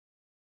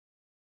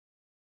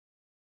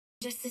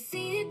Just a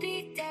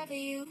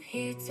CBW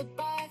here to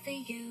bother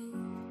you.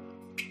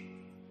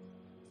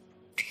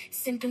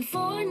 Simping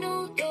for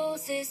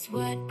noodles is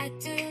what I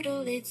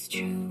doodle, it's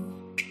true.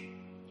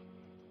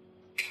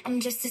 I'm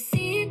just a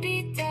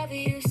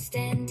CBW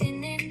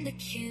standing in the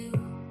queue,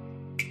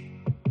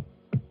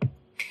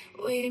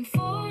 waiting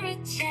for a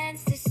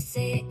chance to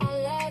say I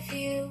love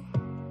you.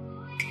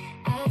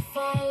 I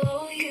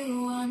follow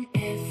you on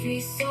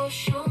every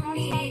social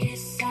media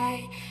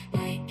site,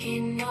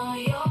 liking all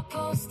your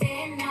posts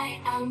at night.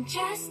 I'm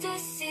just a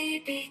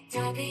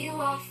CBW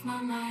off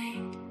my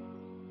mind,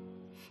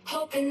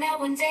 hoping that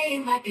one day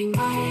you might be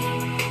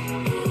mine.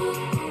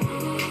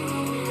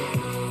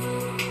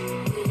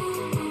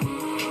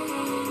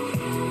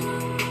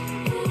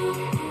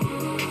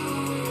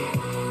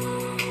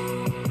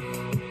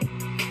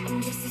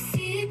 I'm just a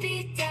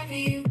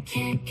CBW,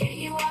 can't get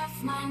you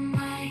off my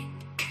mind,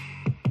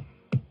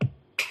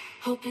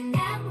 hoping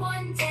that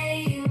one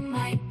day you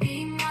might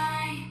be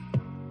mine.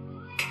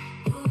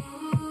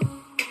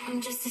 Ooh,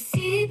 I'm just a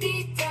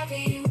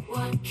CBW,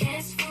 one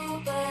can't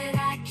fool, but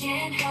I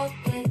can't help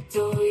but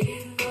adore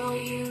you, adore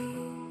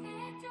you.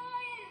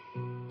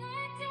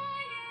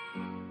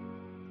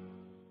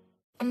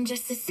 I'm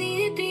just a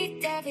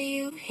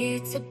CBW here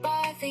to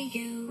bother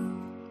you.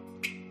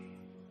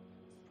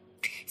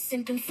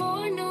 Simping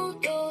for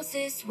noodles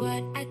is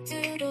what I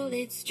doodle,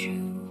 it's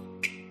true.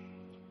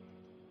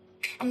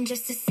 I'm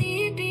just a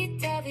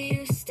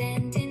CBW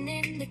standing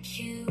in the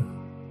queue.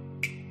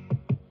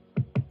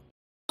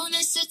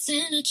 Owner sits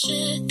in a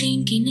chair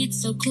thinking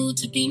it's so cool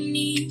to be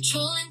me,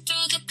 trolling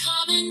through the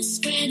comments,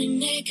 spreading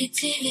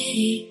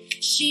negativity.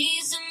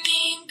 She's a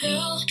mean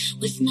girl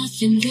with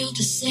nothing real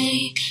to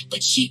say,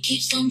 but she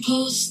keeps on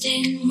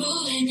posting,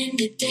 ruining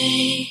the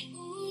day.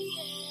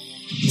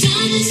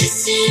 Done as a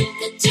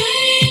simp, a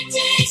dirty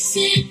day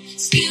sin,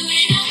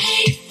 spewing out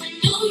hate for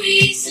no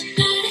reason,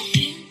 not a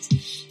hint.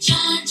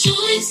 John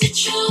joins the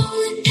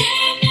troll and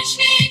their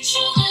matchmake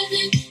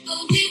trolling,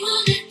 but we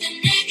won't let the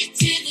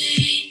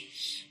negativity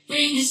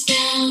bring us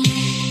down.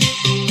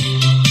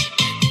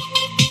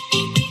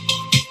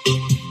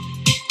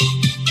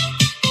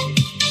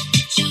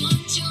 John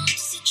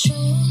joins the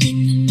troll in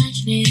the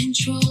matchmake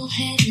troll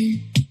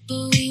heaven,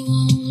 but we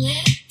won't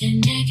let the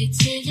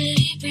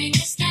negativity bring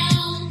us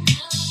down.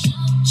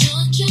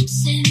 John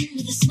jumps in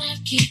with a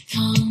smirky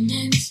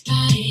comments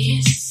by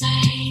his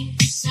side.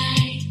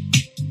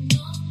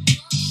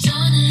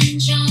 Donna and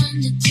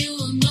John, the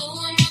duo no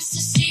one wants to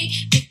see,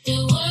 but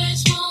their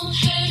words won't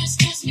hurt us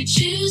 'cause we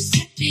choose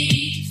to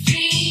be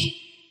free.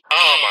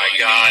 Oh my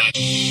God.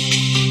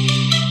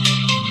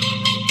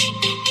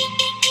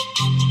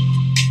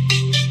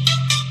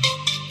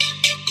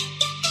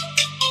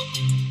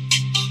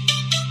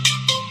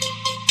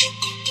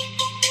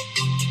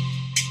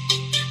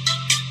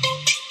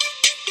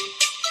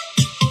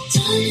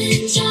 Donna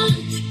and John,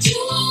 the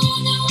duo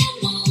no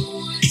one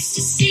wants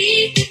to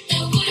see, but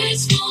their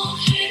words won't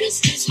hurt us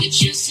 'cause we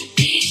choose to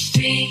be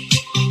free.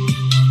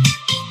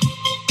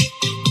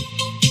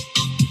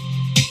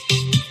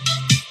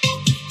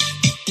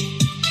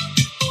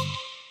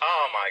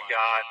 Oh my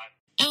God.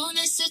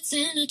 Owner sits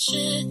in a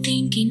chair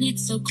thinking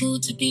it's so cool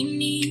to be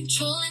me,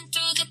 trolling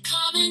through the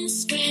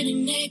comments,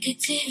 spreading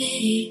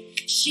negativity.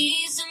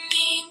 She's a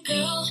mean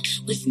girl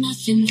with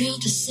nothing real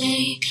to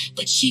say,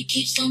 but she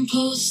keeps on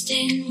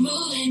posting,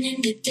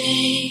 ruining the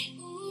day.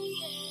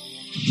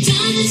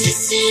 Done as a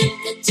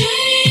simp, a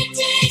dirty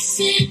day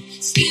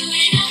sin,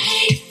 spewing out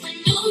hate for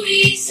no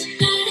reason,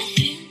 not a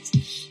hint.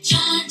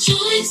 John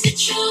joins the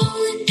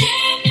troll and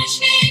their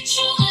matchmake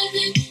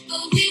trolling,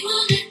 but we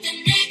won't let the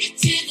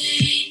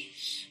negativity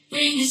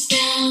bring us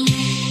down.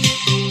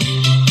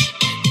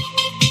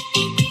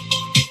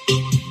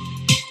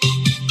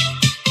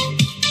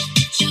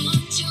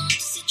 John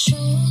joins the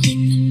troll in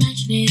the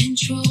matchmake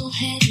troll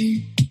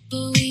heaven,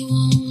 but we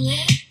won't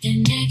let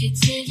the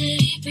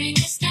negativity bring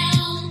us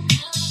down.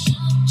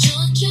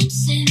 John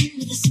jumps in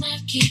with a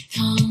smirky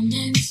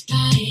comments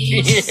by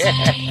his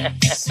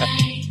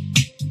side.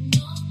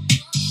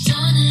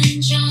 Donna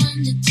and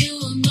John, the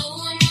duo no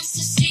one wants to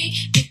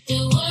see, but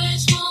their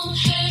words won't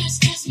hurt us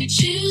 'cause we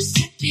choose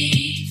to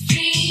be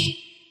free.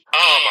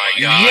 Oh my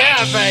God.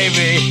 Yeah,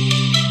 baby.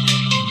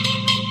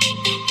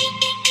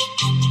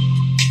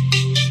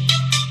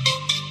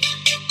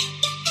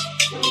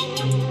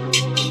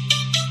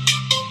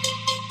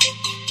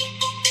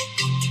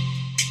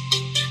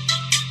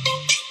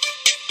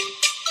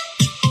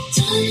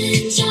 Donna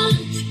and John,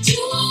 the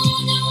duo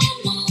no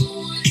one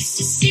wants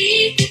to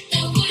see, but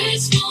their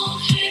words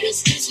won't hurt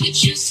us 'cause we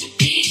choose to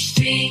be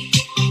free.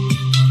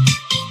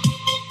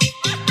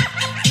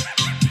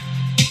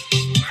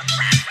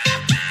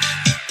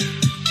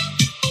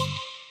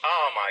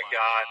 Oh my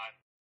God.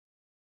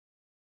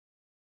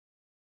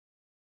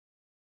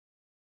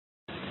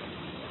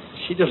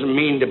 She doesn't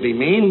mean to be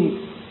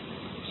mean.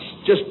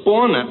 She's just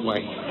born that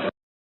way.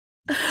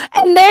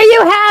 And there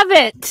you have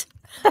it.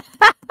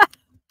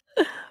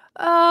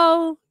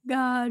 Oh,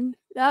 God.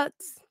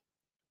 That's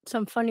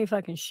some funny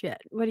fucking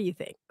shit. What do you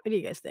think? What do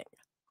you guys think?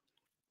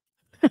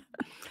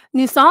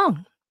 New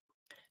song.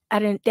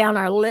 adding it down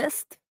our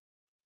list.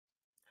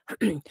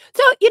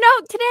 So,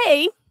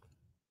 today,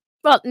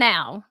 well,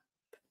 now,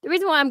 the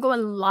reason why I'm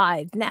going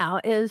live now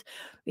is,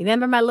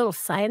 remember my little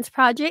science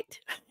project?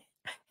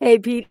 Hey,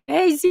 Pete.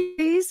 Hey,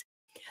 series.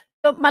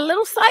 So my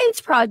little science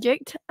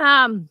project,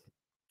 I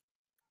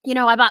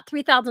bought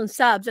 3,000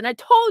 subs, and I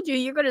told you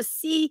you're going to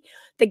see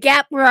the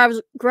gap where I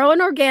was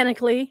growing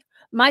organically,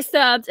 my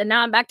subs, and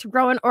now I'm back to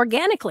growing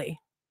organically.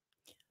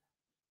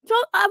 So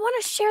I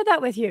want to share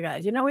that with you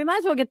guys. We might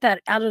as well get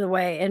that out of the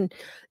way. And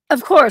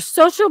of course,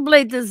 Social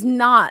Blade does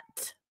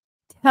not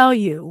tell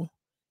you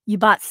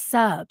bought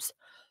subs,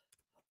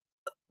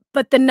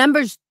 but the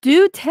numbers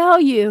do tell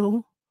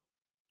you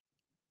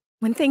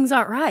when things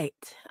aren't right.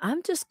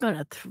 I'm just going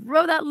to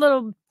throw that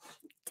little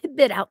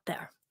tidbit out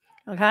there.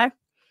 Okay.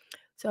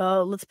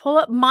 So let's pull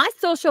up my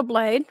Social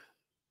Blade.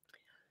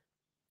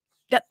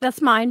 Yep,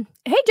 that's mine.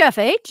 Hey, Jeff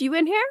H, you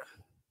in here?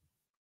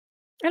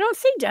 I don't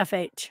see Jeff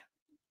H.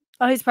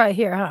 Oh, he's probably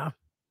here, huh?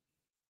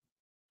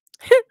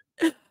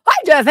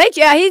 Hi, Jeff H.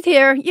 Yeah, he's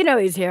here.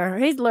 He's here.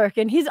 He's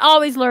lurking. He's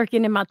always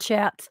lurking in my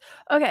chats.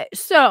 Okay,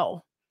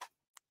 so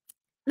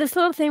this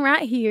little thing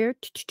right here.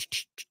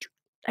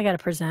 I got to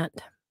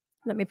present.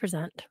 Let me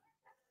present.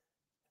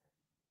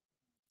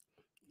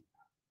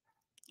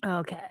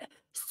 Okay.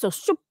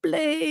 Social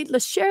Blade.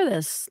 Let's share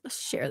this.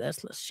 Let's share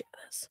this.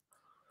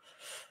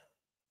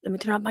 Let me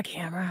turn off my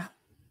camera.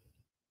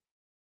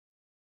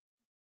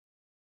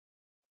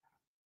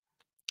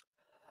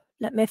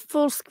 Let me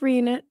full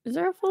screen it. Is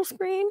there a full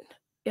screen?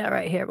 Yeah,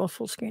 right here. We'll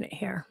full screen it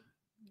here.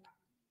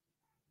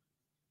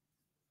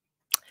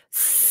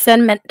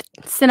 Cinematic.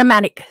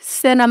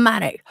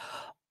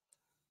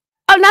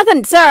 Oh,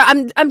 nothing, sir.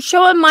 I'm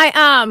showing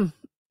my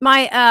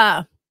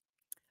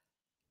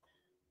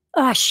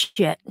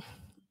shit.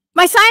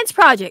 My science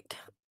project.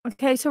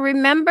 Okay, so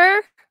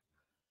remember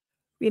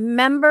you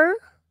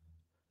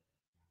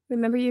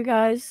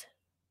guys,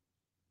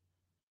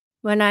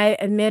 when I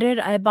admitted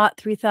I bought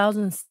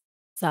 3,000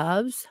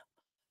 subs.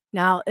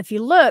 Now, if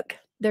you look,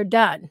 they're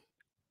done.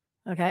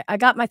 Okay, I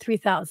got my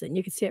 3,000.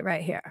 You can see it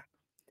right here.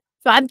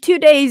 So I'm 2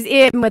 days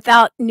in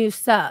without new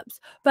subs.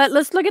 But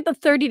let's look at the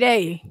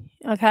 30-day.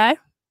 Okay.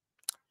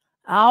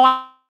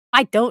 Oh,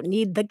 I don't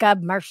need the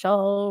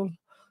commercial.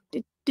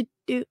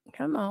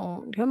 Come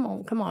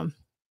on.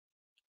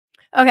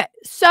 Okay,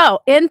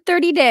 so in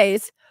 30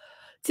 days,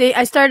 see,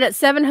 I started at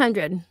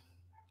 700.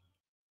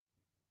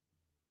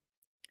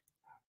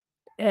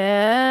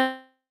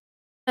 And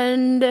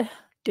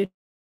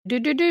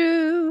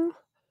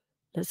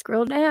let's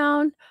scroll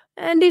down.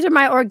 And these are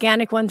my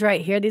organic ones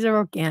right here. These are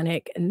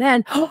organic. And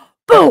then,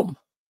 boom,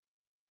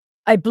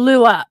 I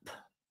blew up.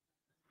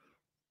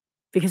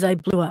 Because I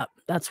blew up.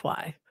 That's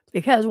why.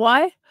 Because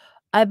why?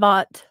 I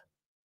bought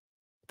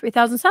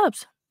 3,000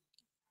 subs.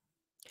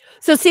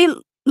 So see,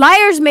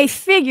 liars may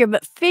figure,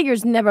 but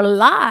figures never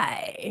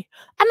lie.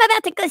 I'm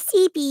about to go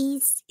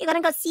CPs. You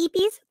gonna go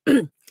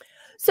CPs?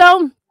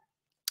 So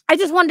I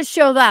just wanted to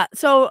show that.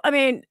 So, I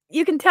mean,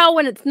 you can tell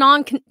when it's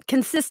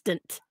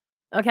non-consistent.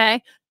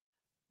 Okay.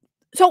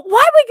 So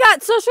why we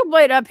got Social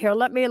Blade up here?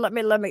 Let me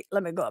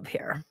go up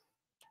here.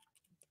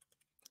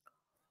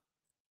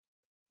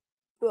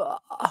 Ugh.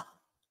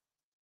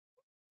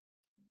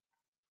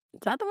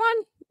 Is that the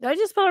one? Did I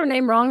just spell her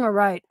name wrong or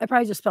right? I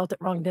probably just spelled it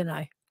wrong, didn't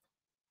I?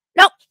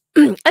 Nope.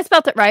 I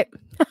spelled it right.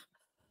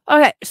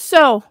 Okay,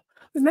 so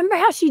remember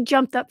how she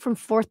jumped up from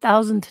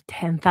 4,000 to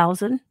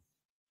 10,000?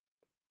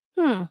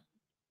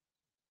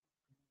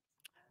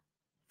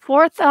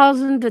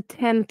 4,000 to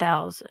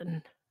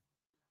 10,000.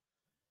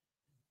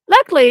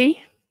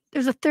 Luckily,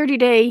 there's a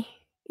 30-day.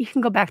 You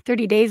can go back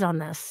 30 days on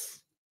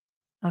this.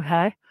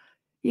 Okay.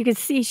 You can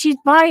see she's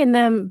buying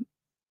them.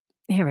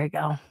 Here we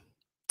go.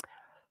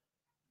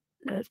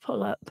 Let's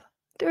pull up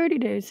 30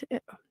 days.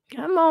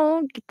 Come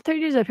on, get the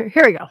 30 days up here.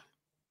 Here we go.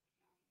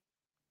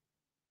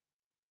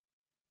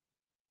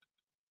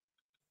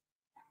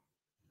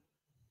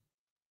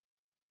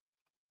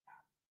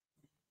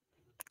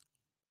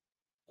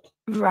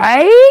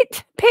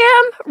 Right,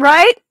 Pam?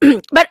 Right?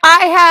 But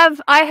I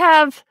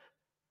have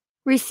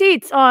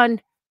receipts on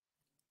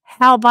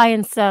how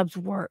buying subs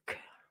work.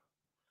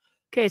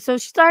 Okay, so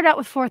she started out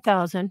with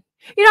 4,000.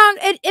 If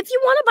you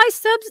want to buy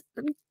subs,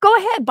 go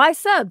ahead, buy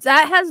subs.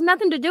 That has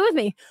nothing to do with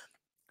me.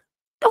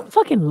 Don't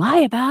fucking lie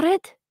about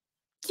it.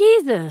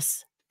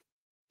 Jesus.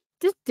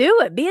 Just do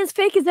it. Be as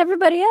fake as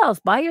everybody else.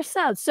 Buy your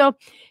subs. So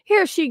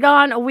here she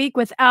gone a week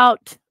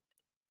without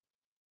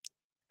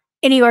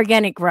any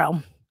organic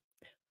grow.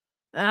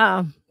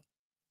 And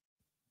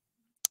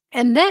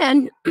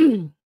then,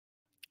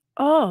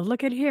 oh,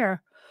 look at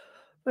here.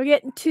 We're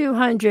getting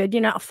 200.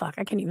 Fuck,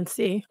 I can't even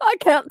see. I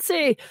can't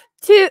see.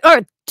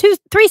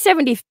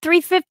 370,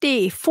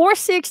 350,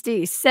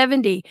 460,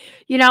 70,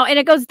 and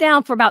it goes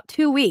down for about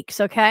 2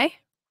 weeks, okay?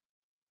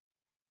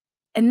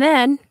 And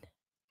then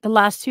the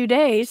last 2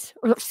 days,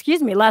 or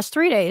excuse me, last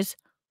 3 days,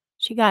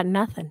 she got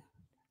nothing.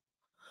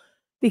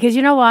 Because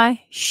you know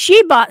why?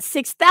 She bought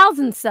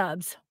 6,000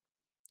 subs.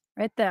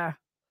 Right there.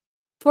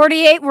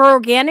 48 were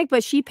organic,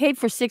 but she paid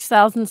for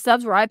 6,000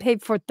 subs where I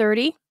paid for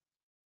 30.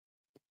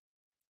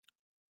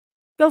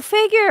 Go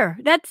figure.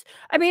 That's,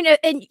 I mean,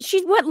 and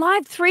she went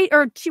live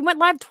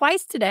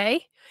twice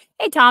today.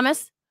 Hey,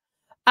 Thomas.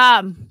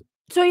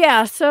 So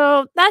yeah,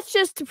 so that's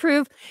just to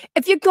prove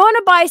if you're going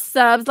to buy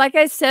subs, like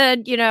I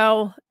said, you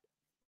know,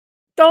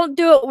 don't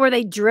do it where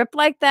they drip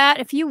like that.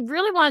 If you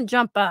really want to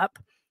jump up,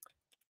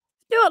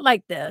 do it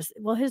like this.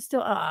 Well, his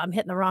still, I'm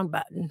hitting the wrong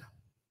button.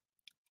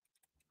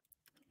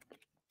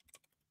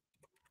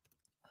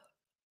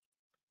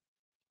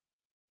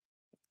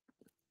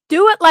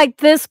 Do it like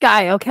this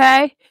guy,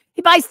 okay?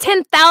 He buys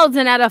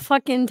 10,000 at a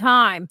fucking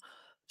time.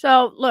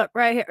 So look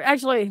right here.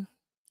 Actually,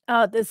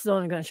 this is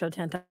only going to show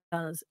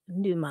 10,000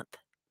 new month.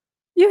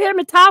 You hear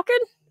me talking?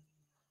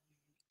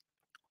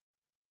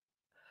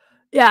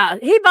 Yeah,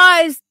 he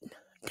buys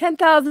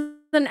 10,000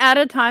 at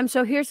a time.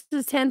 So here's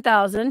his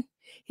 10,000.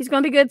 He's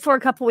going to be good for a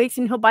couple weeks,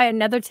 and he'll buy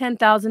another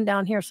 10,000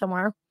 down here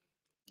somewhere.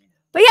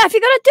 But yeah, if you're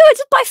going to do it,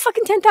 just buy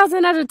fucking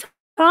 10,000 at a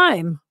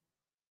time.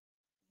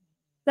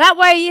 That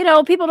way, you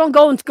know, people don't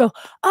go and go,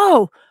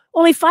 oh,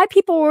 only 5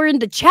 people were in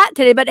the chat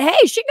today, but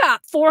hey, she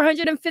got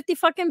 450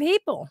 fucking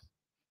people.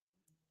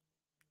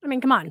 I mean,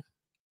 come on.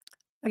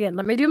 Again,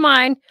 let me do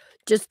mine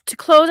just to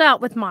close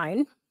out with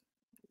mine.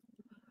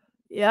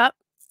 Yep.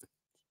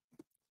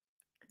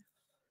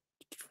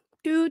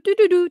 Do.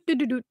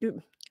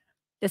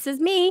 This is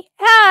me.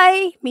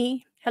 Hi,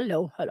 me.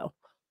 Hello.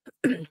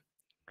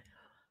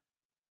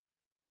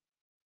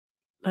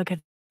 Look at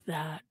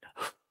that.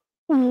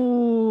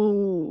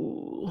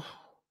 Ooh.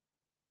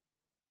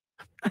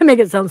 I make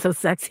it sound so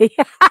sexy.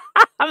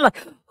 I'm like,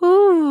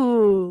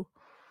 ooh.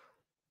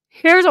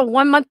 Here's a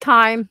 1 month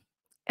time,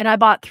 and I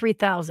bought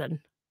 3,000.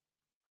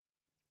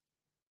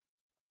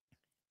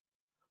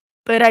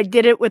 But I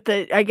did it with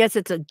I guess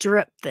it's a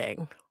drip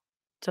thing.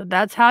 So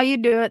that's how you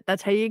do it.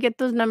 That's how you get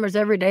those numbers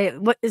every day.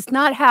 It's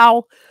not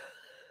how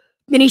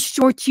many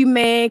shorts you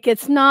make.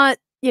 It's not,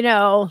 you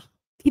know,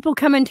 people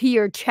come into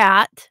your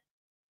chat.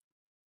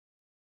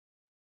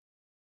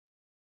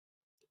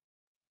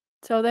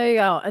 So there you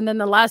go. And then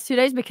the last 2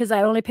 days, because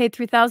I only paid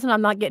 3,000,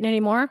 I'm not getting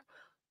any more.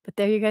 But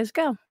there you guys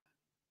go.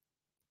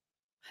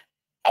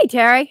 Hey,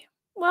 Terry.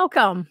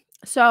 Welcome.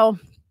 So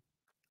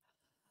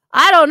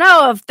I don't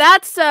know if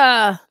that's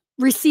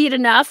receipt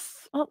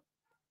enough. Oh,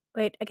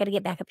 wait. I got to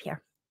get back up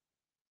here.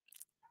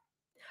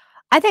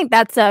 I think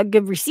that's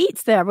good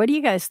receipts there. What do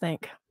you guys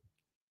think?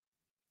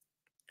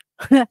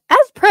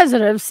 As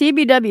president of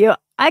CBW,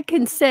 I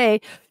can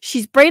say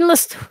she's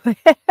brainless.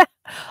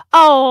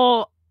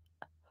 Oh,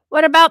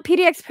 what about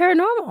PDX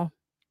Paranormal?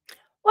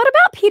 What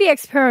about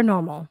PDX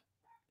Paranormal?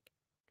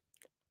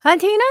 Huh,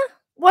 Tina?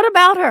 What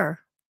about her?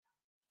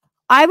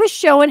 I was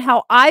showing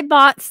how I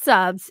bought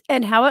subs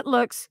and how it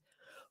looks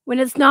when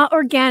it's not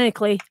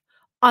organically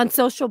on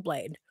Social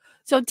Blade.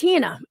 So,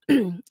 Tina,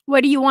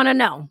 what do you want to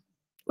know?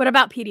 What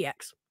about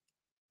PDX?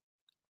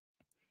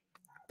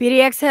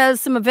 PDX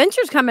has some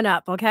adventures coming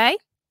up, okay?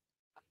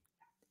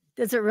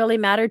 Does it really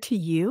matter to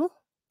you?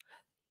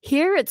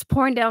 Here, it's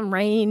pouring down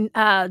rain.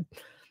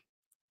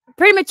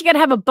 Pretty much you got to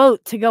have a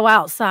boat to go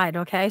outside,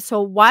 okay?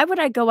 So why would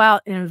I go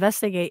out and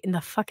investigate in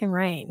the fucking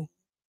rain?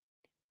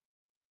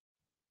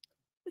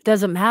 It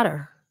doesn't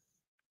matter,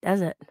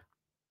 does it?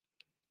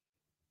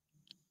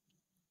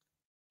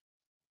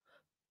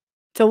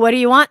 So what do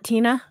you want,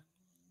 Tina?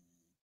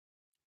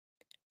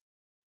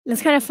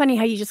 It's kind of funny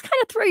how you just kind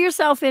of throw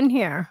yourself in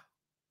here.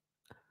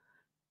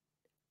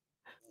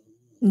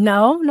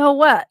 No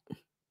what?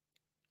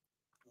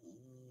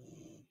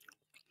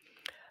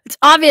 It's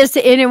obvious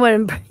to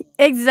anyone.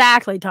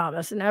 Exactly,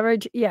 Thomas. Never,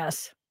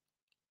 yes.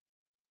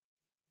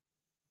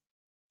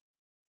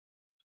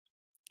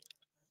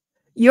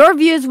 Your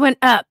views went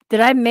up. Did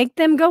I make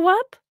them go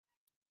up?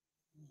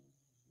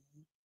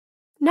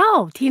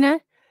 No,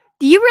 Tina.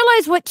 Do you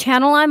realize what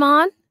channel I'm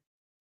on?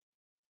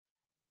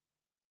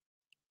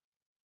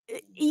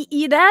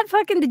 That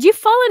fucking, did you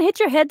fall and hit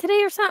your head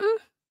today or something?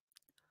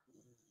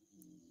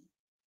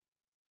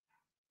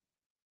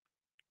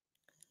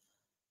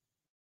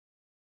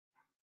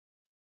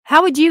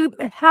 How would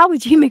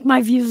you make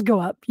my views go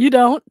up? You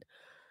don't.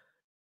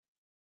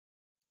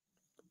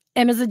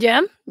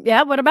 𝕬𝕬🧼.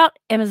 Yeah, what about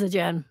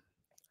𝕬𝕬🧼?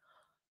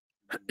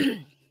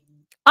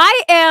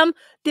 I am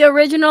the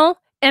original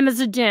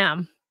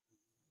𝕬𝕬🧼.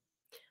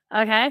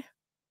 Okay.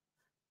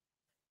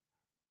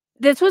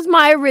 This was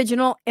my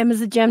original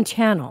𝕬𝕬🧼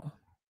 channel.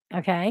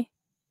 Okay.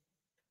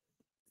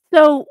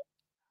 So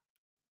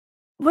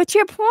what's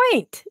your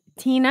point,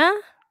 Tina?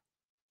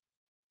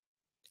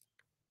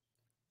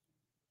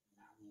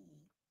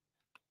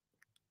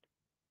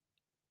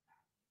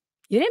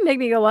 You didn't make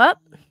me go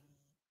up.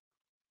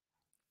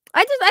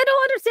 I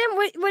don't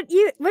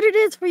understand what it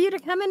is for you to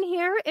come in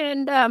here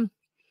and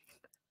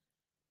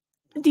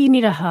do you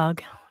need a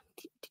hug?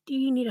 Do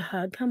you need a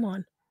hug? Come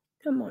on.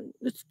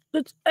 Let's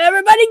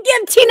everybody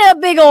give Tina a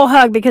big old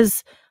hug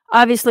because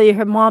obviously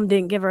her mom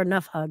didn't give her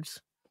enough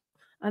hugs.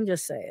 I'm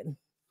just saying.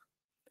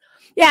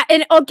 Yeah,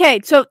 and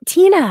okay, so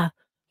Tina.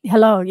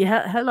 Hello.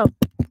 Yeah, hello.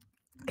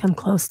 Come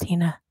close,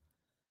 Tina.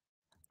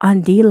 On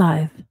D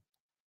Live.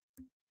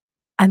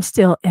 I'm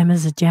still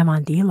𝕬𝕬🧼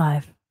 on D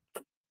Live.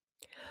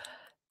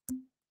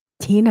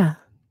 Tina,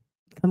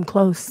 come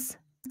close.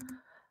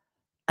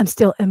 I'm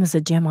still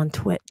𝕬𝕬🐺 on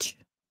Twitch.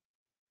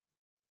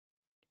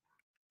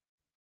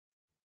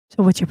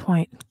 So what's your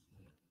point?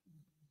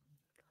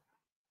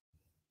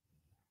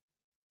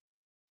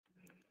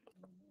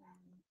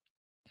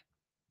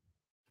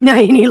 Now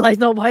you need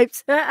Lysol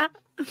wipes.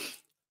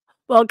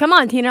 Well, come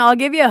on, Tina. I'll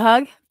give you a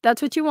hug.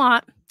 That's what you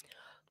want.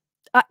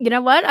 You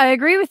know what? I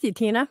agree with you,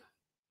 Tina.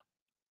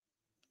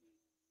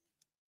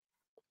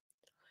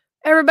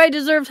 Everybody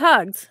deserves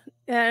hugs.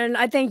 And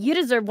I think you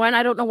deserve one.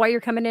 I don't know why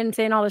you're coming in and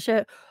saying all this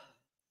shit.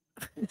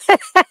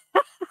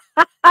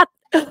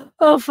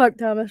 Oh, fuck,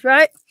 Thomas,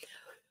 right?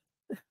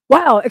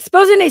 Wow.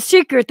 Exposing a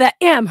secret that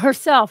M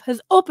herself has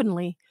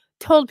openly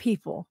told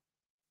people.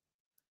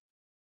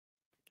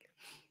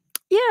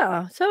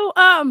 Yeah. So,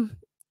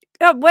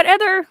 what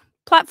other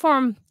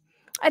platform?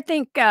 I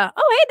think, oh,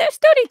 hey, there's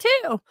Stody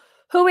too.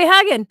 Who we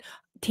hugging?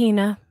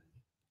 Tina.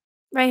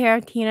 Right here,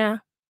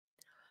 Tina.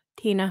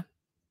 Tina.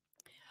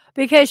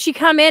 Because she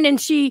come in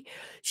and she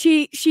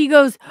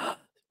goes,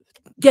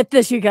 get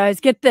this, you guys,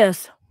 get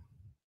this.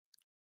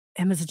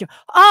 𝕬𝕬🐺.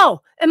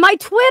 Oh, and my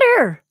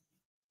Twitter.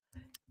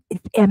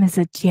 It's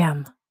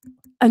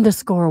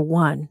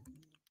𝕬𝕬🐺_1.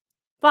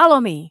 Follow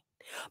me.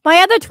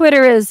 My other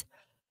Twitter is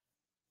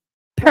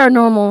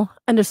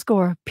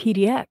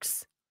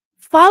paranormal_PDX.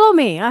 Follow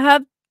me. I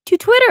have 2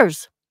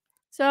 Twitters.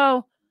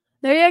 So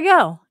there you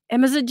go.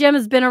 𝕬𝕬🐺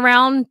 has been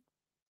around.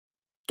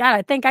 God,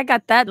 I think I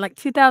got that in like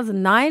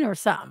 2009 or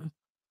something.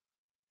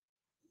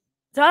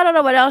 So I don't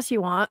know what else you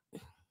want.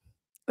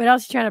 What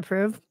else you trying to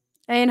prove?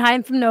 I ain't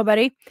hiding from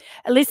nobody.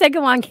 At least I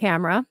go on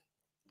camera.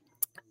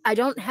 I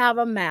don't have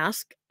a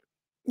mask,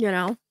 you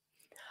know.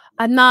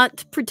 I'm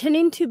not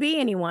pretending to be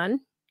anyone.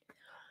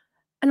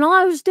 And all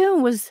I was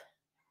doing was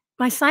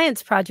my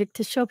science project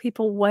to show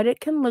people what it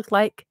can look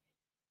like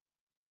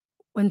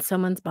when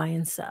someone's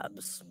buying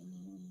subs.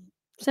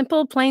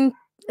 Simple, plain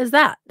as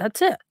that.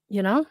 That's it,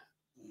 you know.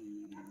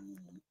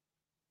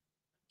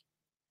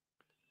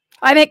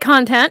 I make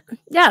content.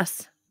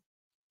 Yes.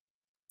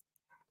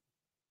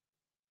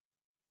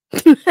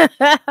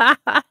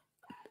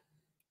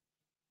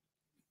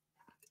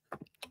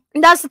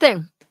 That's the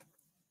thing.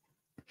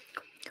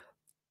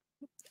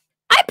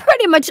 I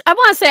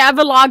want to say I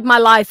vlog my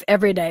life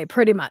every day,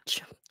 pretty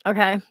much.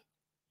 Okay.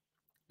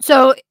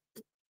 So,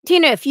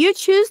 Tina, if you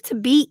choose to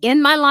be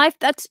in my life,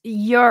 that's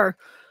you.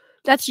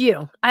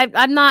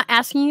 I'm not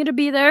asking you to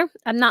be there.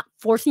 I'm not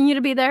forcing you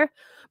to be there.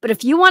 But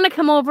if you want to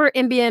come over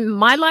and be in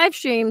my live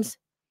streams,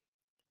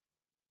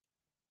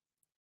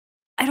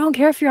 I don't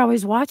care if you're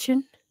always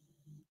watching.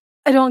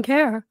 I don't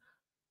care.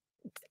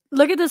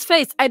 Look at this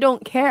face. I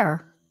don't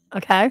care.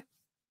 Okay.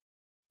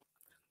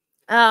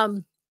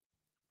 You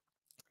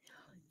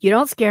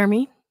don't scare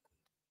me.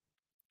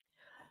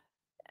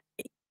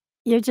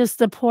 You're just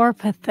a poor,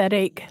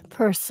 pathetic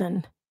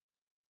person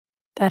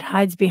that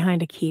hides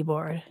behind a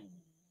keyboard.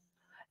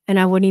 And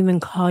I wouldn't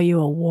even call you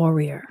a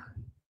warrior.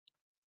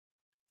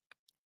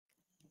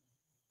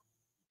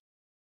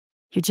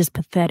 You're just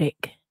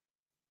pathetic.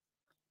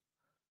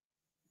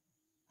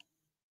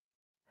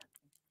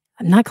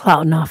 I'm not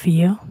clouting off of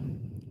you.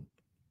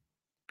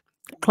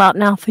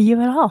 Clouting off of you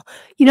at all.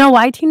 You know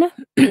why, Tina?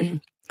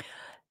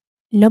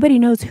 Nobody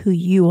knows who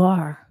you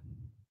are.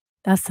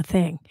 That's the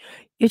thing.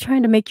 You're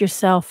trying to make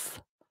yourself...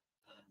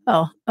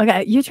 Oh,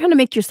 okay. You're trying to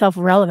make yourself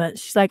relevant.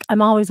 She's like,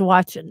 I'm always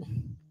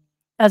watching.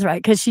 That's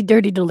right, because she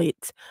dirty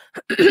deletes.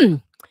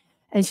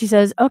 And she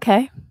says,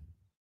 okay,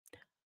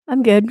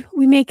 I'm good.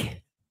 We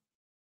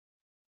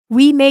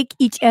make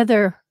each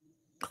other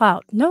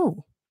clout.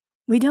 No,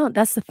 we don't.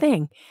 That's the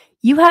thing.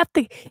 You have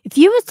to... If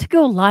you was to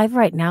go live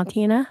right now,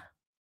 Tina,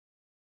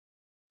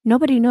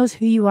 nobody knows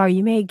who you are.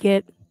 You may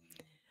get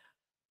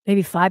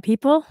maybe 5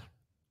 people.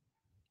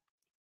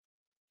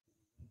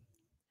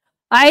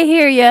 I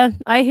hear you.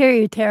 I hear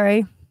you,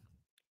 Terry.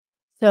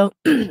 So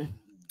you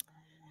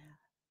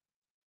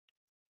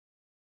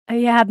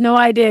have no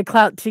idea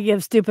clout to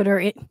give stupid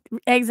or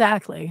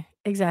exactly.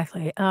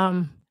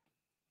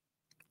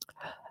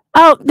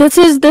 Oh, this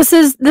is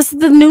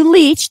the new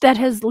leech that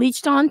has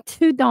leached on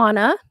to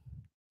Donna.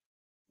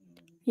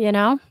 You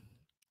know?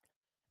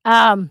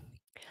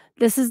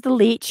 This is the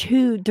leech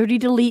who dirty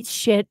deletes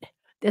shit.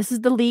 This is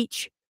the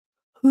leech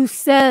who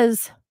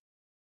says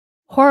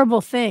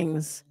horrible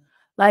things.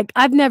 Like,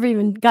 I've never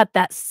even got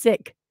that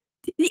sick.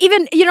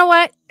 Even, you know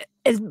what?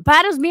 As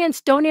bad as me and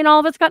Stony and all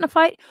of us got in a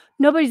fight,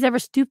 nobody's ever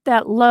stooped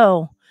that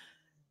low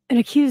and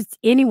accused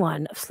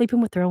anyone of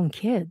sleeping with their own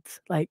kids.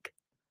 Like,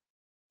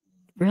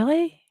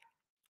 really?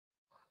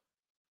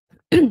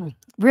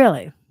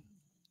 Really?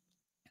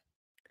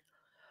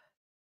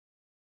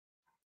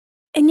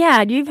 And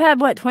yeah, you've had,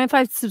 what,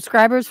 25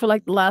 subscribers for,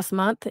 like, the last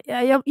month?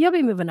 Yeah, you'll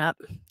be moving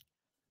up.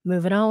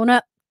 Moving on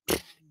up.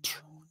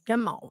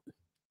 Come on.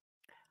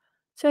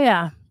 So,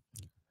 yeah.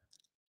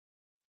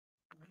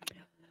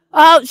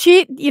 Oh,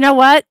 you know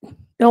what?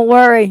 Don't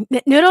worry.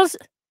 Noodles,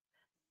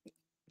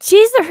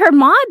 she's her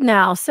mod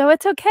now, so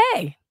it's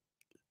okay.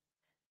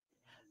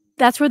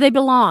 That's where they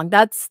belong.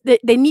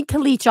 They need to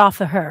leech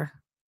off of her.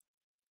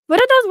 What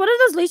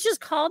are those leeches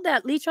called?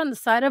 That leech on the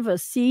side of a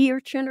sea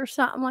urchin or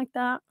something like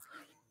that?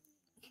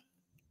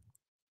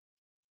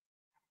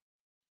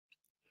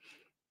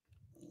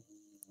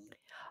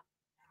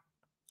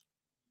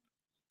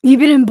 You've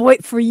been in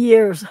Boyd for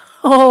years.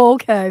 Oh,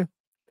 okay.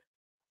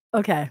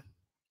 Okay.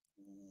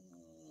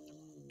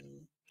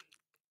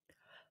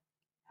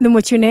 Then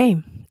what's your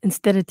name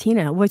instead of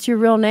Tina? What's your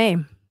real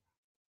name?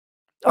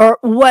 Or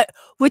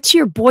what's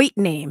your Boyd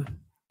name?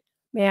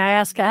 May I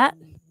ask that?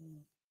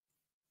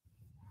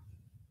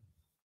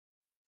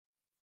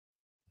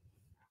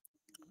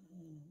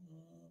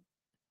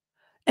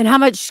 And how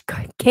much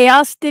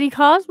chaos did he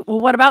cause? Well,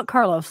 what about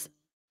Carlos?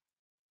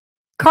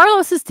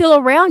 Carlos is still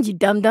around, you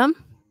dum-dum.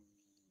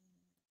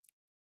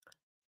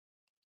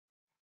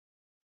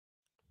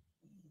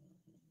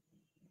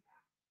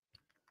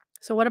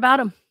 So what about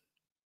him?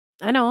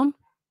 I know him.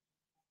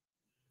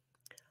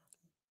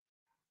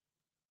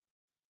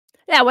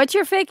 Yeah, what's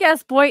your fake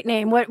ass Boyd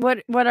name?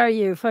 What are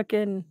you?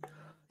 Fucking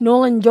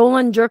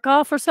𝕨𝕠𝕚𝕚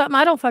jerk-off or something?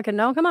 I don't fucking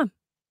know. Come on.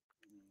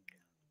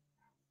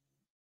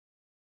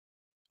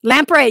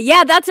 Lamprey.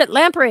 Yeah, that's it.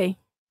 Lamprey.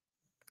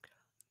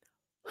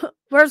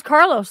 Where's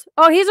Carlos?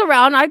 Oh, he's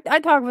around. I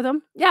talk with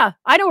him. Yeah,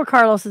 I know where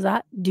Carlos is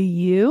at. Do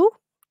you?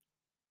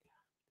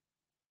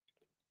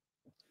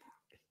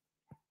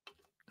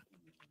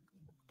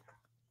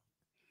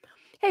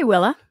 Hey,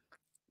 Willa.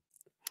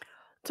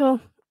 So,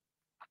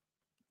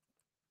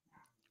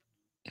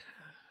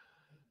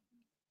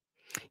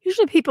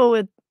 usually people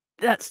with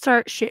that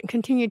start shit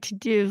continue to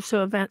do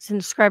so events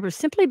and subscribers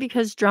simply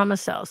because drama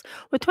sells.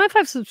 With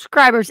 25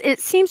 subscribers, it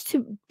seems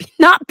to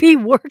not be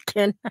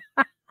working.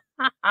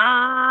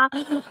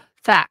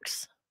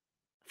 Facts.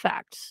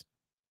 Facts.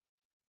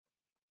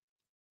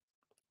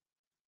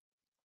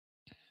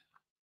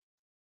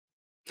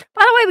 By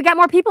the way, we got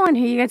more people in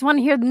here. You guys want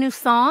to hear the new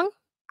song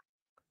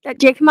that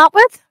Jay came out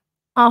with?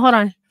 Oh,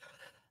 hold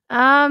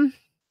on.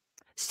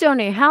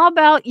 Stoney, how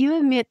about you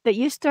admit that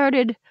you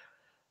started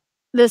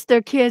this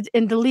their kids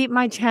and delete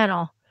my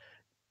channel?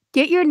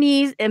 Get your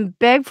knees and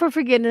beg for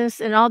forgiveness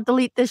and I'll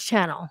delete this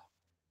channel.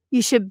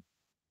 You should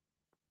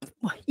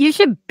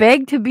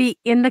beg to be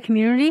in the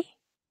community?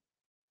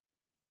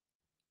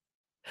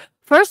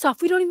 First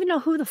off, we don't even know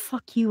who the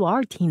fuck you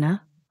are,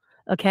 Tina.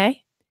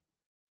 Okay?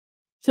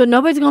 So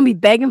nobody's going to be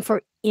begging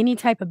for any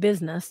type of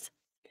business.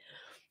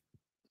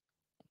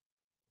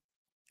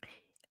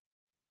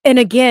 And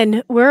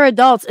again, we're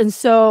adults, and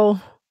so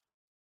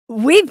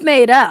we've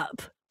made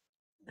up.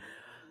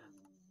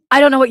 I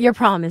don't know what your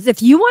problem is.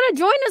 If you want to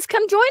join us,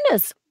 come join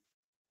us.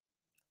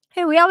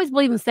 Hey, we always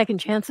believe in second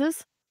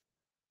chances.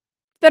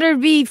 Better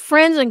be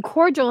friends and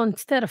cordial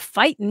instead of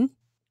fighting.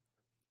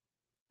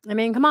 I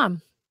mean, come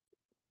on.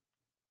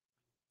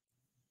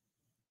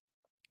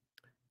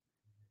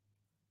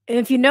 And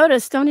if you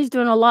notice, Stoney's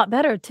doing a lot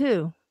better,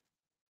 too.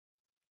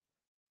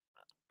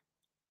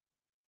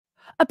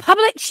 A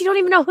public, she don't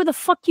even know who the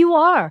fuck you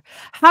are.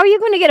 How are you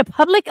going to get a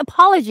public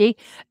apology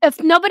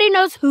if nobody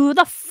knows who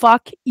the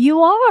fuck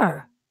you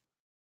are?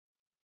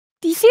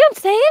 Do you see what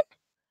I'm saying?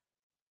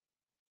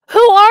 Who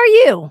are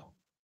you?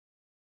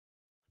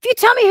 If you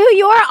tell me who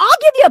you are, I'll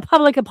give you a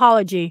public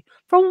apology.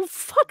 For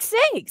fuck's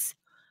sakes.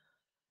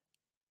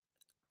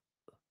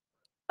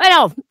 I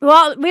know.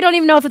 Well, we don't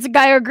even know if it's a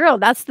guy or a girl.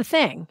 That's the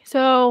thing.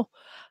 So,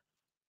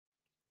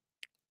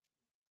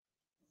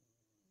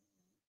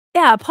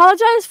 yeah,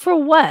 apologize for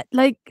what?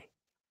 Like,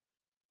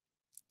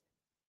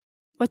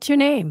 what's your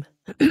name?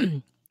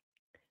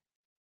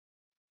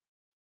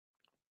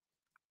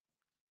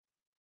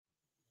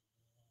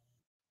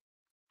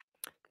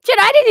 Shit,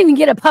 I didn't even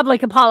get a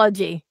public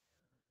apology.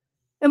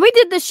 And we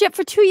did this shit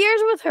for 2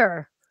 years with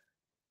her.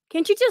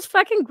 Can't you just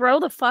fucking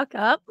grow the fuck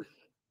up?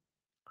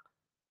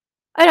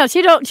 I know,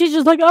 she's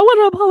just like, I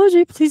want an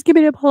apology. Please give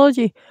me an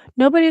apology.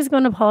 Nobody's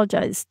going to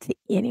apologize to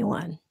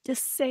anyone.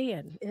 Just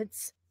saying.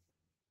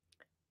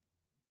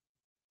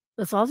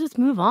 Let's all just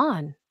move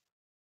on.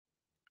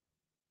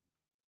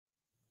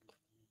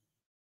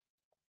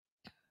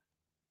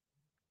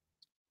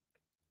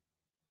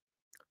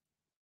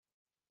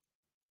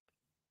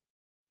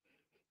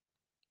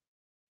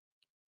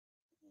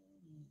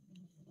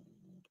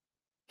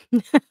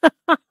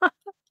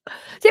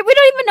 See, we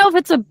don't even know if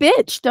it's a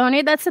bitch,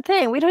 Tony. That's the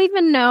thing. We don't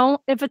even know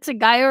if it's a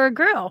guy or a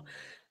girl.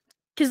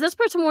 Because this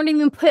person won't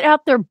even put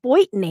out their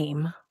Boyd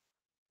name.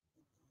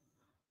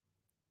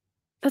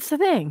 That's the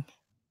thing.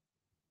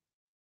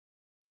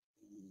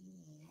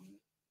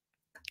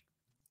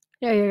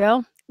 There you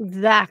go.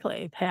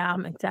 Exactly,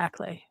 Pam.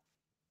 Exactly.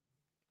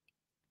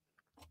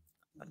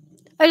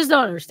 I just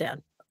don't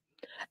understand.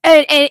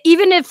 And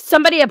even if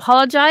somebody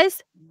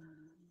apologized,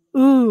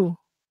 ooh,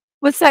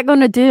 what's that going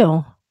to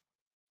do?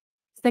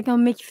 Is that going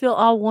to make you feel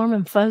all warm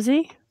and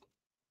fuzzy?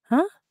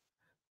 Huh?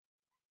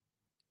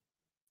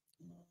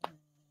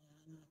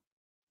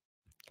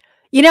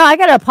 You know, I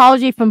got an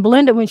apology from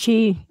Belinda when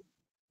she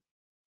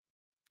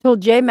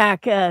told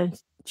JMac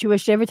she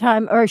wished every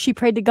time, or she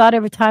prayed to God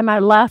every time I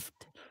left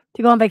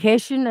to go on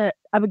vacation,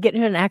 I would get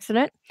in an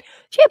accident.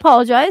 She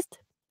apologized.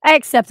 I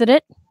accepted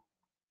it.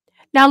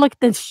 Now look at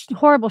the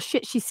horrible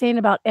shit she's saying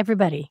about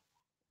everybody.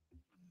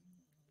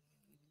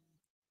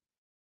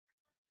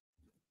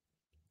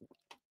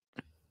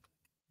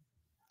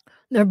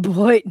 Their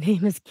boy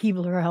name is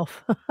𝕬𝕆𝕍𝕼.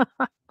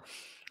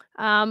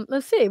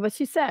 Let's see what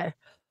she said.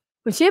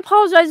 When she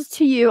apologizes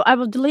to you, I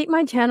will delete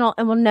my channel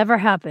and will never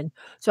happen.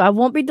 So I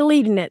won't be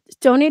deleting it.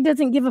 𝕬𝕠𝕞𝕚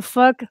doesn't give a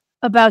fuck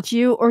about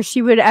you, or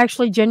she would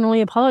actually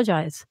genuinely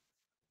apologize.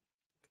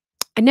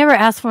 I never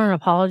asked for an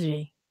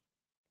apology.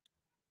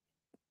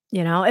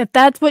 You know, if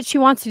that's what she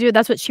wants to do,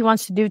 that's what she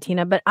wants to do,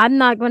 Tina. But I'm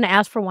not going to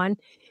ask for one.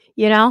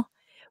 You know,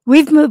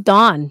 we've moved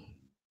on.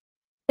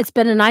 It's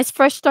been a nice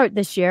fresh start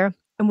this year,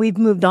 and we've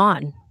moved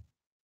on.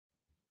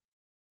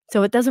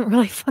 So it doesn't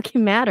really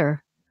fucking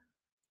matter.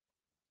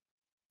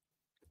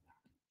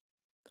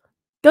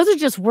 Those are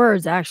just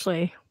words,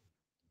 actually.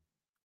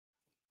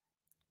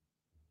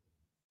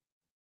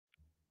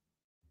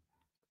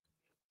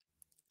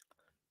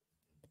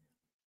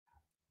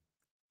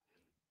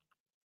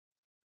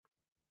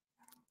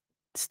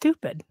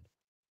 Stupid.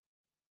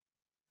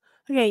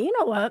 Okay, you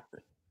know what?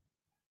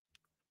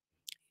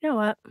 You know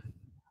what?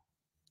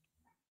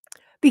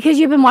 Because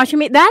you've been watching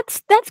me,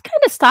 that's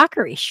kind of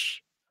stalkerish.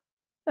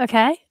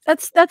 Okay?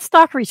 That's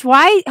stalkerish.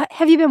 Why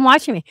have you been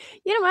watching me?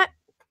 You know what?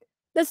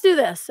 Let's do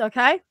this,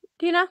 okay?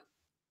 Tina?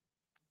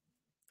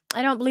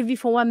 I don't believe you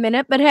for 1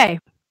 minute, but hey,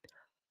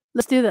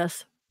 let's do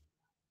this.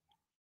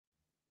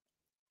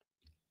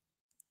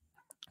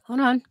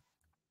 Hold on.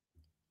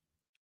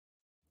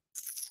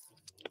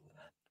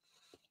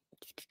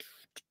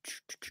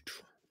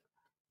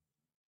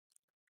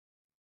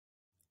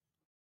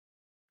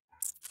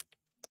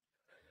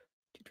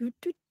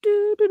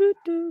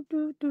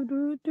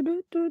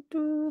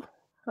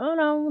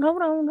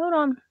 Hold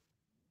on.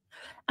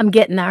 I'm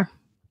getting there.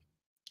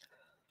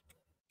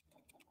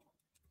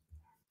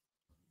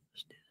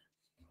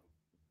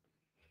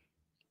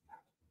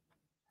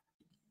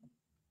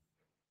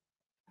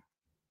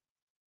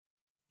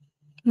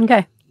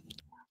 Okay.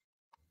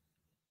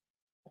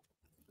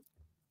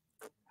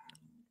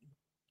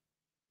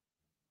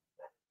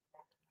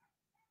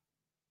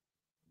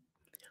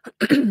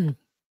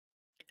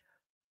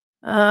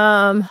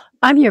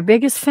 I'm your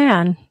biggest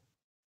fan.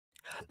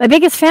 My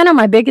biggest fan or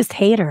my biggest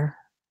hater?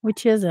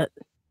 Which is it?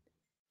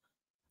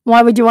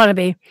 Why would you want to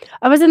be?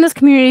 I was in this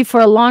community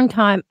for a long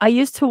time. I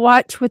used to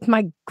watch with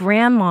my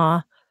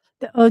grandma.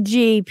 The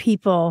OG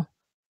people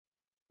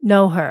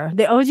know her.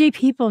 The OG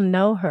people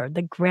know her.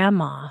 The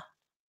grandma.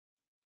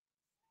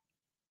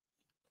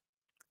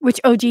 Which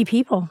OG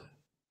people?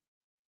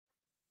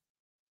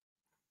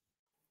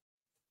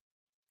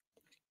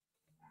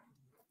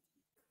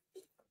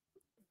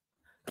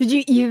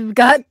 Because you've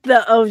got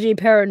the OG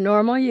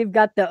paranormal, you've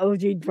got the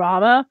OG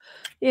drama,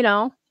 you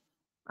know.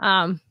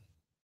 Hey,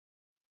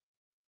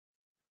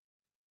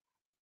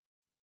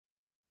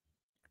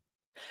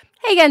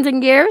 Guns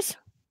and Gears.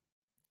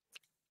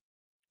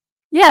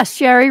 Yes,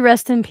 Sherry,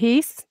 rest in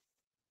peace.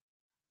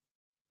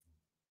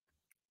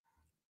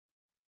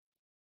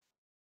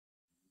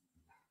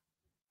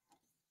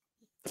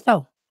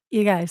 So,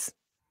 you guys.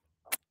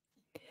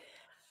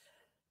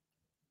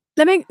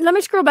 Let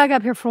me scroll back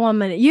up here for 1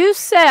 minute. You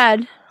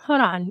said,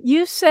 hold on.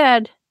 You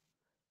said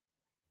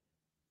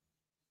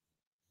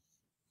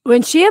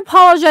when she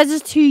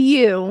apologizes to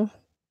you,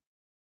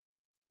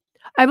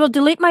 I will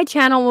delete my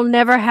channel, will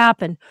never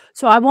happen.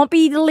 So I won't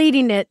be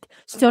deleting it.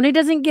 𝕬𝕠𝕞𝕚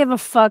doesn't give a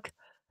fuck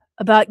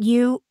about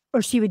you,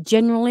 or she would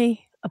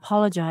genuinely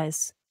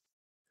apologize.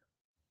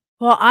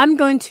 Well, I'm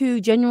going to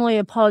genuinely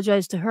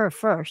apologize to her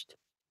first.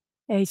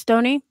 Hey,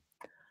 𝕬𝕠𝕞𝕚,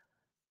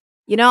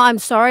 you know, I'm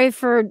sorry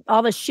for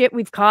all the shit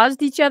we've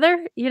caused each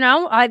other. You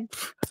know, I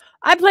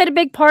played a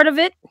big part of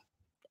it,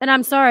 and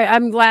I'm sorry.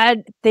 I'm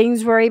glad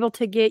things were able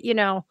to get, you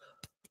know,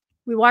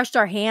 we washed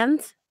our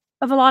hands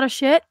of a lot of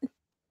shit.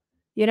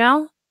 You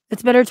know,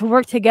 it's better to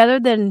work together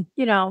than,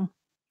 you know,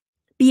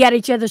 be at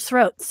each other's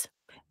throats.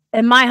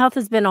 And my health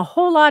has been a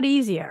whole lot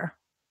easier.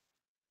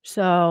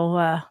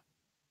 So,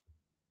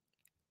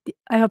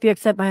 I hope you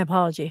accept my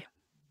apology.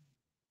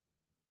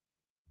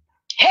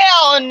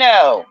 Hell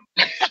no.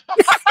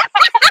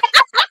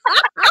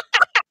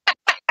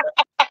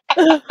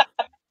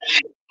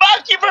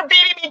 Fuck you for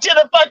beating me to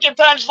the fucking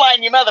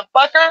punchline, you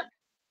motherfucker.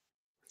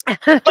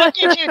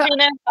 Fuck you too,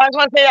 Tuna. I just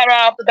want to say that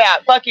right off the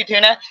bat. Fuck you,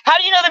 Tuna. How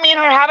do you know that me and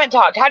her haven't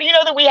talked? How do you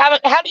know that we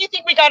haven't? How do you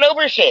think we got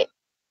over shit?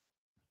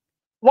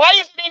 Why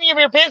is it any of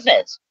your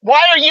business?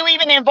 Why are you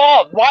even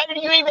involved? Why do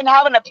you even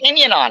have an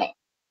opinion on it?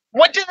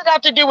 What does it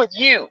have to do with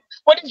you?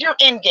 What is your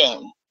end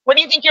game? What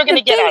do you think you're going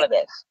to get out of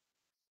this?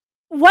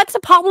 What's a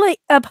public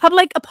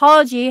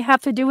apology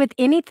have to do with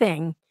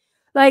anything?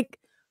 Like,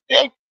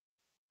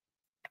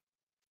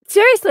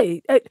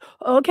 seriously.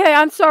 Okay,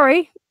 I'm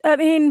sorry. I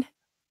mean,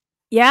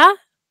 yeah.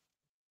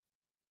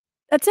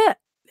 That's it.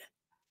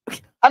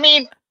 I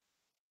mean,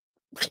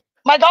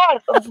 my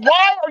God,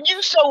 why are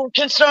you so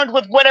concerned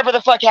with whatever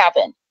the fuck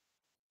happened?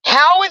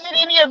 How is it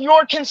any of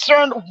your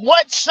concern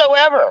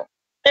whatsoever?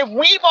 If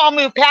we've all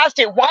moved past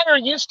it, why are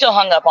you still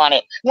hung up on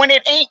it when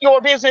it ain't your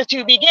business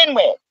to begin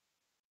with?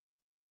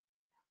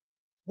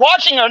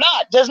 Watching or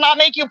not does not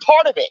make you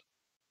part of it.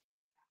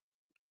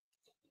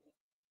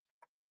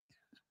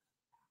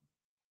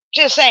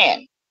 Just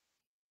saying.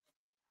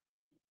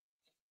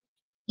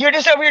 You're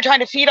just over here trying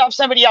to feed off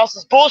somebody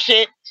else's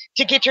bullshit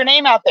to get your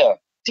name out there,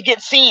 to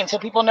get seen so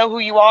people know who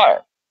you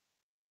are.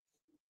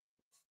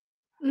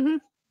 Mm-hmm.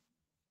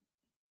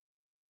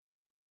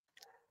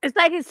 It's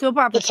like a soap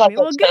opera. It's like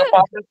well, good.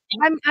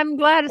 I'm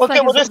glad it's okay,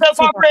 like well, the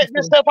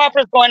soap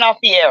opera is going off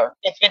the air.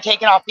 It's been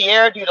taken off the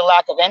air due to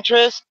lack of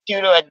interest, due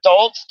to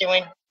adults due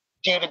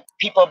to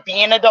people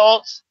being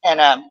adults,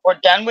 and we're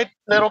done with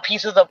little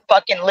pieces of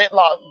fucking lit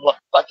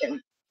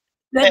looking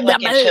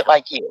shit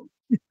like you.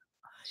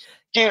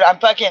 Dude, I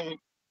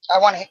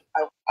want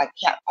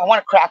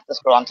to crack this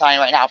girl. I'm telling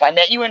you right now. If I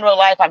met you in real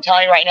life, I'm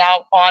telling you right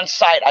now, on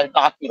sight, I'd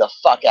knock you the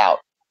fuck out.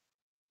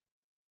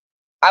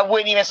 I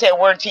wouldn't even say a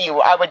word to you.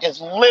 I would just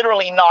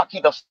literally knock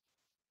you the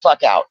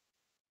fuck out.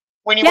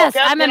 When you woke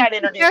up, then I'd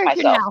introduce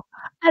myself. Now.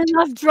 I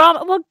love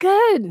drama. Well,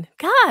 good.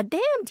 God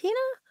damn, Tina.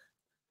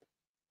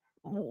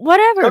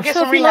 Whatever. Go get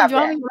some rehab.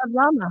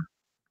 Drama.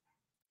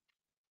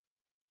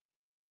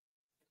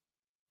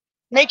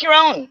 Make your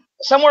own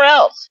somewhere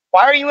else.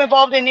 Why are you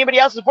involved in anybody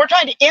else's? We're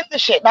trying to end the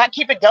shit, not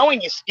keep it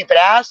going, you stupid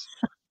ass.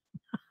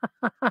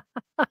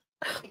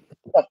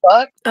 The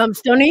fuck?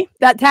 Stoney,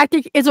 that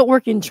tactic isn't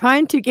working.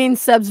 Trying to gain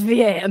subs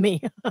via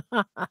Emmy.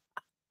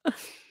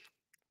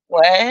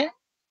 What?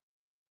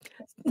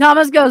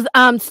 Thomas goes,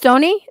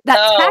 Stoney,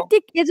 that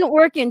tactic isn't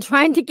working.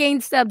 Trying to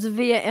gain subs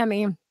via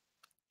Emmy.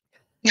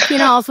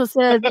 Tina also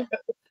said,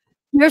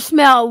 your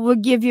smell will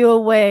give you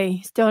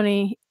away.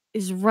 Stoney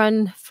is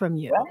run from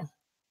you.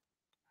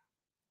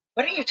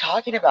 What are you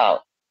talking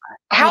about?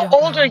 How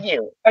old are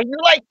you? Are you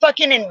like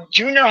fucking in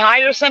junior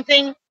high or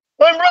something?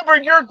 I'm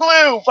rubber, you're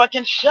glue.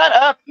 Fucking shut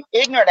up, you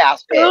ignorant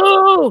ass bitch.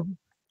 Oh.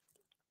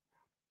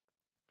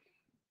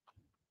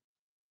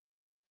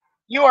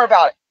 You are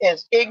about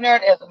as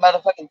ignorant as a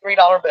motherfucking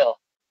 $3 bill.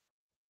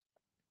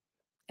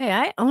 Hey,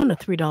 I own a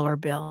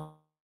 $3 bill.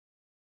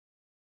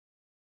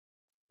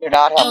 You're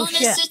not helping.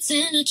 Donna sits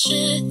in a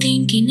chair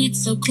thinking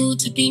it's so cool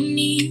to be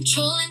mean,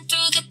 trolling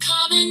through the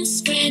comments,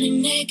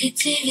 spreading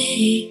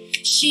negativity.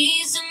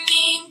 She's a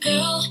mean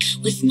girl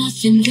with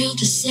nothing real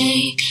to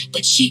say,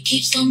 but she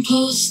keeps on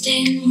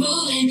posting,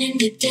 ruining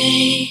the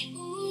day.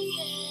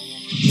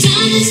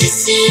 Donna's a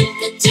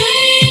simp, a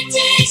dirty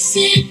day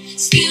simp,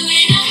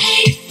 spewing her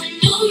hate for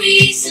no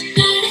reason,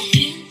 not a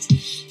hint.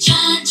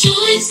 John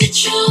joins the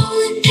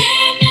troll and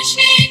they're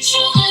matchmaking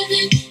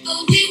trolling,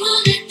 but we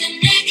won't let the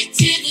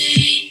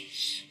negativity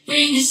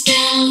bring us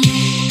down.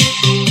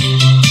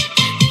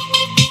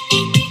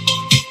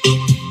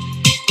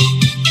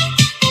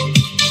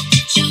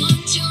 John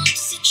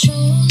jumps a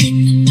troll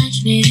in the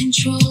matchmaking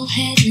troll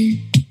heaven,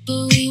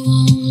 but we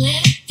won't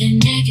let the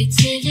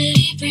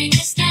negativity bring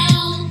us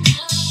down.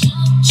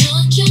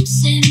 John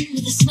jumps in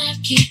with a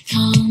snarky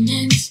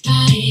comments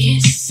by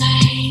his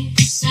side.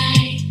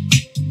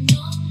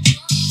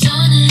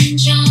 Donna and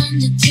John,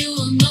 the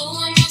duo no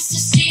one wants to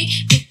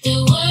see, but their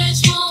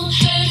words won't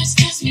hurt us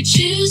 'cause we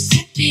choose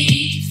to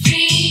be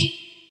free.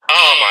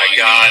 Oh my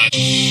God.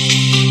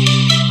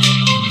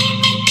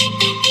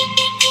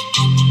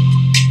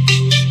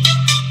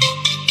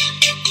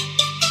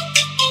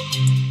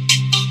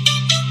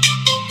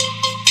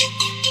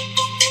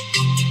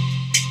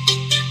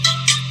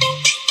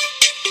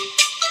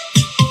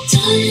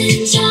 Donna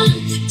and John,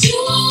 the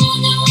duo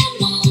no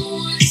one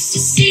wants to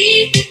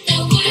see, but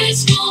their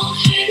words won't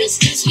hurt us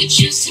 'cause we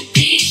choose to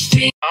be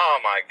free. Oh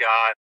my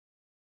God.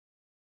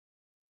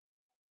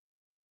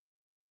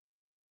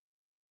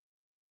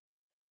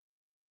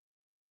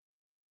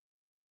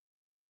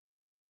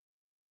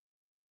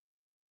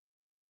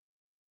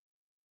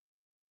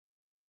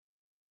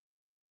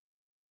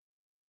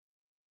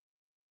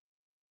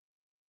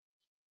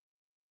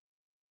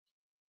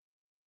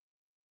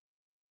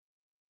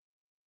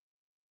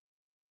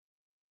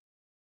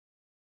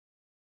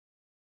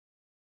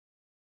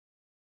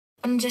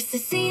 I'm just a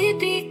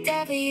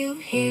CBW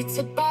here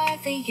to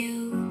bother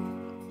you.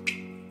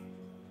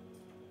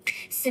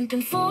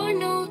 Simping for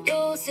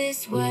noodles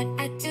is what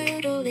I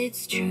doodle,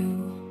 it's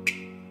true.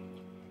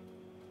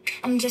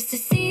 I'm just a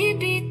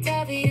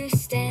CBW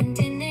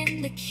standing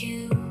in the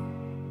queue,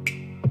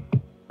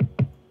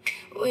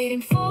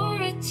 waiting for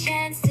a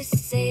chance to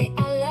say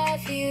I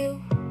love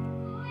you.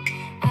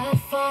 I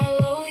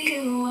follow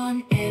you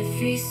on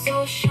every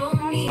social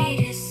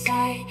media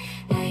site,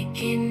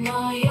 liking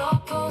all your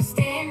posts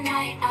at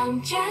night.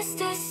 I'm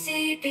just a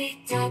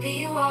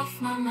CBW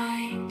off my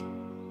mind,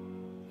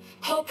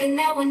 hoping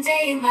that one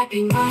day you might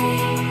be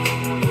mine.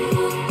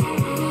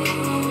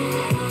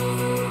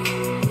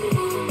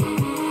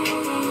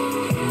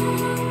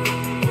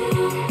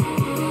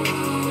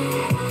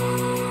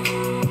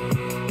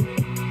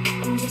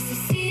 I'm just a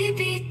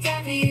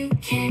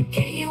CBW, can't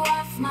get you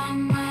off my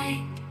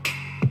mind,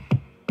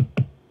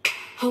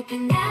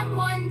 hoping that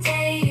one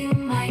day you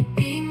might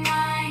be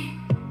mine.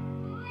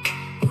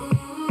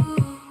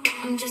 Ooh,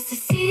 I'm just a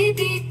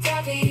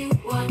CBW,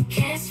 one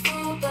can't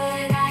fool,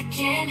 but I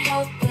can't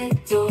help but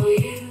adore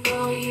you.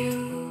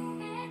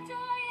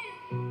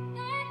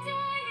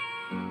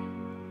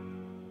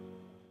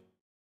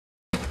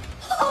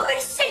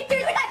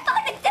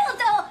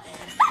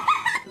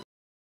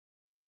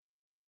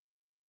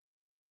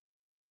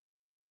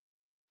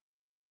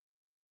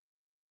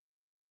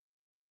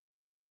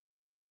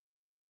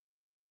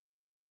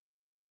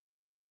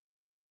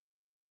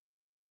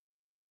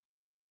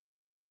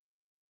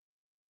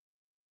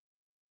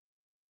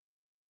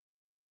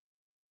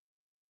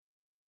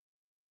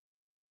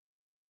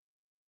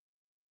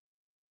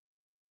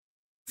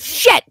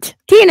 Shit,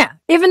 Tina.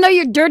 Even though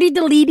you're dirty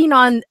deleting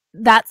on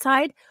that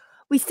side,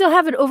 we still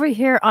have it over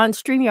here on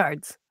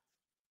StreamYards.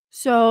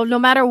 So no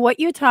matter what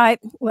you type,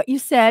 what you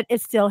said,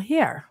 it's still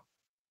here.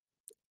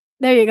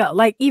 There you go.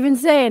 Like even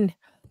saying,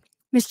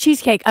 Miss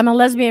Cheesecake, I'm a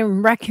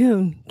lesbian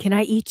raccoon. Can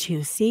I eat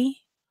you?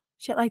 See?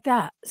 Shit like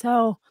that.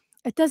 So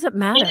it doesn't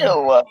matter.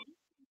 Ew.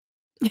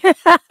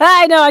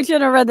 I know I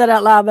shouldn't have read that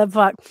out loud, but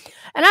fuck.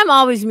 And I'm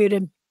always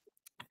muted.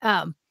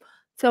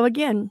 So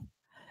again,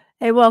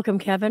 hey, welcome,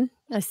 Kevin.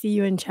 I see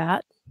you in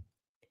chat.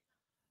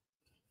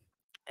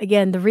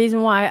 Again, the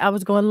reason why I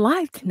was going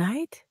live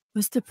tonight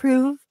was to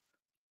prove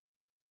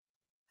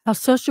how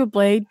Social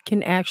Blade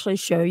can actually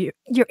show you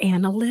your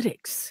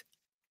analytics.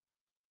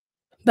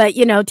 But,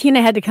 you know,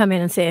 Tina had to come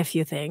in and say a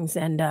few things,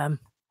 and,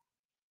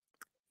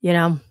 you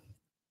know,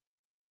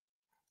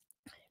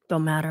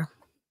 don't matter.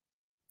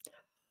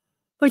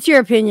 What's your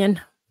opinion?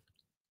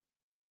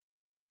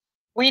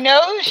 We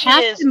know she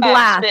is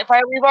Blast.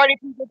 Spitfire. We've already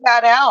figured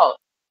that out.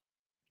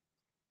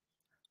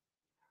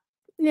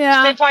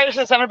 Yeah. Spitfire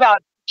said something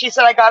about, she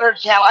said, I got her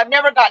channel. I've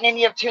never gotten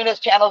any of Tuna's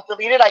channels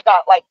deleted. I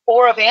got like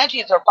 4 of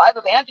Angie's or 5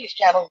 of Angie's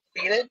channels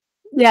deleted.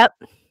 Yep.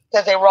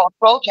 Because they were all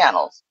troll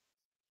channels.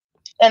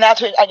 And that's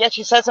what, I guess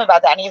she said something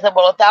about that. And he said,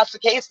 well, if that's the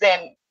case,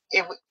 then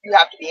you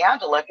have to be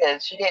Angela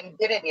because she didn't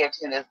get any of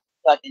Tuna's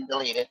fucking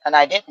deleted. And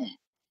I didn't.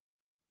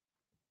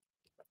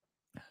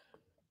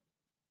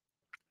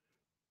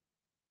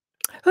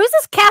 Who's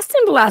this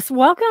Casting Blast?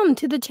 Welcome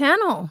to the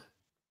channel.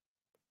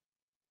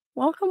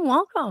 Welcome,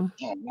 welcome.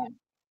 Yeah, yeah.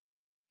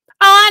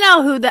 Oh, I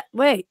know who that.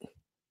 Wait.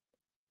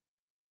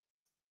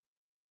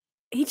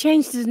 He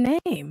changed his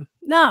name.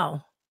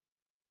 No.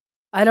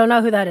 I don't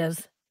know who that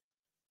is.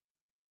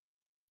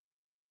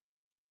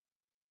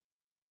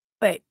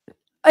 Wait.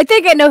 I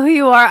think I know who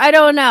you are. I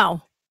don't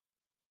know.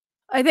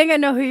 I think I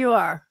know who you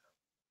are.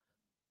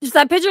 Just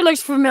that picture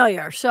looks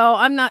familiar, so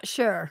I'm not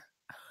sure.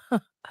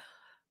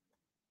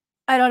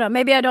 I don't know.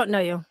 Maybe I don't know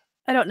you.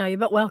 I don't know you,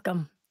 but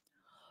welcome.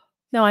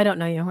 No, I don't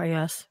know you, I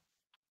guess.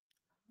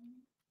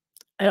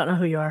 I don't know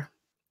who you are.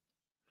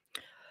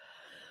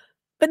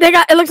 But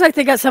it looks like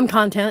they got some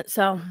content,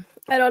 so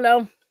I don't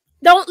know.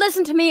 Don't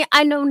listen to me.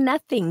 I know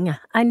nothing.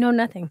 I know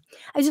nothing.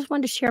 I just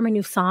wanted to share my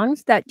new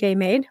songs that Jay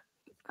made.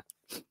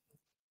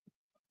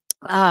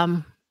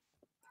 Let's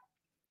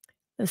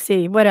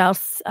see. What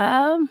else?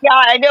 Yeah,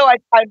 I know.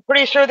 I'm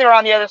pretty sure they're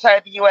on the other side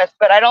of the U.S.,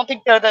 but I don't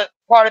think they're the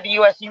part of the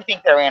U.S. you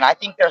think they're in. I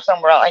think they're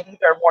somewhere else. I think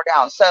they're more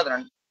down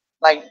southern,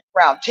 like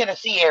around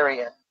Tennessee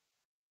area.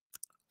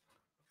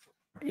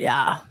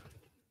 Yeah.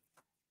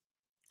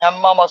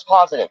 I'm almost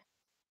positive.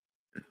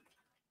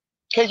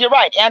 Because you're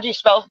right. Angie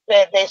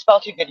they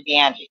spell too good to be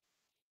Angie.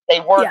 They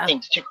word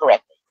things too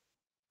correctly.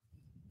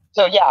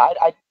 So yeah,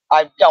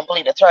 I don't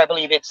believe it's her. I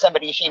believe it's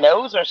somebody she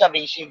knows or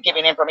somebody she's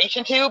giving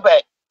information to,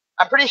 but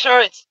I'm pretty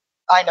sure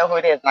I know who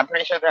it is, and I'm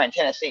pretty sure they're in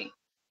Tennessee.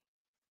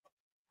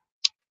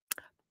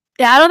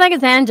 Yeah, I don't think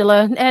it's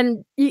Angela,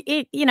 and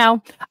you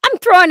know, I'm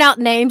throwing out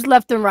names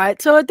left and right,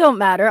 so it don't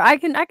matter. I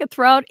could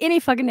throw out any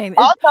fucking name.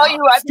 I'll tell you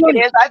who I think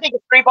it is. I think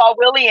it's Freeball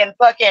Willie and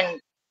fucking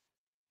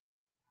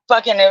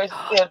it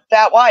was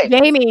that wife.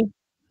 Jamie.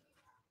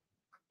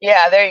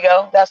 Yeah, there you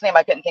go. That's the name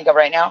I couldn't think of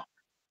right now.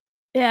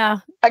 Yeah.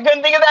 I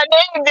couldn't think of that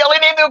name. The only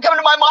name that would come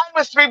to my mind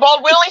was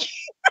Three-Balled Willie.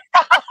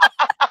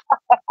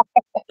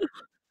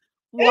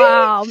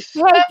 Wow.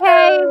 Hey,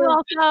 Kay,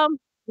 welcome.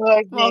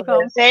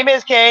 Welcome. Same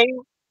as Kay.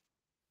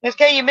 Miss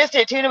Kay, you missed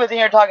it. Tuna was in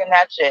here talking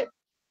that shit.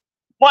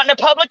 Wanting a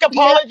public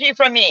apology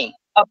from me.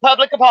 A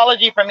public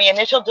apology from me, and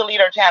then she'll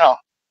delete our channel.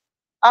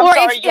 I'm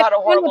sorry you had a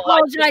horrible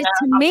life. Apologize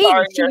to me,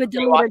 she would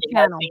delete her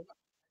channel.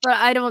 But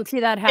I don't see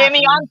that happening.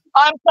 Emmy,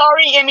 I'm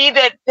sorry, Emmy,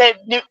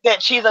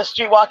 that she's a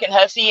street walking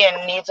hussy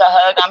and needs a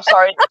hug. I'm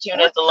sorry that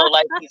Tuna's a low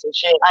life piece of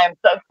shit.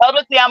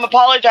 I'm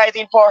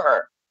apologizing for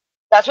her.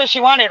 That's what she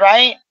wanted,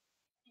 right?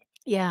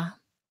 Yeah.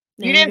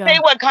 You didn't say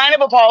what kind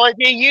of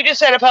apology. You just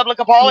said a public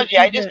apology.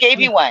 I just gave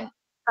you one.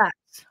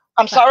 Facts.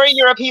 I'm sorry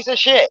you're a piece of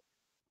shit.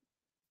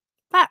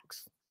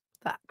 Facts.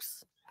 I'm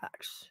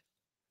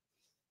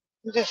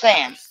just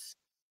saying.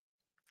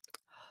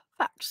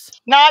 Facts.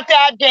 Not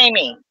that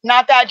Jamie.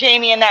 Not that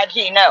Jamie and that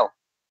G. No.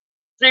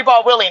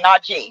 Three-Ball Willie,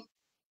 not G.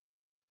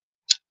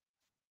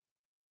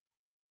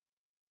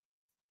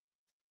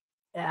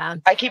 Yeah.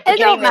 I keep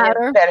forgetting that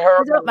her.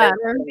 It don't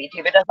matter. Me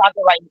too, but that's not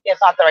the right.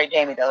 It's not the right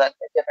Jamie though. That's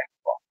different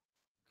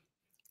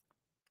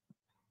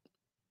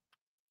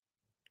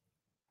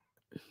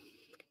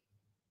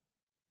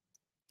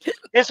people.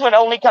 This one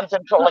only comes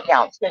in troll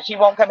accounts because she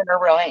won't come in her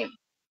real name.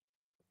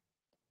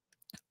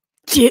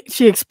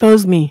 She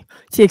exposed me.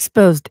 She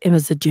exposed him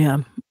as a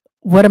gem.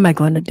 What am I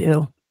going to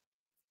do?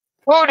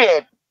 Who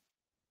did?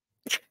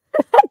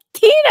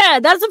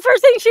 Tina. That's the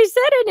first thing she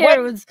said in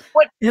here.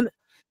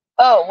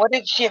 What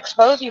did she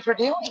expose you for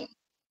doing?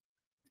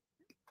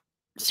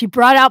 She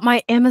brought out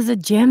my M as a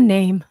gem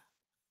name.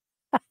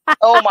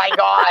 Oh my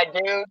God,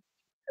 dude.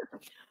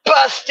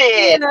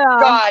 Busted. Yeah.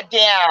 God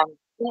damn.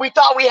 We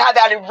thought we had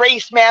that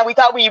erased, man. We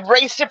thought we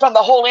erased it from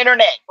the whole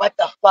internet. What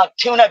the fuck,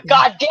 Tuna?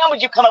 God damn,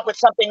 would you come up with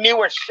something new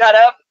or shut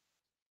up?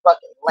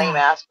 Fucking lame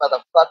ass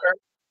motherfucker.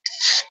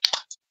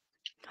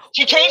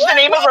 She changed the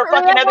name of her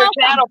fucking other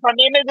channel from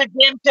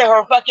𝕨𝕆𝕀𝕇 to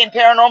her fucking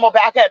paranormal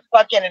backup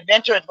fucking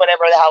adventures,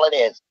 whatever the hell it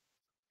is.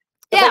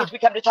 The place we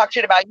come to talk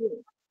shit about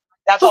you.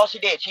 That's all she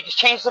did. She just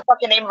changed the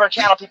fucking name of her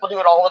channel. People do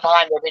it all the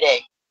time, every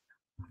day.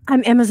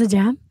 I'm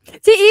𝕨𝕆𝕀𝕇.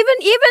 See,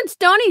 even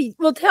Stoney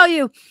will tell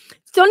you.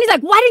 Stoney's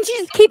like, why didn't you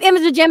just keep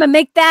𝕨𝕆𝕀𝕇 and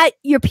make that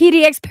your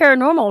PDX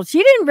paranormal?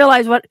 She didn't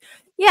realize what.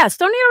 Yeah,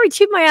 Stoney already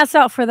chewed my ass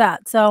out for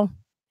that. So,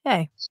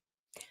 hey,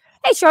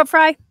 short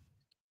fry.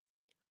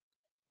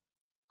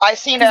 I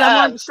seen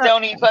a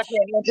Stoney fucking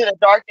Into the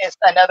Darkness.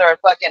 Another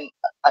fucking.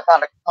 I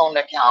found a clone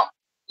account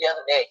the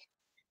other day.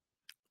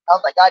 I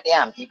was like, God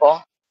damn,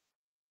 people.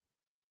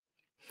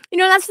 You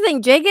know, that's the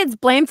thing. Jay gets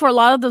blamed for a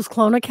lot of those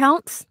clone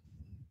accounts.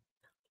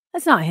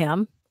 That's not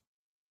him.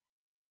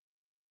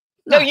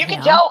 No, you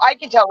can tell. I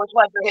can tell which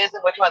ones are his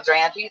and which ones are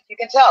Angie's. You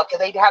can tell because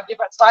they have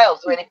different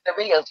styles the way they put their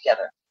videos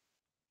together.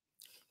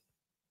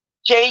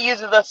 Jay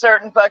uses a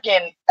certain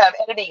fucking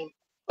editing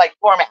like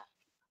format.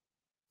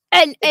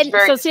 And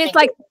so see, it's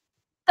like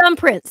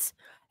thumbprints.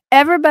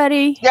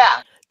 Everybody.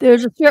 Yeah.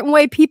 There's a certain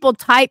way people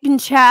type in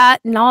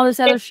chat and all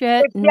this other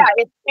shit.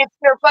 It's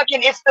their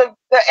fucking, it's the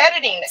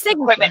editing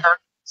equipment or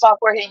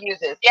software he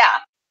uses. Yeah.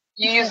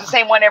 You use the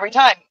same one every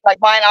time. Like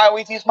mine, I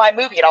always use my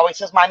movie. It always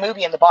says my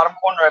movie in the bottom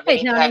corner of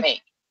anything I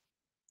make.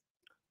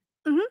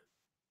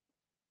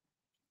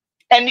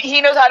 And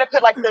he knows how to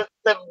put like the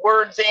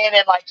words in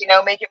and like, you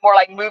know, make it more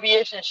like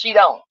movie-ish, and she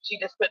don't. She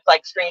just puts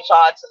like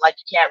screenshots and like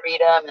you can't read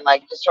them and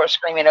like just sort of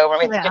screaming over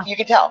them. You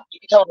can tell. You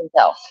can totally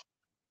tell.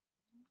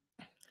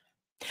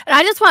 And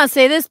I just want to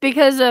say this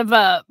because of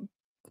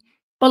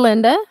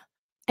Belinda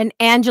and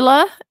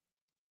Angela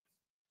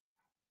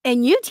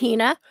and you,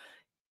 Tina.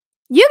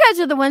 You guys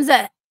are the ones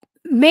that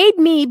made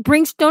me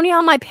bring Stoney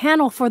on my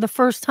panel for the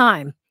first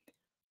time.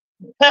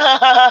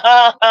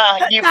 That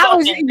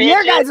was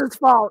your guys'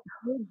 fault.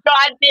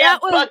 Goddamn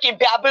fucking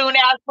baboon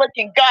ass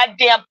fucking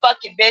goddamn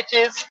fucking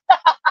bitches.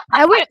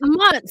 I went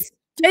months.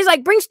 Jay's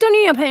like, bring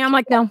Stoney up here. I'm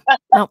like, no,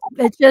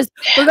 it's just,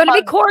 we're going to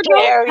be cordial,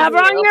 have her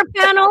on your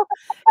panel.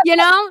 You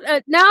know,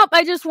 nope,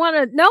 I just want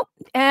to, nope.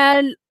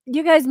 And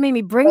you guys made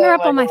me bring her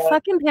up on my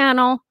fucking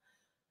panel.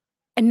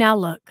 And now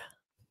look.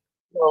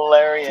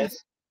 Hilarious.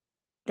 She's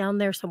down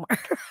there somewhere.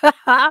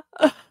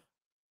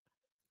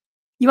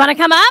 You want to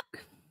come up?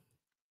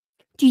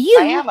 Do you?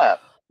 I am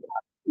up.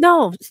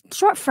 No,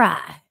 short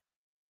fry.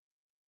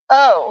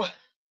 Oh.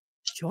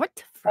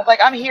 Short fry. I was like,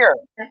 I'm here.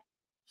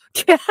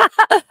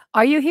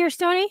 Are you here,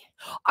 Stoney?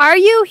 Are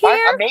you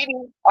here? Maybe.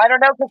 I don't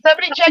know. Can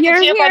somebody check and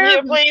see if I'm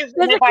here, please?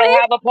 And if I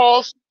have a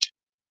pulse?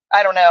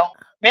 I don't know.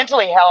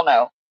 Mentally, hell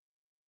no.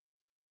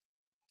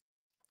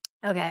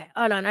 Okay,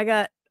 hold on. We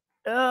got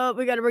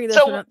to bring this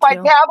one up. So my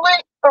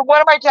tablet, or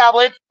one of my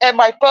tablets, and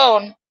my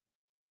phone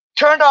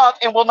turned off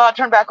and will not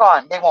turn back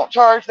on. They won't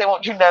charge. They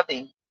won't do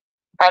nothing.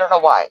 I don't know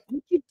why.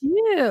 What did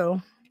you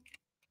do?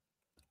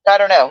 I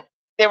don't know.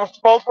 They were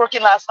both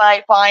working last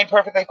night, fine,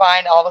 perfectly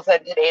fine. All of a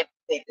sudden today,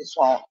 they just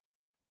won't.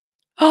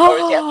 Or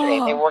it was yesterday.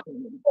 They were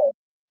working.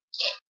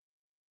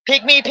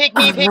 Pick me. Pick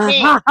me. Pick me, pick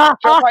me.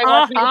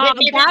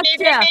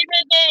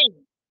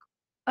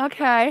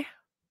 Okay.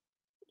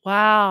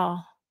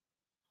 Wow.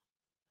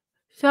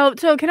 So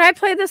can I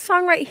play this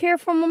song right here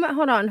for a moment?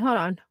 Hold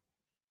on.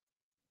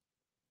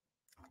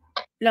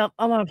 No,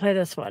 I want to play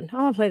this one.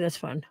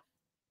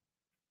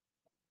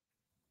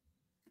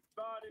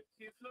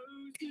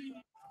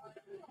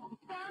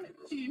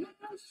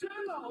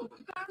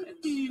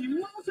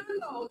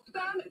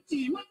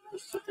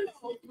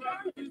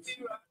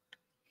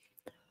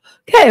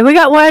 Okay, we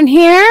got one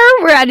here.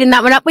 We're adding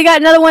that one up. We got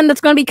another one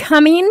that's going to be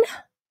coming.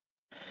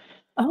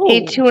 Oh.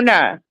 Hey,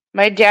 Tuna.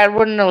 My dad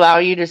wouldn't allow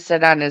you to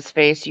sit on his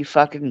face, you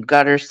fucking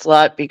gutter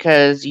slut,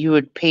 because you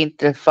would you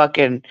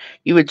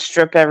would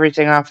strip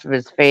everything off of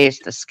his face,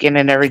 the skin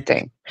and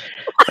everything.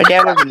 My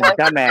dad was a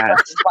dumbass.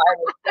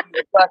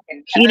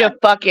 He would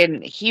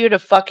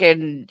have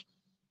fucking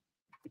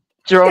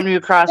thrown you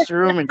across the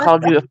room and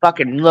called you a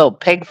fucking little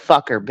pig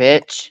fucker,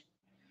 bitch.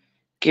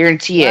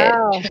 Guarantee it.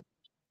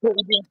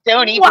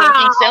 Stoney,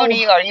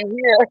 are you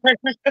here?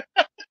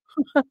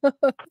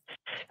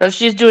 So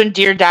she's doing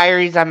Dear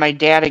Diaries on my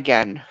dad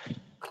again.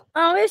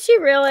 Oh, is she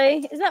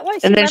really? Is that why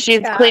she? And then she's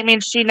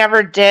claiming she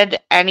never did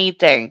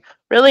anything.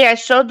 Really, I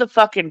showed the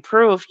fucking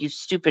proof, you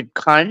stupid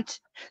cunt.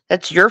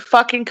 That's your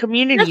fucking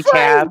community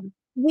tab.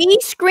 We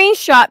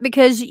screenshot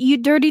because you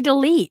dirty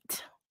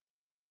delete.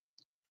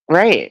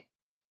 Right.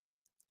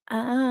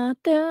 And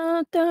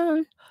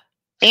Stoney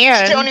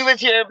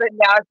was here, but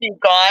now she's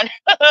gone.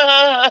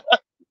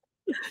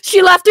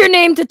 She left her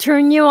name to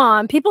turn you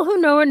on. People who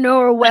know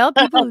her well.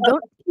 People who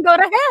don't can go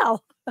to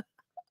hell.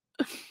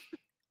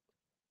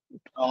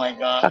 Oh my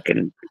god.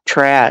 Fucking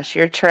trash.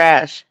 You're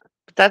trash.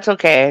 But that's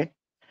okay.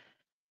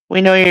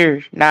 We know you're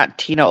not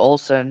Tina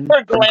Olson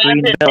from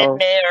Greenville,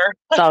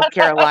 South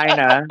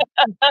Carolina.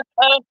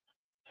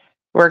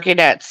 Working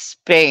at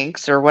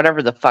Spanx or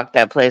whatever the fuck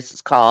that place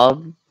is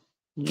called.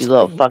 You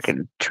little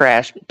fucking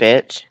trash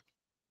bitch.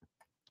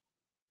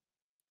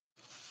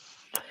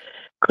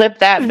 Clip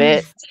that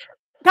bitch.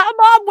 Come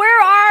on,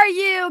 where are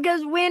you?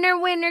 Because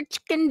winner,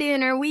 chicken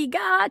dinner, we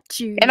got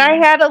you. And I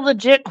had a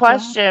legit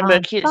question,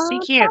 but she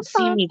can't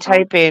see me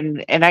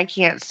typing, and I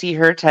can't see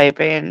her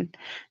typing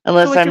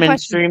unless what's I'm your in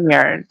question?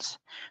 StreamYards.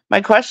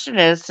 My question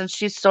is, since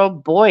she's so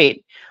Boyd,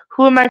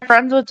 who am I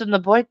friends with in the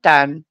Boyd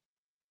then?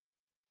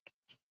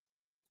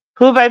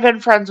 Who have I been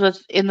friends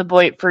with in the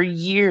Boyd for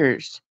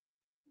years?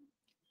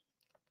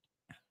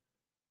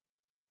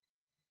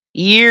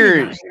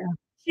 Years.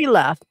 She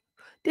left.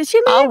 Did she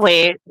leave? I'll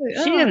wait.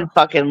 She didn't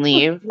fucking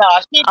leave. No,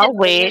 she I'll didn't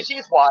wait. leave.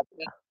 She's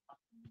watching.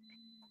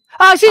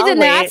 Oh, she's I'll in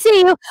there. I wait. see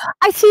you.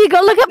 I see you.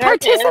 Go look at There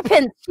she is.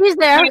 participants. She's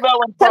there. Steve-O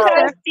and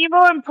Pearl.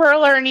 Steve-O and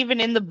Pearl aren't even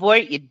in the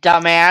Boyd, you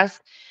dumbass.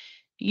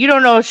 You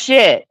don't know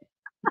shit.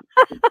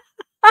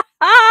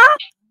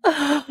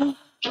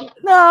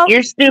 No,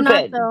 You're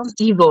stupid. not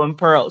Steve-O and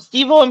Pearl.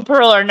 Steve-O and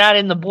Pearl are not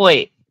in the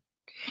Boyd.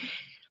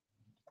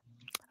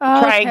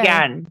 Try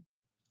again.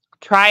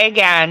 Try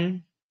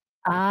again.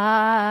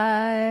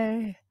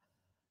 I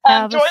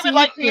Joy would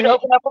like for you to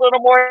open up a little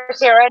more,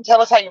 Sarah, and tell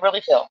us how you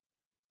really feel.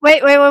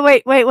 Wait.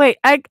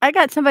 I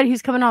got somebody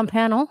who's coming on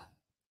panel.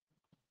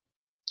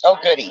 Oh,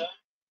 goody.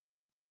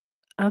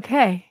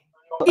 Okay.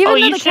 Even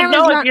you should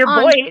know if you're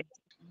Boyd.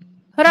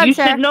 You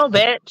should know,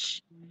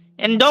 bitch.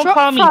 And don't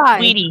call me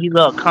sweetie, you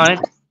little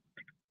cunt.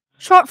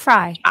 Short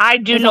fry. I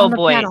do know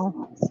Boyd.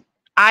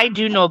 I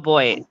do know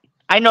Boyd.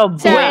 I know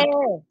Boyd.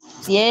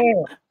 Yeah.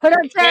 Hold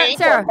on,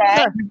 Sarah.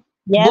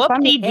 Yes,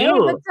 Whoop-de-doo. Hey,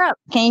 what's up?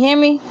 Can you hear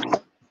me?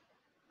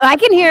 I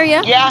can hear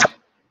you. Yeah.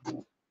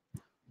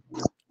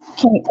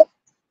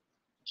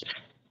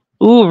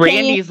 Ooh,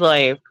 Randy's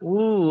life.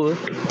 Ooh.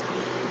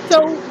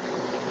 So,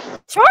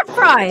 short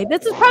fry.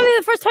 This is probably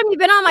the first time you've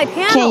been on my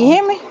panel. Can you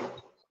hear me?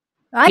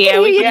 I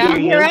can hear you. Can you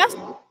hear us?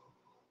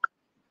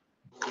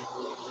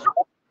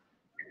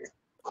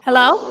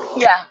 Hello?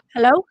 Yeah.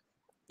 Hello?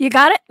 You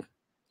got it?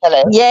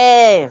 Hello?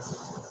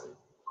 Yes.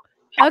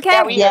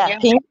 Okay. Yeah.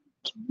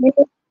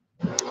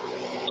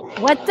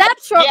 What's up,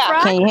 short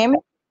fry? Can you hear me?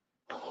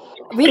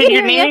 We can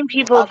you're hear naming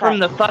people Okay. from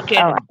the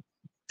fucking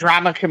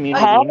drama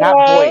community, Hey.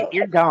 not Boyd.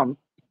 You're dumb.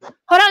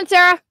 Hold on,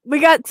 Sarah. We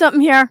got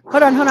something here.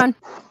 Hold on.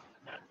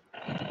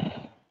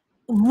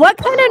 What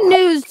kind of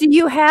news do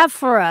you have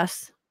for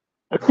us?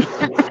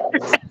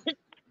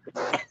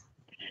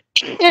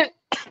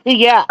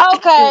 Yeah.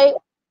 Okay.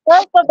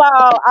 First of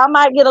all, I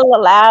might get a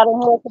little loud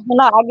in here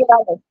because I get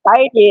all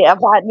excited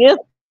about this.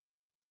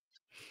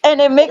 And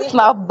it makes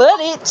my butt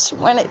itch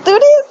when it do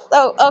this.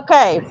 So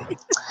okay.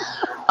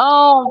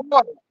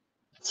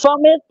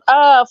 From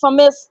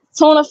Miss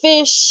Tuna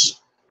Fish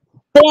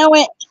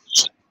Sandwich.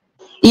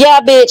 Yeah,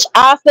 bitch.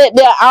 I said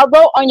that I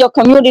wrote on your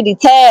community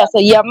tab, so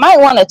you might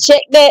want to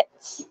check that.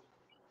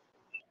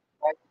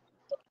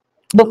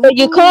 Before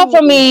you come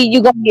for me,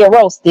 you're gonna get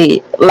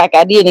roasted like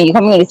I did in your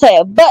community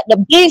tab. But the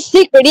big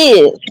secret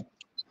is,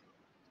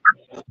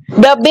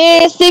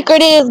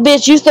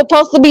 bitch, you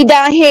supposed to be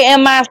down here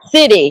in my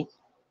city.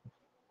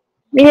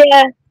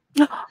 Yeah.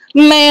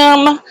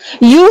 Ma'am,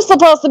 you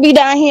supposed to be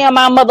down here in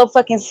my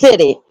motherfucking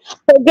city.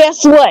 So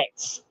guess what?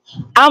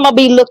 I'm gonna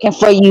be looking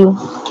for you.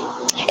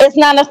 It's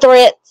not a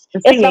threat.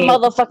 It's a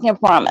motherfucking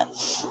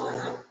promise.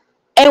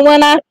 And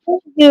when I see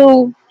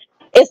you,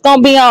 it's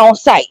gonna be on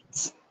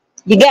site.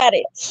 You got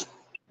it.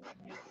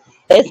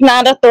 It's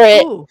not a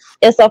threat. Ooh.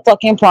 It's a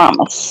fucking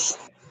promise.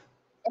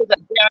 It's a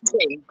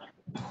guarantee.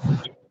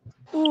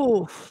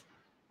 Ooh.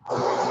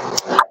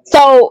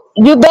 So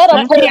you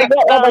better pray to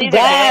whatever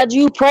God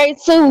you pray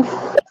to.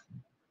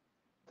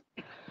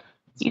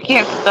 You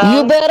can't spell.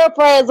 You better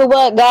pray to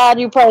what God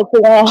you pray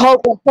to and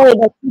hope and pray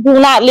that you do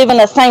not live in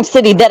the same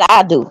city that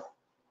I do.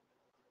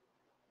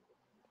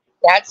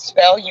 That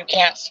spell, you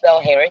can't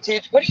spell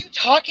heritage? What are you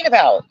talking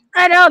about?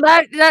 I know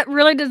that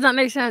really does not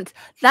make sense.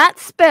 That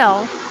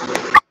spell,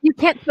 you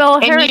can't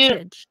spell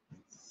heritage.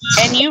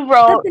 And you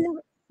wrote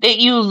that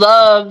you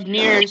love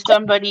near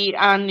somebody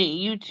on the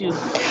YouTube.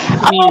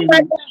 Oh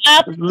my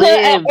God,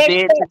 live,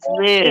 bitch, it's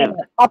live.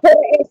 I put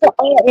an extra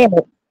R in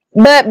it.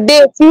 But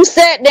bitch, you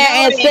sat there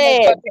and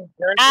said,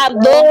 I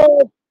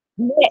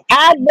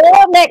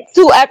love next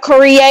to a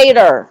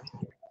creator.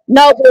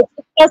 No, but it's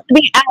supposed to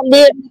be I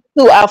live next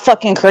to a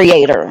fucking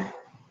creator.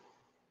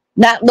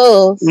 Not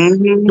love.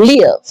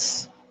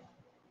 Live.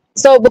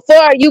 So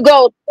before you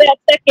go spell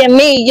checking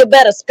me, you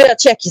better spell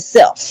check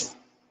yourself.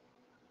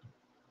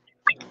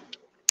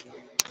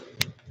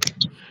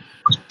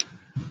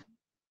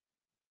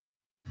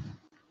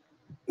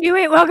 You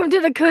ain't welcome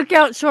to the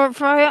cookout, short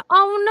fry.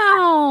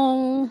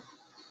 Oh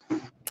no.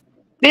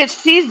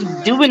 Bitch, she's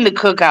doing the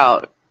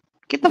cookout.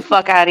 Get the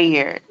fuck out of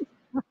here.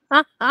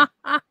 Cookout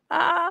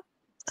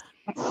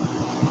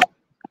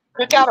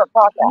or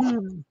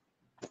podcast?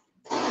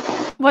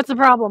 What's the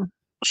problem?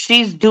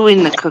 She's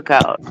doing the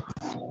cookout.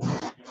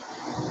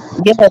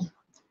 Yeah.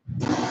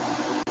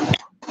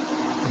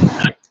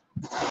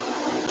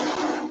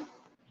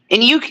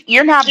 And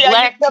you're not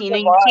black, you Tina.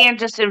 You can't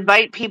just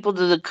invite people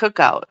to the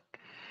cookout.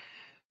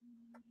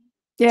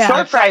 Yeah.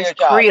 Short fry is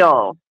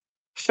Creole.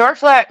 Short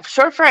fry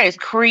is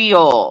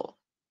Creole.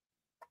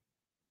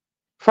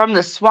 From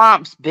the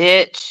swamps,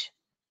 bitch.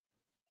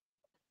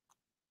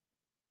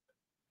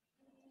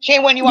 She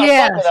ain't one you want to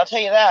fuck with, I'll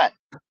tell you that.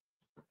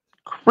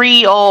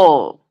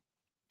 Creole.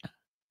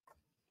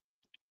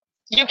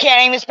 You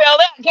can't even spell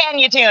that, can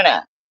you,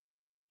 Tuna?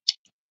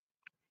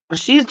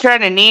 She's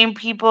trying to name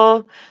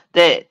people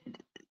that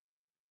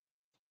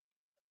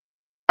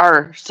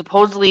are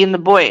supposedly in the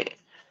boy.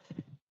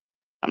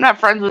 I'm not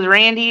friends with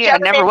Randy. I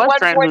never was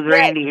friends with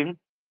Randy.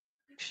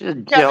 She's a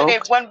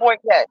joke. One boy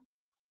kid.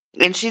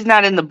 And she's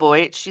not in the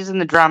boy. She's in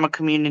the drama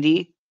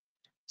community.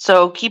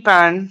 So keep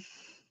on.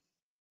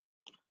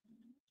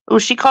 Oh,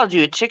 she called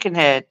you a chicken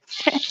head.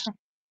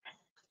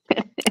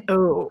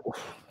 Oh.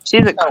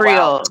 She's a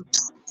Creole. Wow.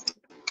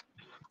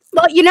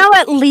 Well, you know,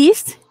 at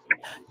least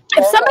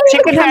if somebody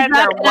chicken comes heads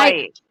up are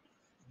white.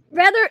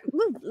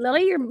 Ooh,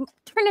 Lily, you're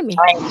turning me.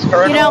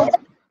 You know,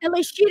 at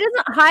least she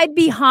doesn't hide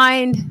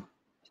behind.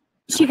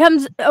 She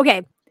comes.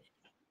 Okay,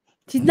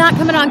 she's not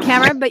coming on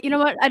camera, but you know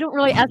what? I don't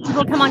really ask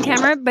people to come on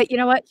camera, but you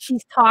know what?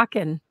 She's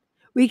talking.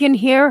 We can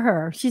hear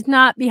her. She's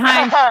not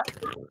behind.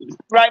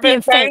 Right,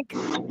 being fake.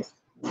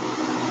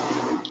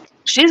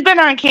 She's been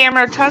on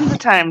camera tons of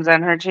times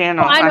on her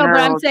channel. Well, I know, but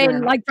I'm saying,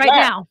 channel. like right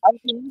now,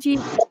 she's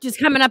just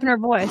coming up in her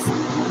voice.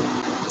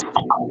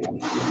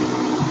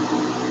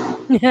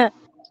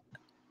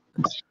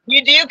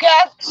 You do,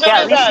 Kath? So yeah,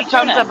 at least she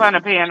comes up on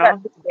a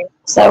panel.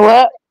 So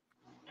what?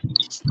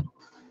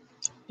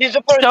 She's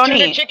the first Tony.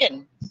 tuna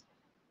chicken.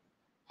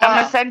 I'm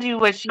gonna send you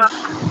what she. I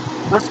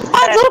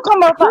do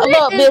come up.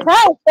 Look, bitch,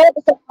 I ain't said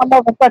to my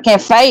motherfucking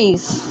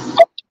face.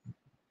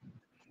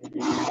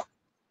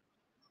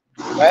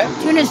 What?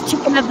 Tuna's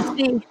chicken of the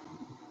sea.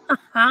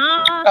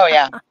 Oh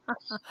yeah.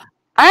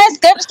 I ain't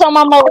scared to show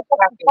my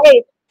motherfucking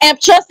face. And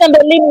trust and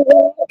believe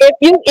me, if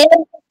you in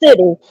the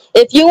city,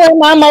 if you in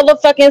my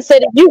motherfucking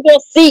city, you will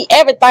see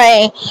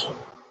everything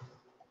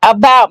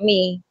about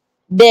me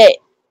that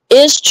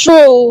is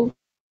true.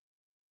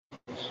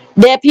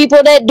 That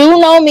people that do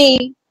know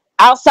me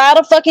outside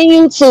of fucking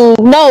YouTube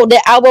know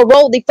that I will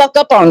roll the fuck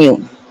up on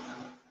you.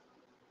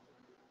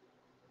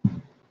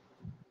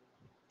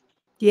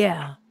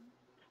 Yeah.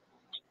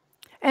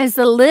 And it's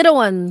the little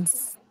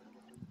ones.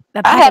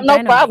 I have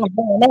no problem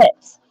doing that.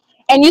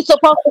 And you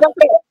supposed to look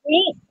at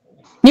me.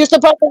 You're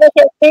supposed to look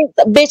at things.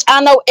 Bitch,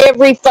 I know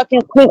every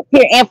fucking creep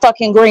here in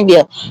fucking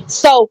Greenville.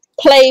 So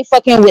play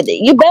fucking with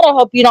it. You better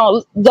hope you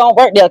don't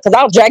work there, because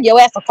I'll drag your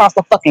ass across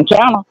the fucking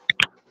counter.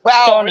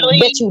 Wow, really?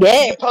 Bet you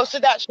that. You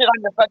posted that shit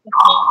on your fucking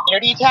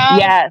community tab?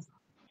 Yes.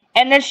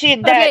 And then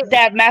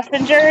that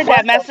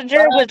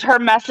messenger was her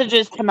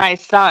messages to my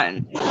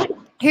son.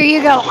 Here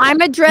you go.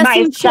 I'm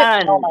addressing my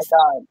son. Oh my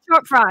god.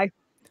 Short Fry.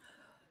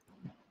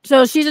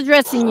 So she's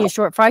addressing you,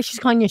 Short Fry. She's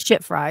calling you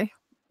Shit Fry.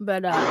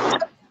 But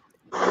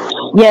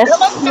yes.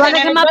 You want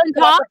to come up and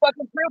talk?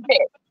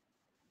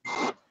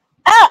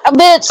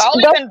 Bitch. I'll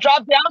even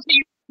drop down so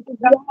you can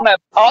come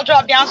up. I'll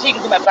drop down so you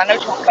can come up. I know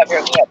you won't come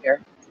here. Me up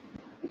here.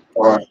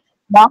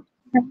 No.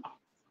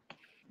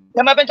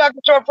 Come up and talk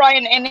to Short Fry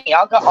and me.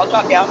 I'll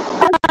drop down.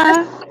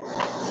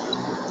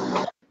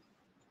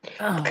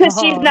 Because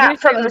she's not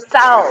from the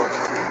South.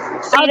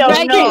 She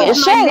don't know.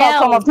 She ain't gonna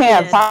come up here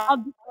and talk.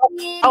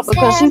 Oh,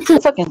 because she's too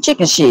fucking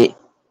chicken shit.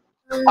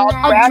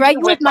 I'll drag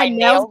you with my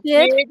nails,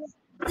 dude.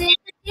 Just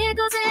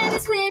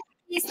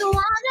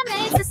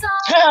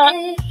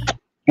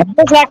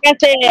like I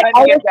said,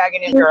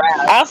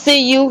 I'll see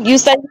you. You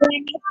say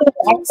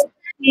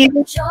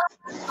you.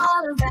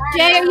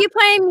 Jay, are you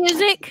playing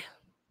music?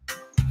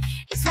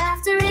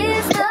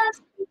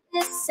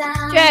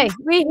 Jay,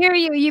 we hear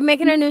you. Are you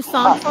making a new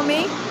song for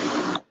me?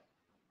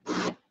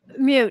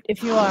 Mute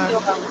if you are.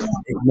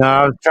 No,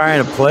 I was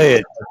trying to play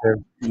it, but there's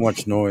too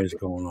much noise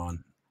going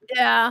on.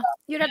 Yeah,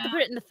 you'd have to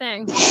put it in the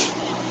thing.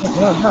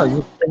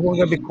 No, we're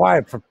gonna be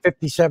quiet for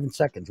 57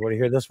 seconds. Want to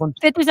hear this one?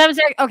 57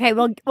 seconds. Okay,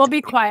 we'll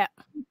be quiet.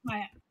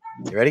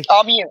 You ready?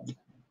 I'll mute.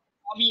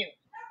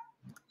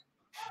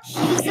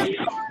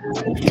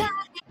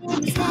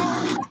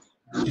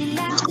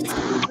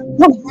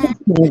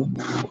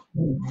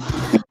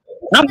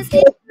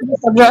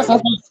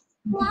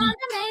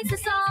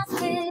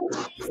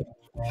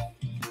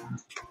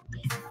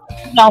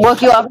 Don't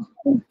work you up.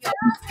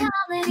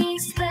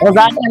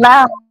 Right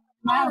now.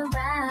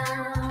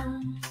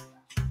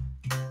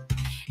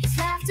 His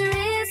laughter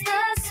is the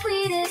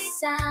sweetest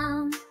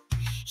sound.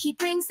 He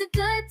brings the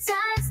good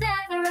times,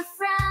 never a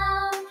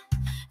frown.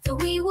 So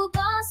we will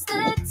boss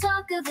the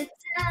talk of the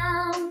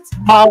town.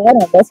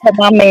 Oh, that's for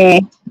my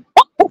man.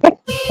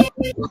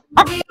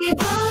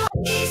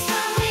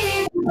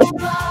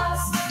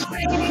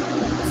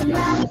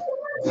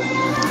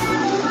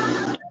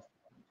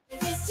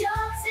 His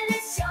jokes and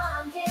his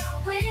charm,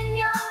 he'll win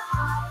your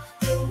heart.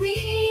 The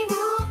wee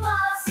woo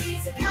boss,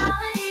 he's a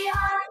comedy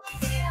art.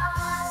 He's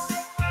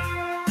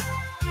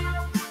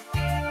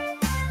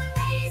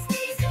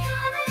a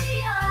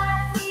comedy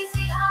art. He's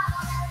the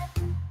art.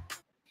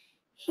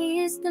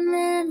 He's the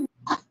man.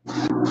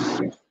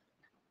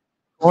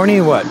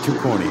 Corny? What? Too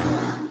corny.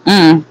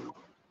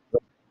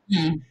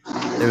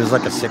 It was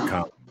like a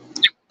sitcom.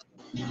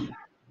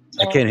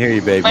 I can't hear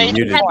you, baby. Wait,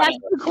 Muted. That's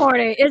too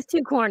corny. It's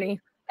too corny.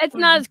 It's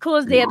not as cool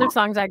as the other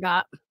songs I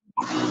got.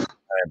 All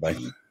right, bye.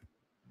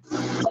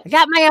 I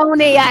got my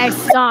own AI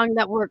song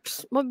that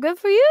works. Well, good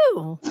for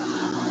you.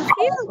 Good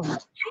for you.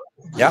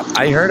 Yeah,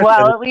 I heard it.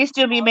 Well, at least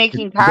you'll be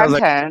making It goes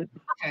like, content.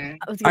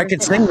 I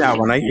could sing that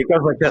one. It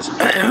goes like this.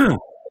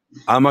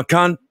 I'm a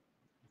cunt.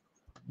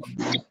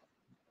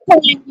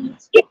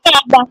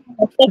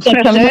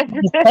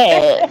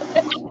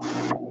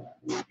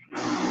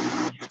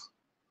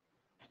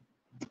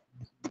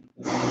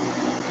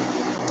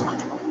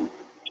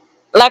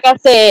 Like I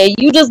said,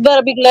 you just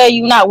better be glad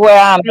you're not where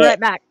I'm Be right at.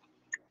 back.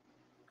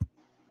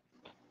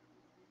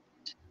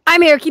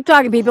 I'm here. Keep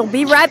talking, people.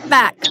 Be right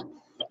back.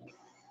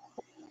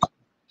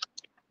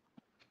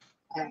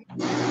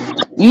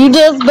 You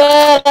just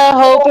better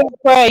hope and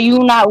pray you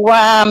not where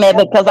I'm at,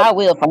 because I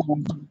will find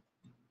you.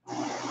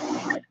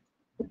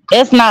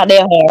 It's not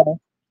that hard.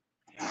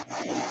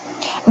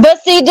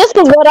 But see, this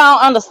is what I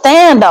don't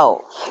understand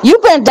though.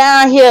 You've been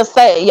down here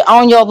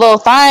on your little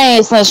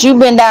thing since you've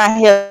been down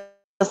here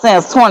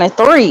since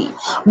 23.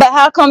 But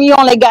how come you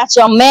only got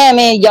your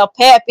mammy, your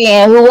pappy,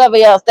 and whoever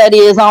else that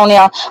is on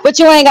there, but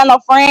you ain't got no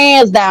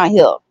friends down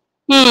here?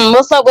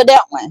 What's up with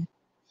that one?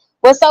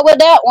 What's up with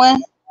that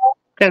one?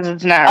 Because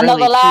it's not Another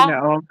really lie?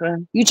 tuna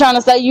open. You trying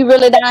to say you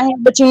really down here,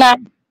 but you not?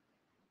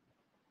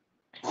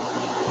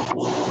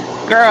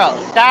 Girl,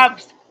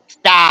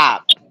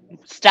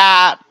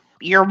 stop.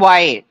 You're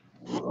white.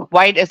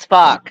 White as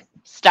fuck.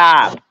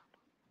 Stop.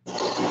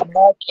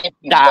 What the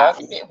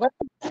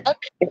fuck?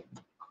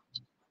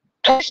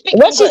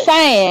 What's she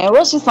saying?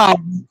 What's she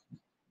saying?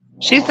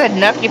 She said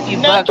nuck if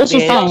you buck, What's she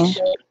saying? bitch.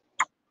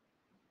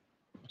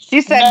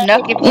 She said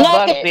nuck if you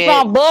buck, Nuck bitch.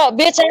 from buck,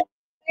 bitch.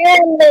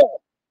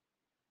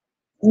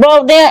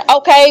 Well then,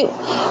 okay.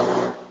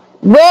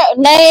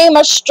 Name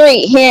a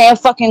street here in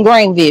fucking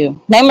Greenview.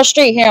 Name a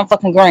street here in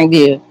fucking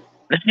Greenview.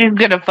 She's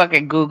gonna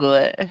fucking Google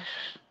it.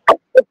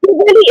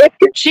 If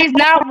She's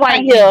not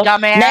white, you here,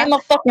 dumbass. name a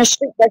fucking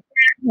street that's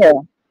down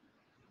here.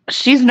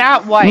 She's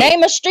not white.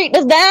 Name a street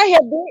that's down here,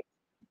 bitch.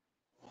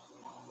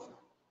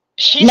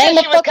 She Name said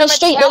a she would come fucking and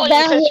street tell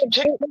that's you. down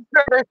She here. took a picture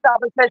of herself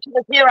and said she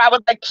was here. I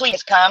was like,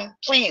 please come.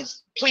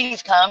 Please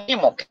come. You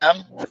won't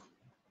come.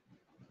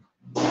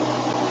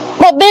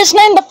 But bitch,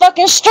 name the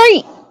fucking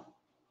street.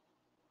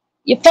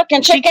 You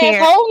fucking She chick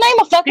can't. asshole. Name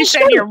a fucking She said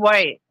street. you're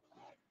white.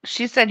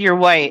 She said you're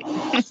white.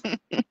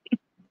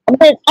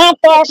 Bitch, I'm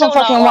far from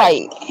fucking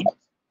white.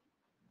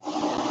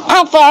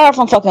 I'm far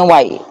from fucking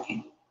white.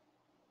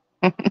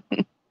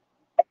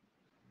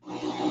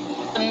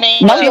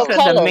 Know She your said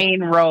color. the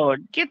main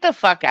road. Get the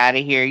fuck out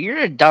of here. You're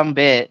a dumb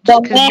bitch. The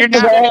Because you're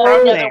main not from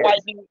road. there.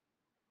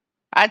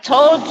 I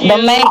told you. The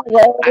main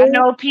road. I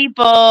know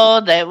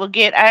people that will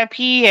get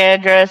IP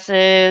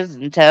addresses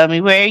and tell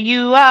me where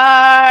you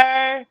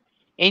are.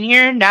 And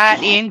you're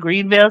not in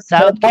Greenville,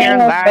 South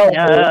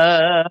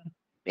Carolina.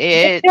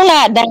 Bitch. You're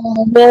not down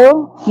here.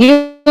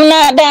 You're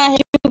not down here.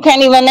 You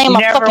can't even name You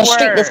a never fucking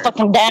street were. that's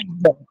fucking down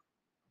here.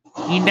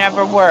 You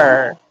never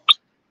were.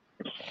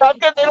 That's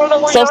because they don't know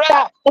where So you're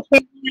stop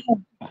fucking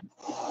lying.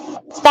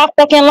 Stop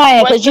fucking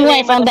lying, because you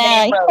ain't from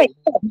down here.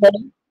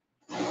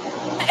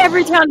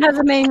 Every town has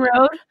a main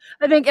road.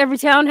 I think every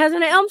town has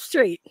an Elm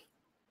Street.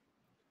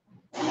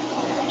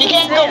 You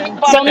can't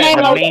go So name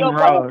the a main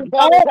road.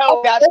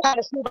 That's kind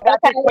of stupid.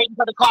 That's just waiting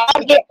for the car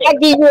to get I'll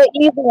give you an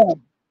easy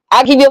one.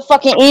 I'll give you a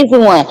fucking easy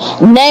one.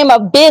 Name a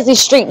busy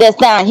street that's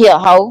down here,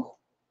 ho.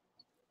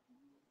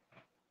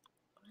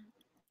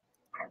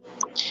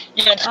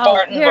 You're in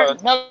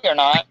Spartanburg. No, you're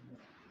not.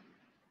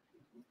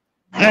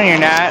 No, you're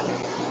not.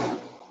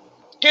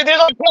 Dude, there's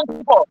like 10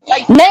 people.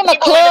 Like, Name a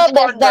people live in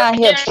club that's down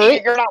here,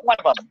 Spartanburg. Trick. You're not one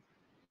of them.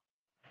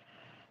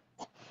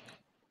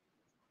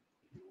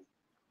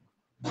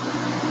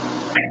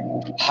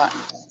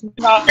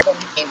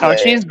 Oh,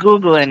 she's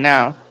Googling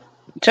now.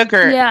 It took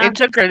her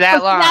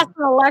that long. That's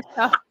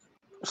Alexa.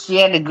 She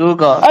had to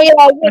Google. Oh yeah,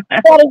 you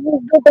gotta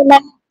use Google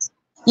Maps.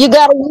 You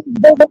gotta use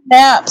Google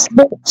Maps,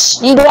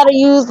 bitch. You gotta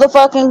use the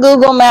fucking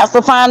Google Maps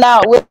to find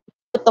out what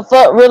the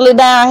fuck really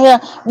down here.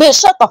 Bitch,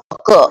 shut the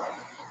fuck up.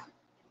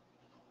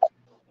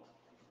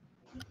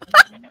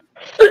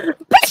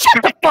 Bitch,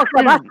 shut the fuck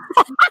up.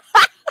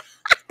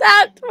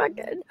 That's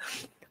fucking.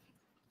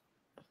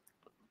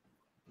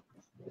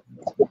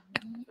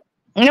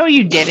 No,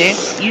 you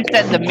didn't. You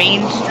said the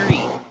main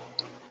street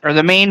or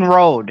the main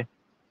road.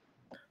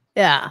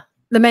 Yeah,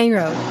 the main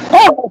road.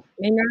 Oh,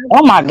 Main road.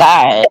 oh my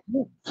god.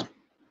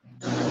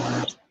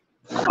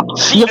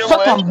 You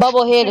fucking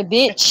bubble-headed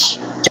bitch.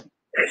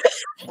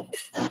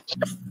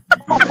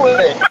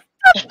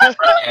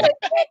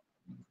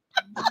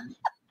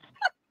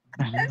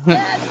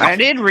 I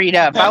did read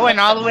up. I went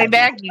all the way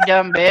back, you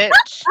dumb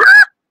bitch.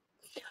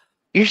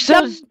 You're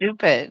so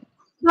stupid.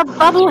 The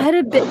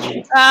bubble-headed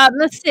bitch.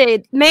 Let's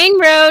see. Main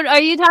road. Are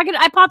you talking?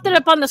 I popped it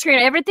up on the screen.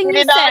 Everything you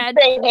did not said.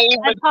 say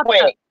Haywood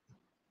quick.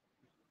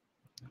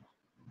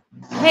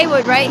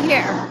 Haywood right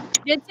here.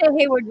 You did say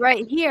Haywood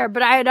right here,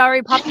 but I had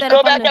already popped that Go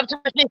up. back up to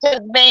where she says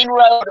main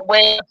road,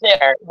 way up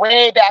there.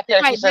 Way back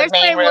there, Right, she says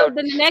there's main road.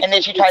 then the next And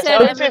then she one tries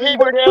to said say,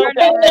 Haywood Hill.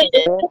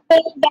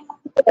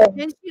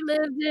 Then she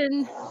lived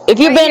in. If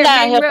you've right been here,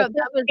 down main here, road.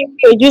 That was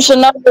you should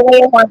know the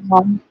way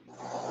around.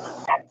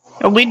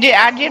 We did.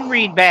 I did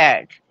read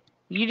back.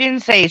 You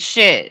didn't say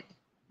shit.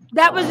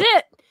 That was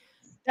it.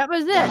 That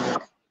was it.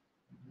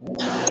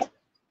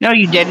 No,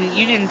 you didn't.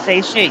 You didn't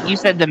say shit. You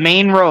said the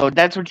main road.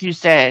 That's what you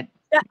said.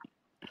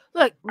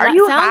 Look, Are that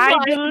you sounds high,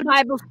 like dude?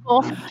 Bible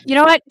school. You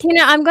know what,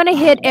 Tina? I'm going to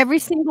hit every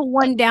single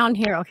one down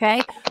here,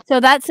 okay? So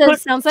that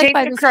says, sounds like Take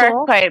the Bible crack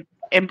school. pipe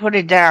and put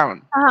it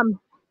down.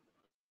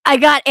 I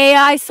got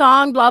AI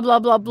song, blah, blah,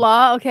 blah,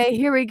 blah. Okay,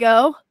 here we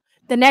go.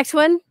 The next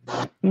one.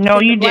 No,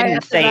 you right didn't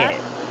after say that.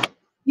 it.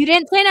 You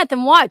didn't say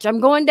nothing. Watch. I'm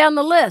going down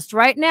the list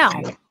right now.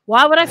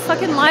 Why would I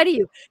fucking lie to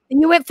you?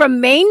 And you went from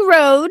Main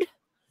Road.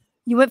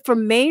 You went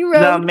from Main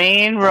Road. The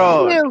main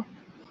road.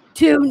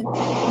 To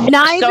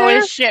neither. So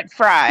is shit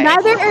fried.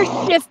 Neither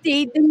are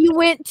shifty. Then you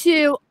went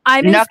to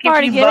I'm in Nuck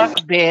if you Spartagon. buck,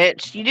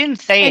 bitch. You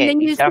didn't say And it.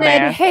 then you said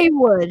dumbass.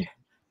 Haywood.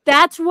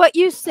 That's what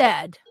you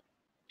said.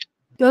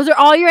 Those are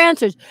all your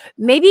answers.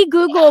 Maybe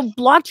Google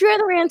blocked your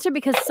other answer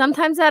because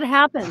sometimes that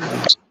happens.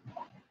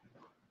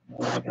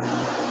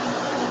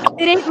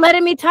 It ain't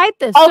letting me type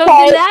this. Okay, So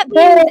then that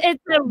means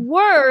it's a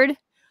word.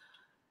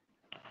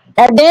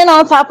 And then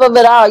on top of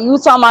it all, you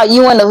talking about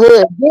you in the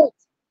hood, bitch.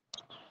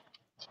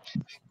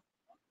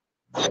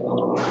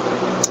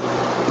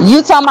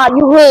 You talking about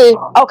you hood.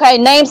 Okay,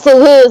 name some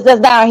hoods that's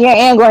down here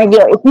in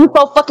Greenville. If you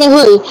so fucking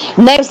hood,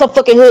 name some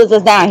fucking hoods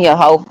that's down here,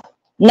 ho.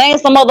 Name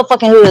some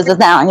motherfucking hoods that's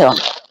down here.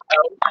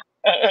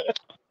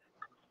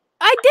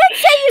 I did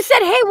say you said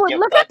Haywood.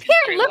 Look up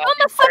here. Look on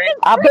the fucking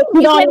I bet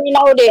you don't even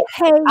know that.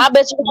 I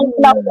bet you don't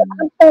even know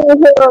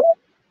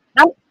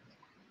that.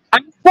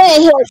 I'm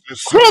saying here,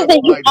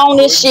 quizzing you on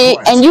this shit,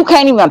 and you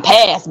can't even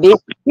pass, bitch.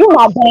 You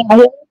not down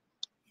here.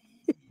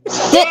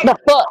 Sit the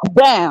fuck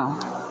down.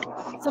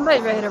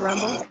 Somebody's ready to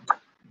rumble.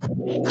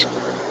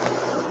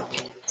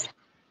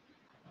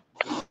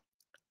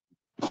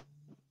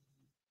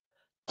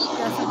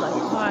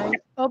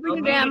 Open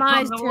your damn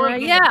eyes, Tina.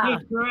 Yeah.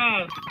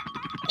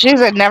 She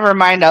said, never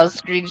mind, I'll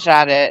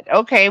screenshot it.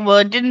 Okay, well,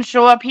 it didn't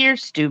show up here,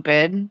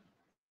 stupid.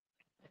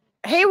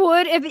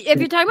 Haywood, if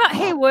you're talking about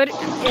Haywood,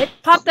 it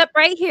popped up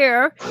right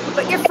here.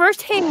 But your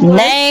first Haywood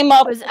name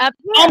of was up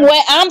here.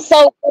 I'm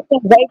so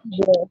fucking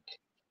grateful.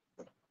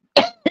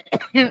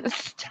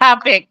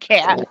 Stop it,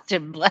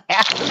 Captain Black.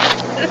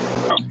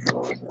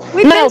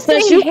 We've been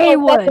saying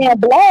Haywood. So fucking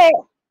black.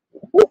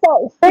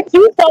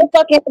 You so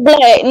fucking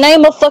black.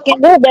 Name a fucking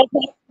hood that's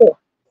Haywood.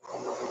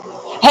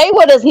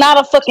 Haywood is not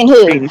a fucking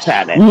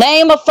hood.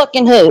 Name a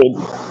fucking hood.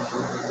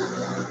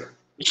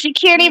 She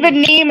can't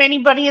even name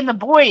anybody in the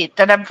boy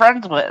that I'm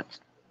friends with.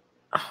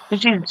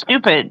 She's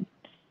stupid.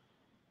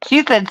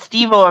 She said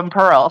Steve-O and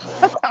Pearl.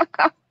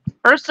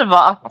 First of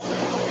all.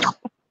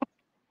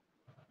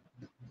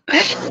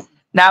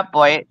 Not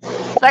boy.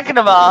 Second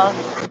of all.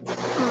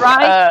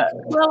 Right,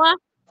 Willa?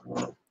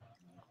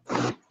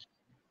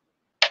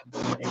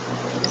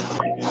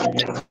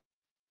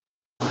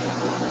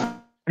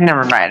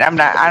 Never mind.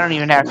 I don't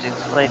even have to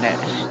explain it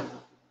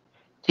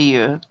to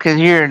you because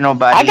you're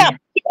nobody. I got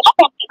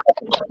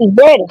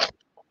ready.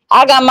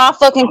 I got my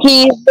fucking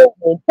keys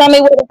ready. Tell me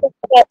where the fuck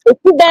you at. If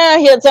you down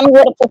here, tell me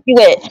where the fuck you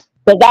at.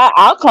 Because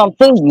I'll come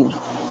through you.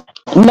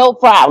 No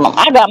problem.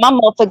 I got my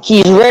motherfucking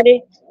keys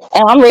ready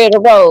and I'm ready to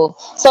roll.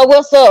 So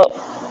what's up?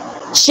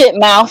 Shit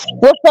mouth.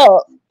 What's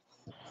up?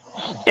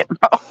 Shit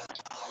mouth.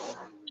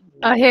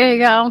 Oh, here you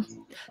go.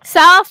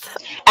 South.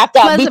 After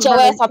I beat your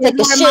ass, I'll take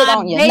a shit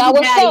on you. Now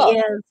what's up?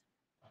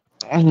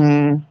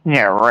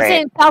 Yeah, right.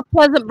 Saying South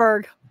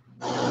Pleasantburg.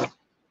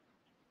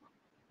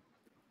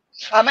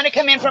 I'm gonna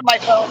come in from my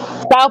phone.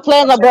 South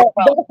Pleasantburg.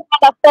 That's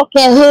not a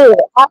fucking hood.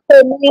 I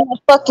said name a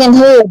fucking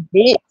hood,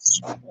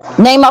 bitch.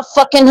 Name a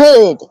fucking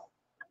hood.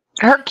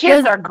 Her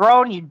kids are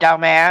grown, you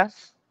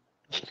dumbass.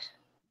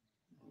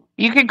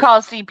 You can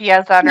call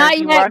CPS on her if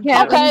you want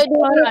to. Okay,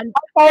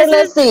 okay,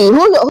 let's see.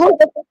 Who?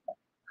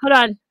 Hold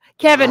on.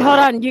 Kevin, hold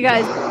on, you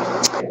guys.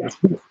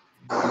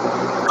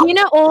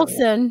 Tina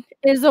Olson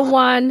is the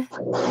one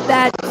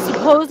that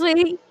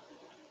supposedly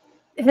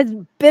has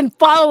been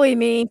following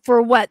me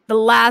for what, the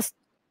last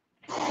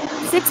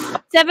 6,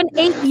 7,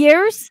 8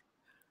 years?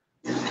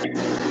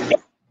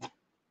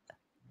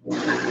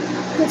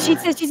 But she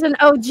says she's an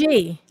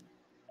OG.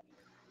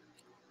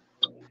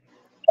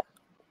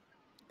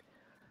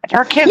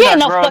 Her kids you are ain't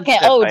no grown fucking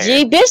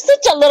OG. Bitch, sit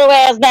your little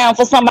ass down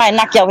for somebody to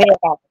knock your head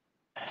off.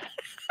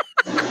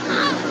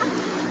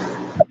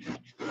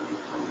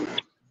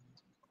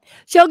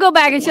 She'll go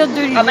back and she'll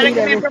do I'm gonna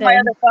come in from my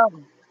other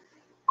phone.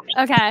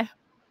 Okay.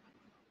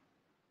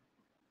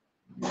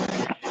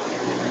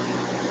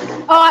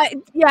 Oh,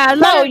 yeah.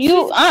 No,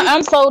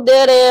 I'm so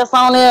dead ass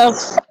on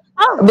this.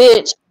 Oh.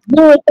 Bitch.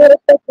 You are so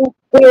fucking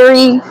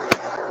scary.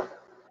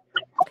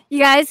 You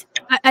guys,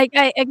 I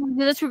can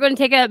do this. We're going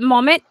to take a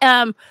moment.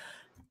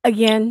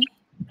 Again,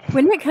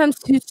 when it comes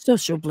to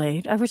Social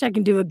Blade, I wish I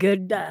can do a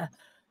good,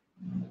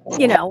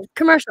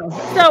 commercial.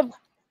 So,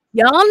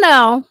 y'all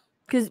know,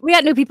 because we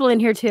got new people in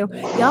here too.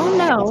 Y'all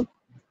know,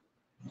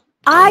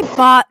 I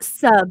bought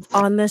subs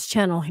on this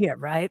channel here,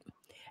 right?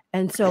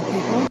 And so,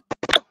 people,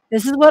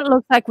 this is what it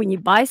looks like when you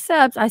buy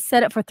subs. I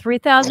set it for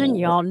 3,000.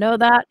 Y'all know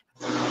that.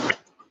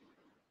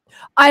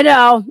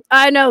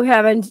 I know,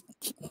 Kevin.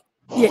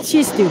 Yeah,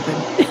 she's stupid.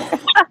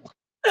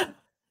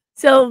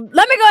 So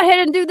let me go ahead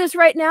and do this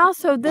right now.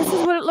 So this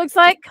is what it looks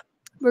like.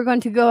 We're going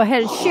to go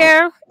ahead and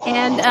share,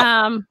 and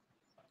I'm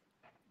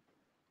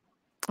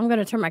going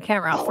to turn my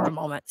camera off for a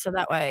moment so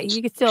that way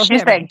you can still She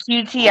hear me. said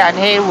QT on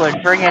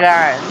Haywood. Bring it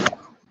on.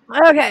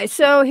 Okay,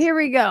 so here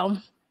we go.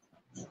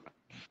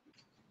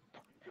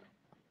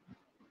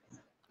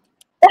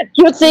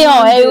 QT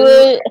on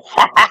Haywood.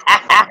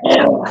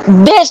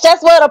 Bitch,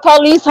 that's where the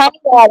police hang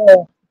out at.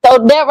 So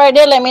that right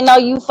there let me know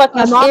you fucking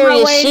I'm on my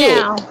serious way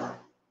shit. now.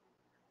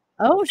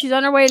 Oh, she's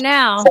on her way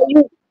now. So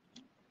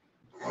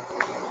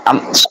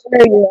I'm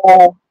sure you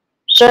are.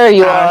 Sure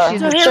you are.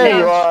 She's So a here Sure we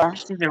you go. are.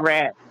 She's a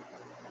rat.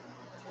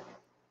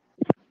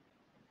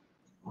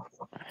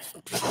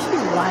 She's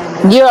lying,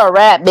 bitch. You're a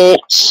rat,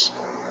 bitch.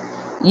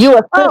 You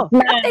a Oh,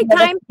 6'9" update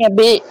time. motherfucking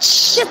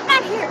bitch. Just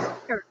not here.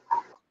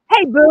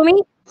 Hey, Boomy.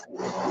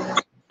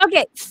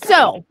 Okay,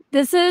 so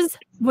this is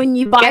when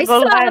you buy Can't go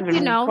live stuff, and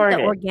you know, record the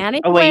it.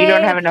 organic Oh wait, you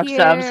don't way have up enough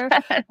subs. here,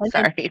 and then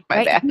Sorry, my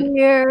right bad.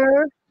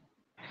 here,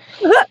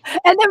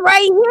 and then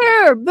right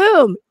here,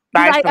 boom. 'Cause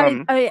Buy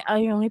some. I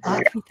only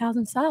bought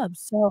 3,000 subs,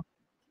 so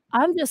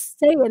I'm just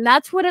saying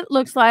that's what it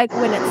looks like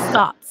when it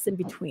stops in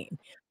between.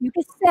 You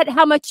can set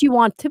how much you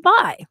want to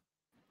buy.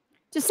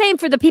 Just saying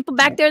for the people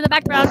back there in the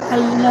background.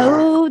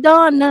 Hello,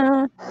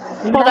 Donna.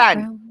 Hold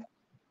on.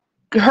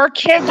 Her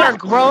kids are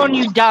grown,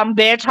 you dumb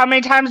bitch. How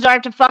many times do I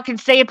have to fucking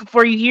say it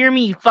before you hear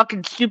me, you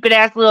fucking stupid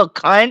ass little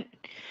cunt?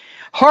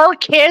 Her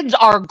kids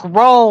are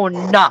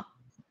grown.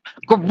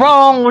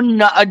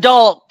 Grown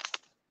adults.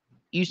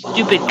 You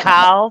stupid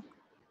cow.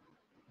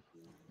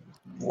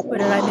 What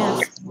did I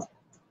miss?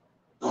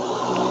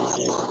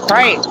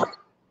 Right.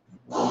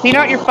 Clean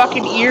out your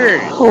fucking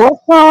ears.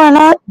 What's going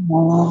on?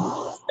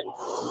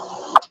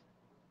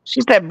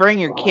 She said bring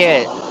your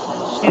kid.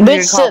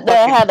 Bitch sit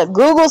there had to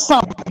Google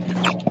something.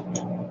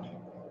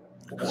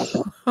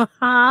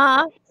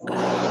 I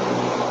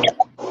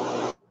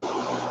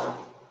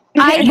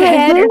had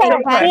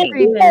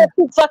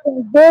to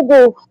fucking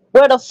Google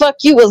where the fuck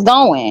you was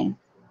going.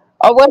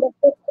 Or where the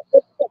fuck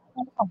you was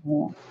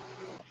going.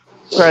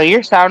 Bro,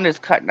 your sound is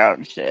cutting out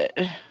and shit.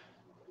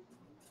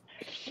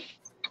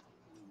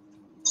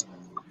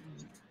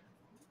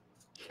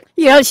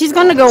 You know, she's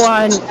going to go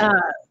on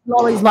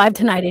Lolly's live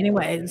tonight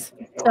anyways.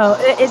 So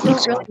it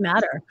don't really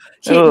matter.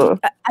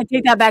 I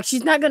take that back.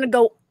 She's not going to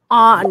go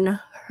on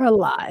her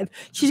live.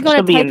 She's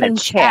going to type in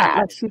chat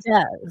like she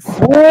does.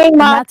 And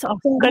that's all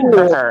good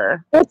for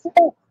her.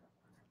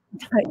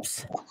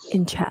 Types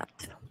in chat.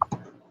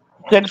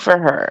 Good for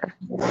her.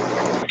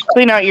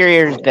 Clean out your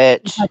ears,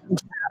 bitch.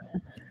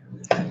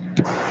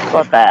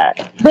 What that?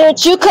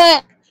 Bitch, you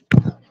can't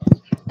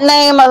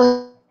name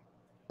a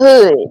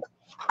hood.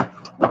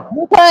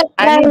 You can't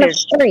name a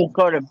street.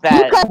 Go to bed.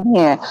 You come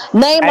here.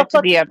 Name a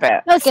fucking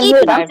hood. I'm still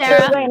waiting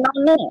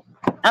on that.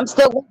 I'm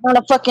still waiting on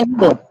a fucking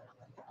hood.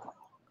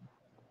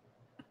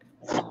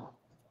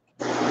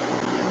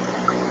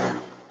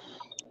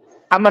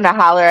 I'm gonna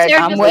holler at you.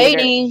 I'm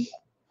waiting.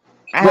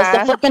 What's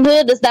the fucking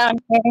hood that's down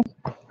here?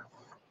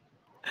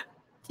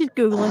 She's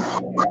Googling.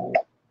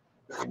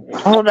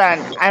 Hold on.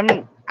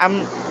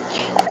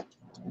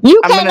 You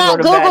I'm cannot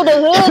gonna go Google the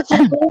hoods.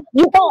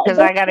 You can't. Because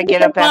I gotta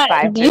get up at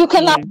 5:15. You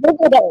cannot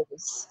Google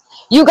those.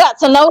 You got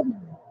to know.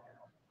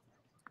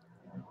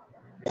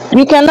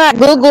 You cannot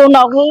Google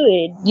no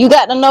hood. You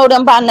got to know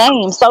them by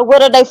name. So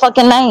what are they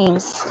fucking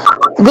names?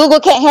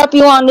 Google can't help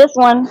you on this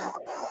one.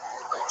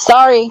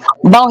 Sorry,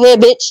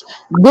 bonehead bitch.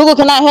 Google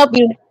cannot help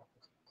you.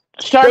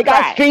 They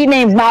got street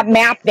names, not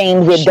map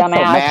names, you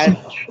dumbass.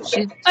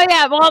 Oh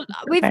yeah, well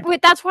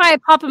that's why I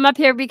pop him up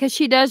here because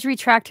she does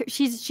retract her.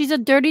 She's a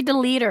dirty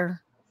deleter.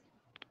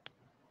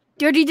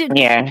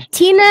 Yeah.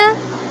 Tina,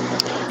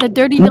 the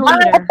dirty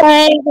deleter.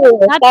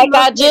 Like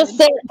I just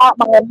said out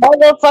my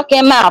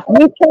motherfucking mouth.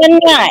 You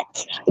cannot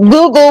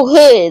Google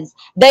hoods.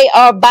 They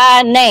are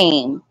by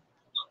name.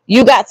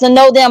 You got to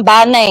know them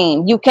by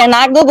name. You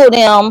cannot Google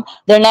them.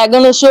 They're not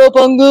gonna show up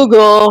on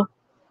Google.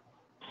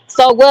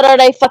 So what are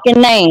they fucking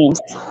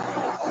names?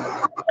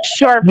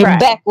 Sure, you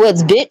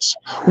backwoods bitch.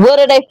 What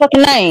are they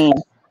fucking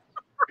names?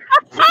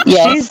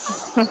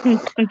 Yes. She's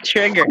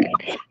triggered.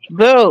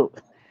 Boo.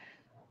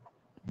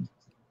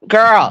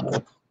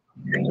 Girl.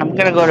 I'm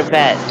gonna go to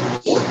bed.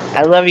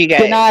 I love you guys.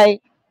 Good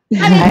night.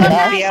 I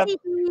love you.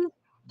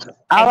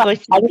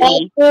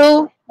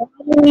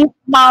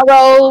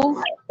 Tomorrow.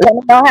 Let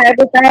me know how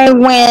everything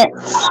went.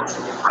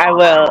 I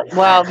will.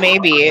 Well,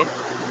 maybe.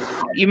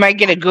 You might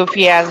get a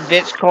goofy ass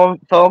bitch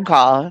phone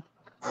call.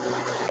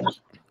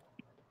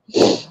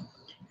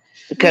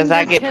 Because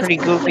I get pretty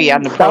goofy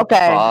on the phone call.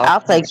 Okay,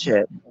 I'll take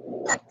it.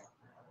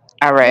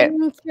 All right. That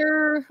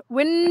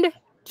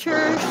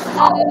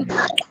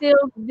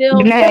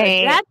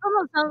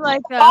almost sounds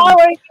like How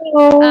are you?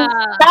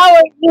 How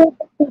are you?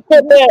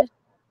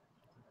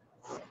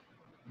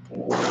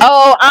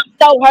 Oh, I'm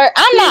so hurt.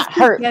 I'm not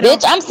hurt,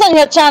 bitch. I'm sitting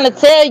here trying to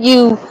tell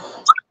you.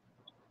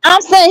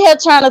 I'm sitting here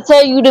trying to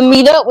tell you to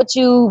meet up with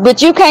you,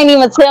 but you can't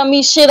even tell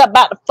me shit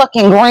about the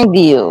fucking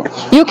Greenville.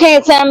 You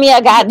can't tell me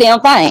a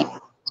goddamn thing.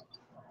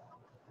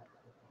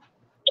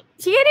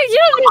 You don't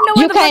even know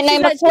You what the can't fuck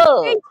name a she's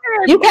club.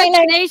 at. You can't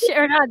name destination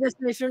or not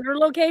destination or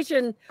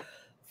location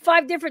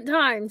 5 different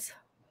times.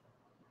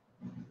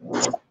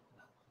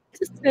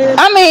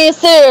 I mean,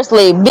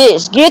 seriously,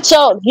 bitch, get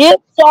your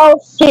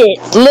shit.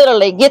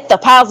 Literally, get the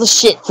piles of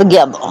shit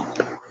together.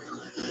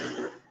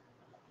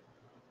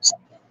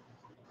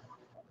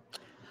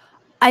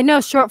 I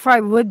know Short Fry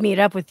would meet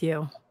up with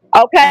you.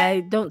 Okay. I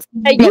don't.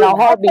 In a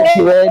heartbeat,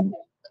 you would.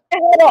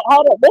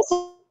 Hold on.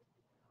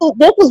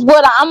 This is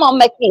what I'm gonna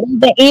make it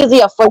even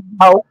easier for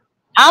you.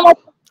 I'm gonna.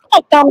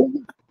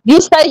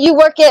 You say you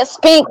work at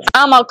Spinks,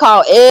 I'm gonna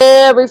call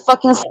every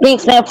fucking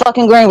Spinks in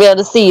fucking Greenville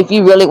to see if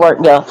you really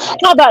work there.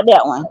 How about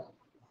that one?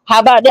 How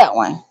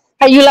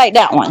you like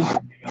that one?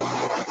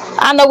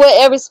 I know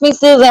where every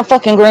Spinks is in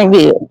fucking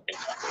Greenville.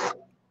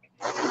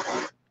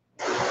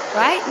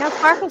 Right? No,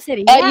 Sparkle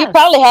City. Yes. You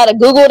probably had to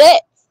Google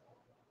that.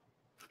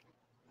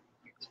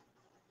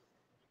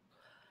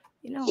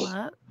 You know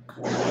what?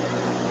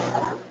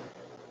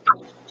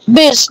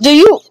 Bitch, do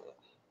you?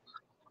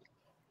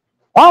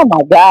 Oh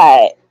my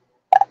God.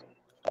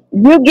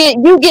 You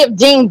give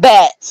Dean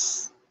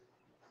Bats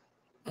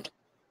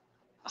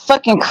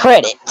fucking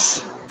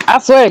credits. I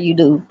swear you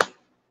do.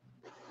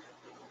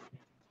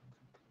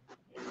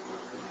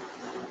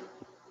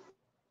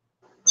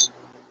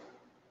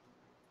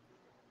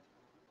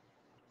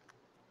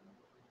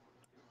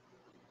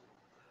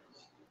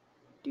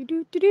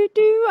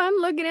 I'm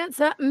looking at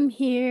something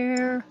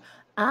here.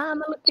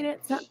 Oh.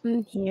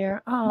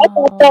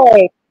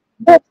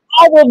 Bitch,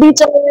 I will beat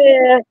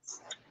your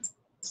ass.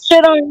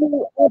 Shit on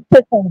you and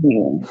piss on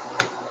you.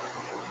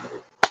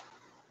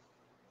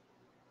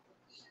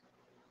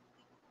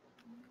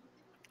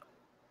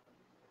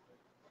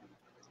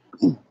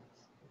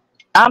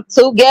 I'm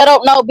too ghetto.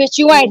 No, bitch,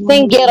 you ain't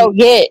seen ghetto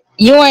yet.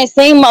 You ain't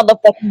seen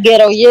motherfucking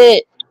ghetto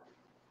yet.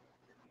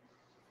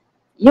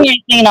 You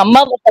ain't seen a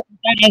motherfucking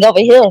thing over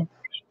here.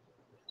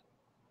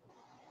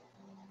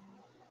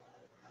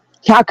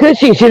 How could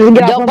she? She doesn't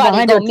get out from Nobody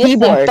behind go her missing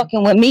keyboard.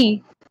 fucking with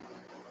me.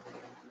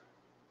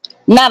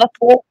 Not a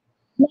threat.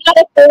 Not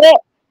a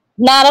threat.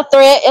 Not a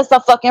threat. It's a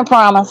fucking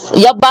promise.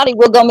 Your body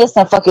will go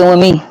missing fucking with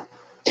me.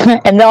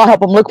 And then I'll help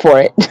them look for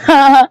it.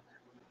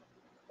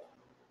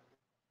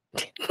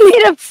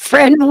 Need a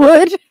friend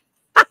would.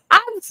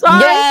 I'm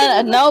sorry.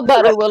 Yeah,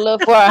 nobody will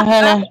look for her,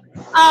 honey.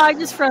 Oh, I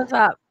just froze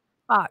up.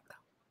 Fuck.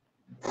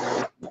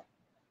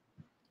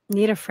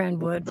 Need a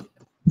friend would.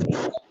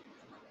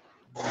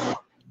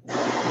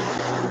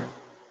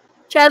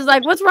 Chad's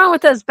like, what's wrong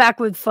with us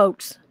backwoods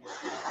folks?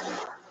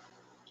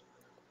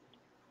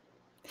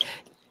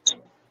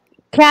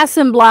 Cass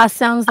and Blast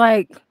sounds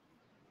like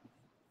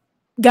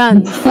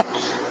guns.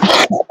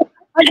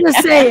 I'm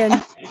just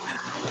saying.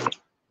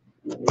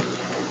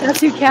 That's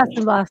who Cass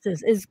and Blast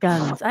is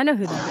guns. I know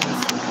who that is.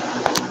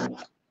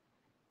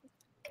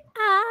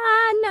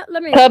 No,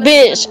 let me.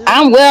 Bitch,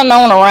 I'm well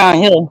known around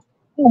here.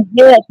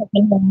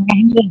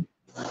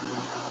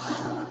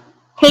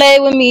 Play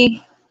with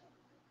me.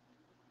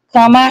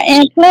 Come out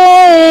and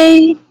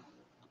play.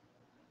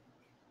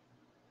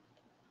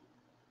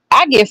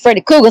 I get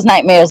Freddy Krueger's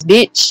nightmares,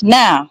 bitch.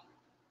 Now.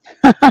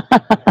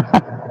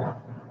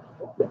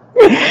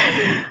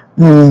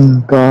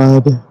 Oh,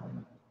 God.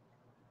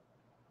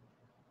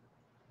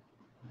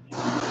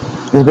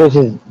 This bitch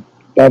is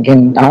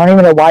fucking. I don't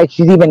even know why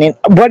she's even in.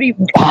 What do you.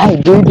 Why,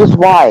 dude? Just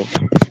why?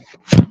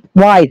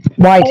 Why,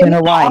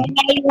 Tina? Why?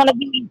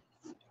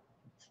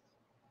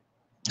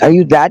 Are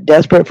you that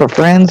desperate for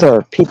friends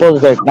or people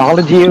to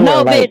acknowledge you?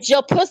 No, bitch.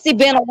 Your pussy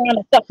been around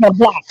the fucking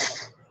block.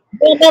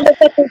 Your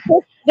motherfucking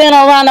pussy been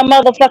around the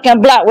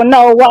motherfucking block with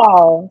no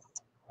walls.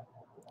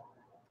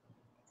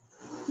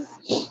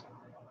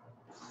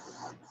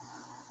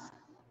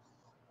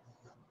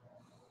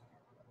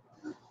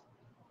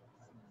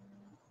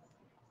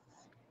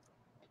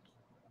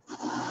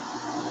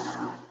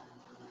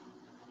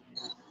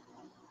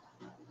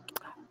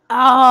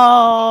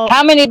 Oh.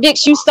 How many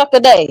dicks you suck a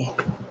day?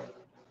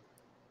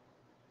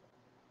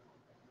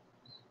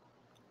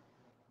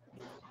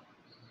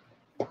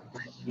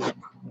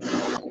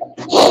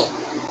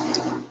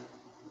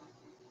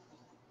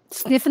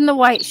 Sniffing the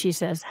white, she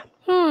says.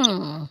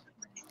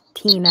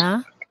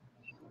 Tina.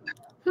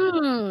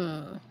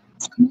 White?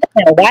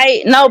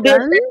 No,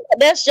 bitch.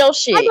 That's your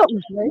shit.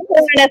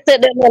 That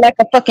sit there like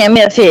a fucking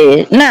meth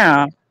head.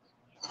 Now.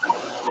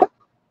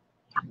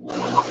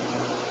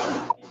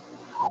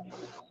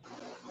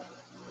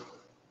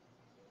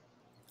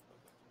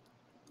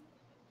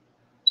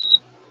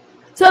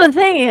 So the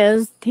thing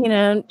is,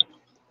 Tina,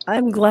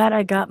 I'm glad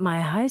I got my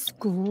high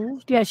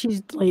school. Yeah,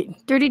 she's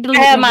late. Dirty delete.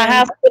 I have my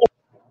high school.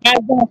 I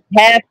don't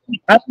have to,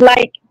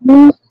 unlike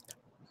you.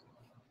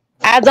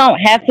 I don't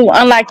have to,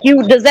 unlike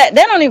you. Does that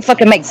don't even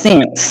fucking make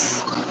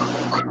sense.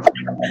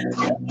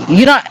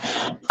 You don't.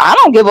 I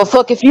don't give a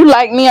fuck if you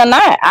like me or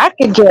not. I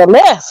could care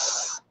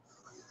less.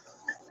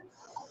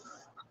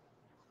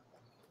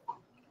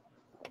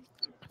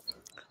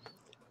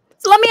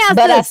 So let me ask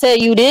But I this. tell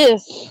you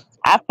this,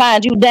 I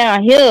find you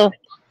down here.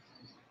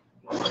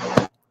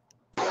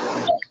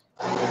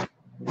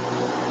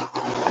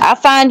 I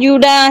find you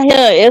down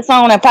here. It's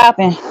on and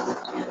popping.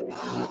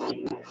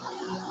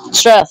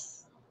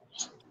 Trust.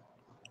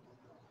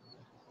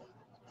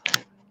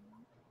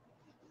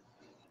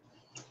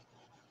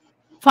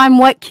 Find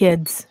what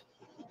kids?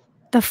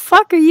 The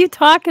fuck are you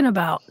talking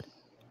about?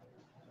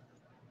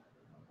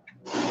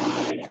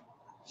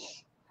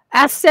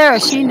 Ask Sarah,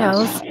 she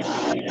knows.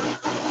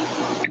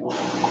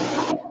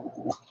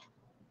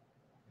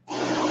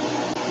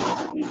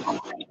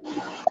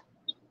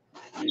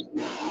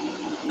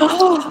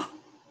 Oh.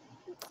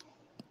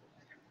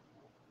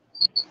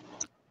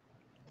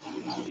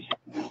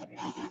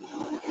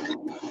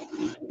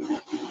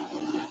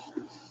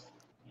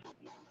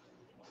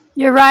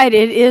 You're right.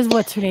 It is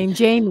what's her name,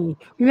 Jamie.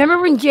 Remember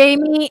when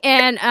Jamie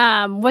and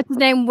what's his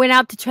name went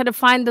out to try to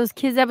find those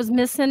kids that was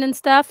missing and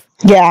stuff?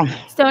 Yeah.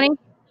 Stony?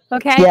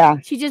 Okay. Yeah.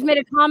 She just made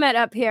a comment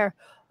up here.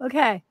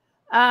 Okay.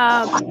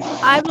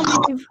 I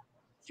believe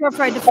you're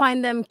afraid to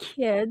find them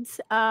kids.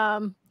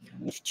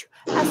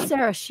 Ask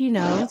Sarah, she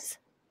knows.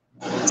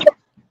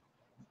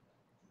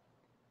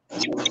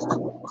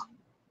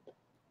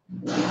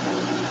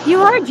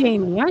 You are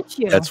Jamie, aren't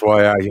you? That's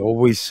why I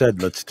always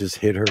said, let's just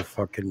hit her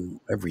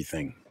fucking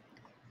everything.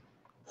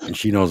 And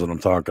she knows what I'm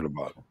talking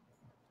about.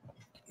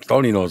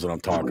 Tony knows what I'm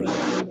talking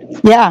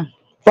about. Yeah.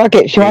 Fuck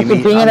it. She wants to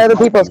Jamie, bring in I'm other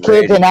people's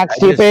fucking kids and ready. act I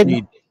just stupid.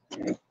 need-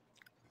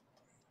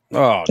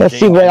 Oh, Let's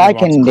see Jamie what I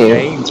wants can do.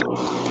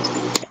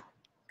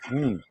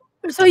 James.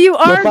 So you You're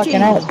are fucking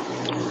Jamie.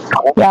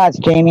 up. Yeah, it's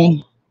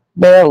Jamie.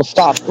 But it'll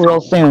stop real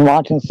soon.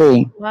 Watch and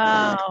see.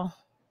 Wow.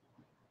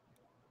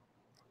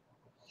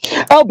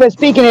 Oh, but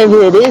speaking of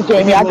it is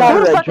Jamie, I got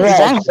Who the her fuck is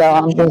address, Jamie? so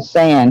I'm just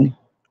saying.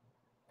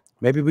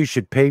 Maybe we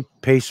should pay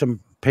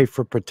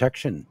for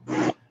protection.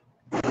 I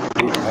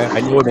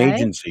know an Right.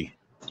 agency.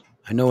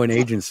 I know an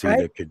agency Right.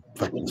 that could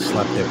fucking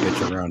slap that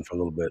bitch around for a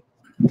little bit.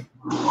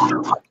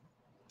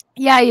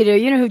 Yeah, you do.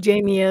 You know who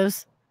Jamie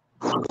is.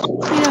 You know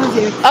who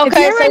Jamie. If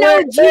Okay, you're so an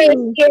OG,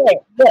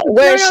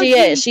 where is she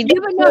at? She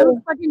you would know who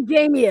fucking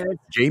Jamie is.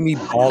 Jamie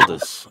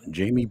Baldus.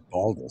 Jamie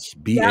Baldus.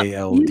 Yeah,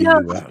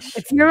 BALDUS.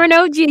 if you're an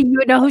OG, you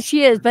would know who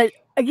she is. But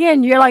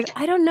again, you're like,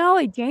 I don't know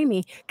a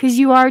Jamie, because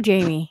you are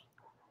Jamie.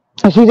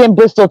 She's in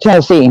Bristol,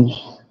 Tennessee.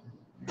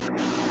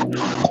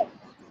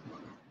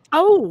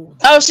 Oh.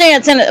 Oh, she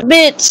in Tennessee.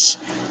 Bitch,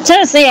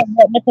 Tennessee ain't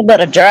nothing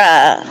but a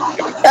drive.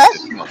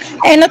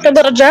 Ain't nothing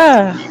but a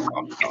drive.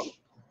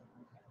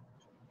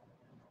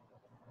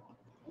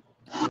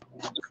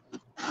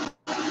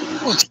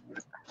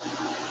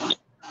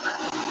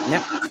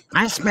 Yep.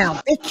 I smell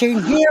bitch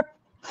in here.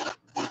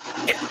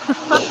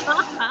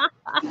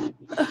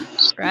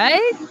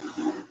 Right?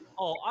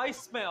 Oh, I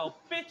smell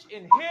bitch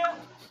in here.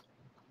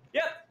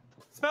 Yep.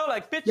 Smell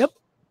like bitch. Yep.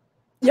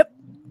 Yep.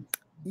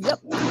 Yep.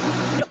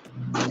 Yep.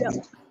 Yep.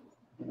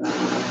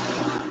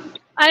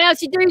 I know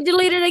she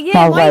deleted again.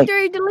 Sounds Why like- are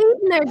you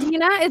deleting there,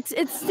 Gina?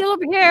 It's still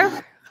over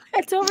here.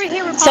 It's over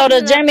here. So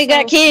the Jamie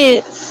got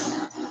kids.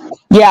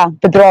 Yeah,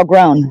 but they're all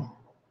grown.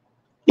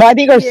 Well, I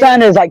think her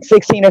son is like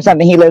 16 or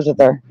something. He lives with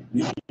her.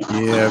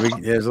 Yeah,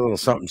 there's a little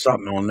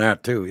something on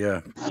that too.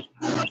 Yeah.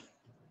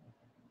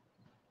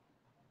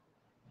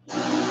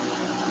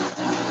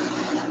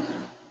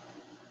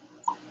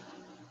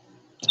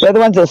 They're the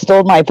ones that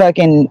stole my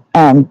fucking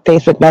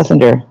Facebook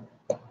Messenger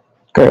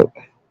group.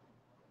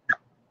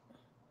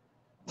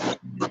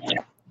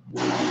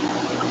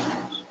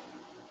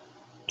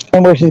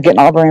 And where she's getting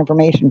all of her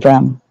information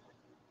from.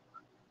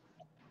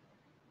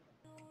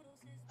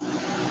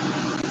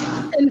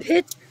 And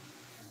pitch.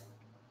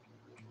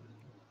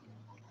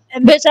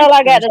 And Bitch, all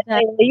I got to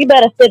say, you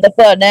better sit the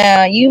fuck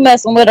down. You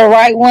messing with the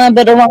right one,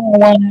 but the wrong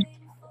one.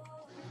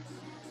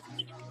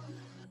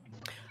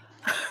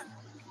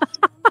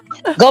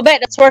 Go back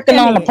to twerking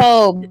on the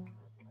pole,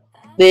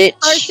 bitch.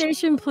 Our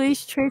station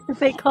police trace the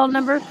fake call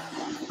number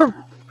for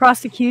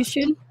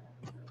prosecution.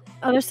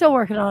 Oh, they're still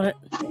working on it.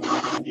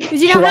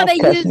 Because you know how they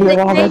use they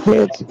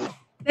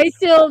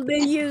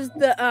use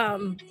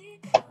the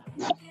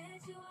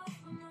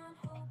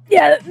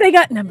yeah, they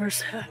got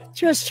numbers.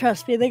 Just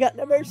trust me, they got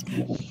numbers.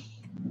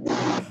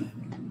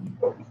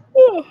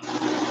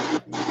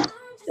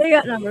 They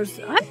got numbers.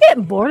 I'm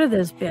getting bored of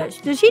this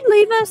bitch. Did she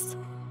leave us?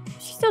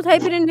 She's still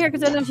typing in here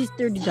because I know she's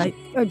dirty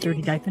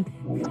typing.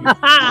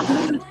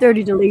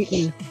 Dirty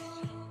deleting.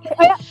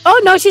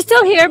 Oh no, she's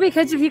still here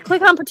because if you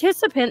click on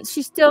participants,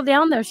 she's still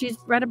down there. She's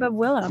right above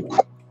Willow.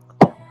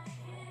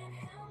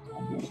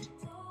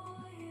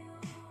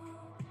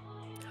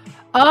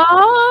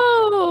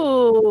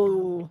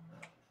 Oh,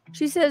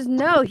 she says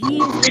no. He's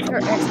with her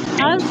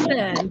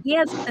ex-husband. He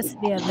has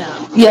custody of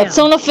them. Yeah,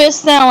 tuna fish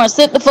sandwich.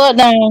 Sit the fuck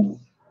down.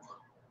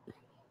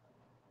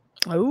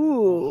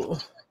 Ooh.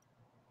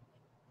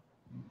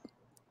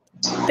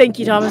 Thank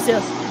you, Thomas.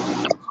 Yes.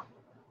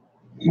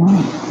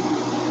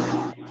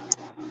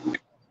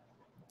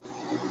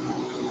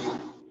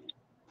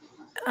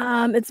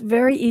 It's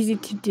very easy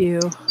to do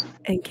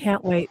and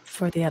can't wait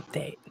for the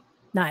update.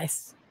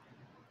 Nice.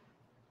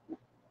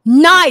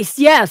 Nice.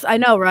 Yes, I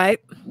know, right?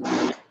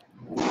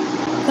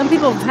 Some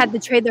people have had to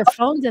trade their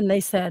phones in, they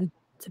said,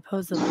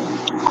 supposedly.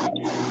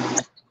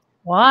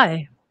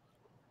 Why?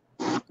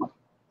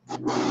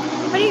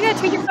 Why do you gotta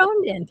trade your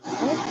phone in?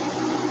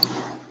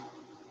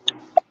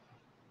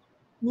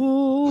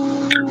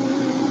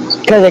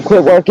 Because they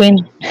quit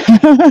working.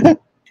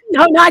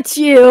 No, not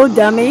you,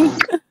 dummy.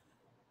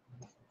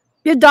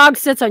 Your dog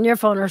sits on your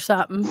phone or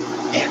something.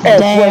 I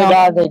swear to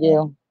God, they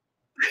do.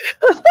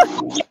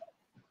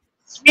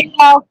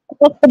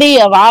 Custody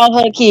of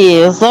all her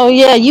kids. So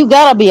yeah, you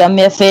gotta be a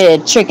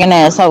meth-head, tricking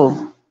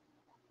asshole.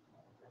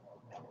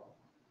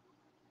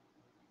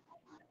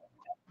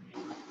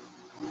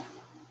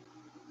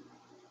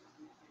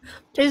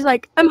 She's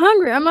like, I'm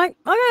hungry. I'm like,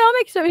 okay, I'll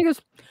make something. He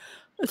goes,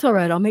 it's all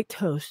right. I'll make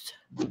toast.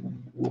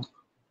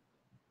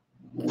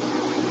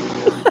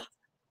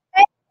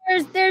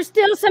 There's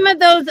still some of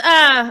those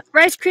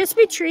Rice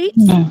Krispie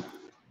treats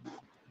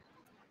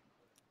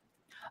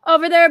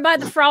over there by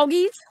the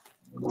froggies.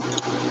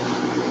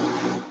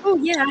 Oh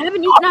yeah, I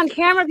haven't eaten on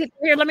camera.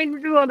 Here, let me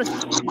do all this.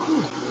 I'm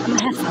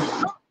gonna have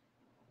some.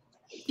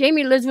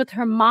 Jamie lives with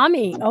her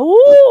mommy.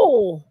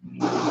 Oh.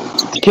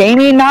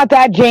 Jamie, not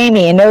that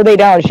Jamie. No, they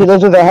don't. She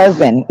lives with her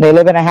husband. They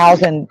live in a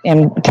house in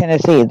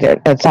Tennessee.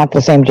 It's not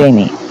the same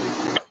Jamie.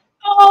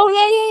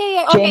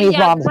 Oh, yeah. Okay, Jamie's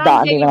mom's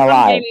not even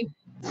alive.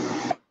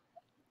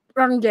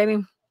 Wrong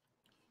Jamie.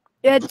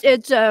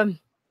 It's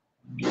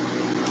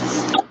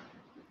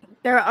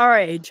they're our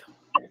age.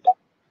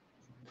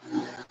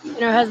 And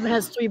her husband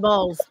has 3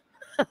 balls.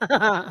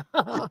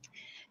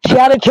 She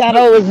had a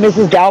channel with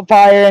Mrs.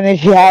 Doubtfire, and then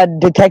she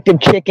had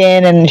Detective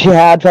Chicken, and she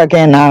had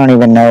fucking, I don't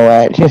even know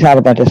what. She's had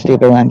a bunch of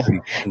stupid ones.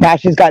 Now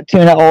she's got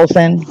Tuna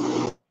Olsen.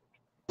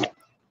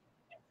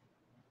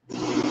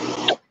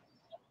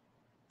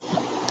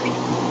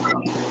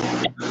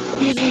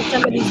 Using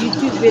somebody's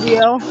YouTube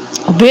video.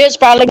 Bitch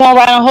probably gonna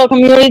write on her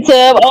community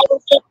tab. Oh,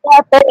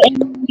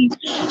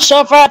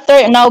 short for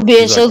 30. No,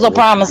 bitch, those are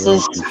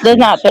promises. They're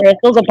not there.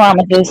 Those are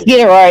promises.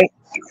 Get it right.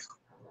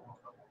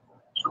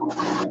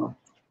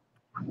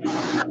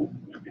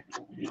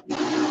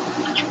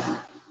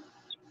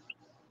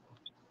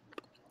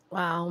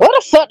 Wow. Where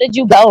the fuck did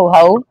you go,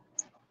 ho?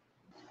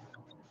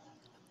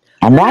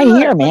 I'm right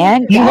here,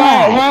 man. You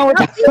know,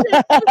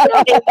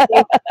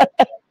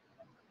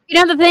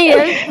 the thing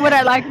is, what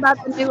I like about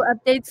the new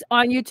updates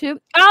on YouTube.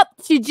 Oh,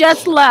 she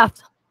just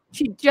left.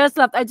 She just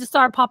left. I just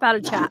saw her pop out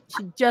of chat.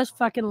 She just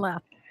fucking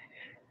left.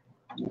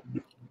 You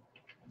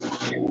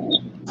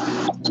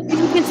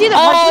can see the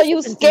oh,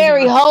 you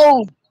scary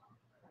hoe.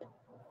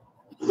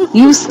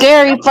 You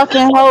scary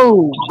fucking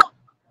hoe.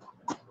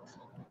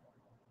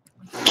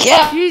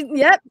 Yeah. She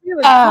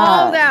was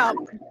called out.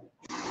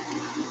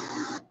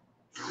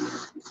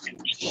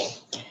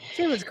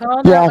 She was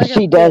called out. Yeah,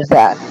 she does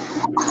that.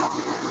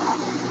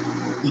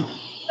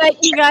 But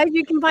you guys,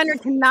 you can find her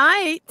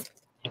tonight.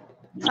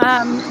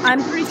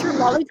 I'm pretty sure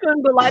Lolly's going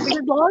to go live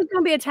because Lolly's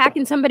going to be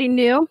attacking somebody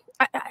new.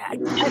 I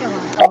don't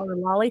want to call her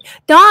Lolly.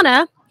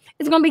 Donna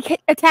is going to be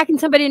attacking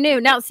somebody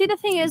new. Now, see, the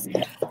thing is,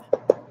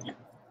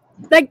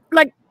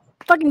 like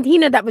fucking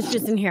Tina that was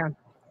just in here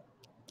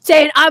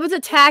saying I was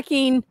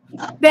attacking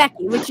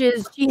Becky, which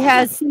is she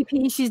has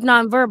CP, she's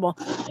nonverbal.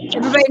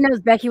 Everybody knows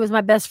Becky was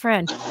my best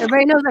friend.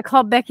 Everybody knows I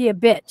called Becky a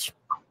bitch.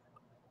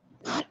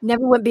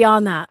 Never went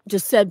beyond that.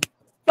 Just said,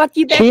 fuck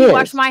you, Becky,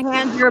 wash my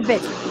hands, you're a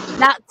bitch.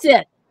 That's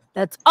it.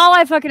 That's all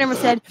I fucking ever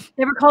said.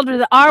 Never called her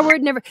the R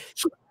word, never.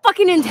 She's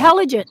fucking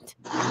intelligent.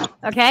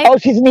 Okay? Oh,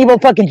 she's an evil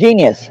fucking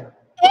genius.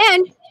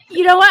 And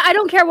you know what? I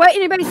don't care what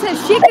anybody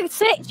says. She can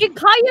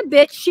call you a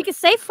bitch. She can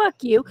say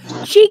fuck you.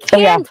 She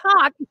can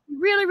talk if you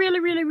really, really,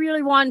 really,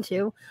 really want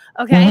to.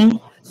 Okay?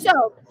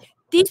 So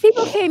these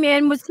people came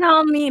in, was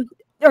telling me,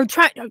 or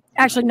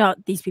actually, no,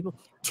 these people.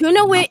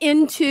 Tuna went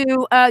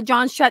into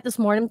John's chat this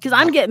morning because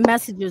I'm getting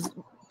messages.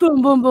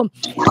 Boom, boom, boom.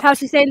 How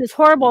she's saying this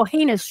horrible,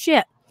 heinous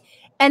shit.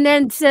 And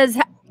then says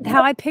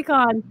how I pick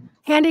on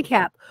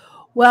handicap.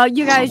 Well,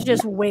 you guys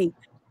just wait.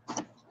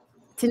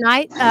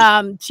 Tonight,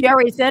 she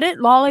already said it.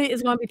 Lolly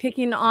is going to be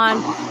picking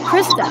on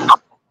Krista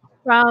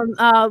from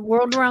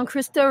World Around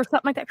Krista or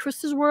something like that.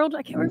 Krista's World.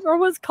 I can't remember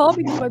what it's called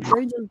because my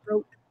brain just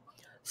broke.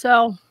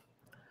 So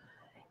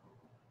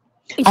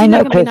I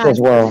know Krista's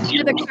World.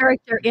 She's the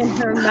character in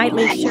her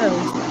nightly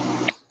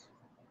shows,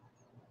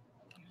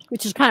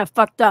 which is kind of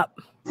fucked up.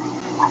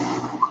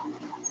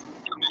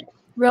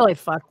 Really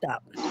fucked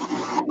up.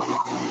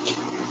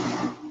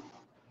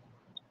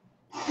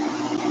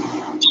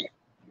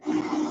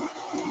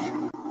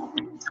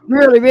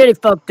 Really, really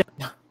fucked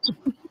up.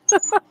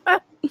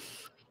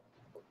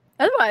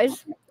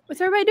 Otherwise,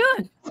 what's everybody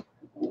doing?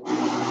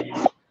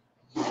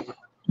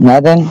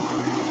 Nothing.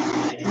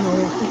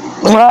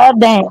 Well,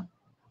 damn.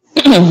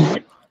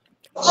 Who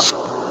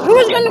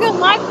was going to go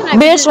live tonight?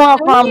 Bitch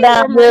won't calm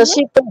down, Bill.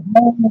 She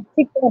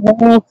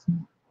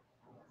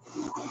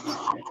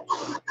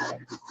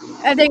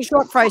I think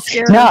short fry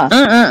scared her.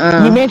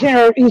 No. You mention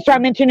her. You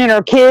start mentioning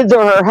her kids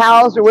or her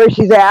house or where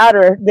she's at,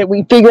 or that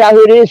we figure out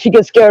who it is. She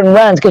gets scared and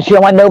runs because she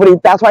don't want nobody.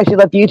 That's why she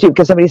left YouTube,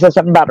 because somebody said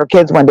something about her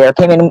kids one day, or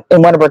came in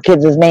one of her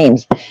kids'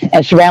 names,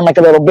 and she ran like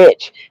a little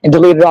bitch and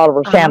deleted all of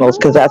her channels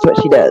because that's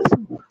what she does.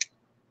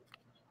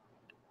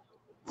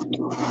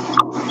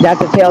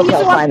 That's a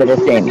telltale sign of this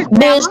thing.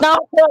 Bitch,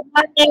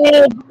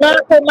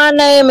 don't put my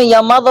name in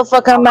your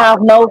motherfucking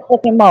mouth no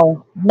fucking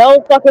more. No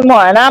fucking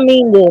more. And I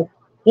mean this.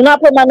 Do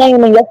not put my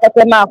name in your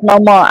fucking mouth no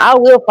more. I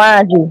will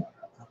find you.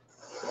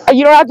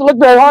 You don't have to look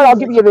very hard. I'll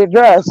give you the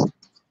address.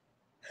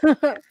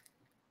 Because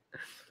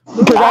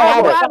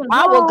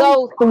I will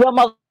go to your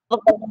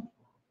motherfucking.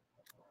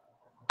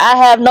 I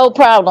have no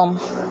problem.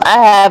 I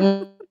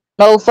have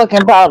no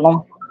fucking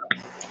problem.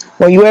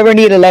 Well, you ever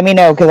need it, let me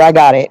know, because I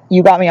got it.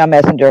 You got me on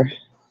Messenger.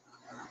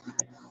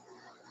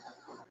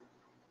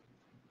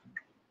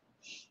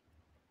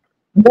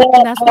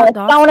 That's not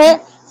on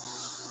it.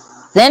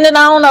 Send it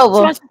on over.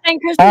 She wants to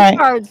send Christmas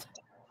cards.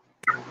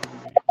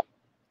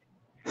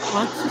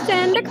 Wants to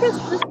send a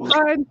Christmas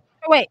card.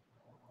 Oh, wait.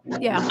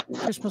 Yeah,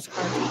 Christmas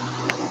card.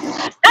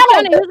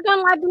 Johnny, who's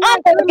going live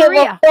tonight? I don't give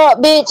a fuck,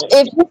 bitch.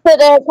 If you sit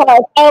there and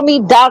call me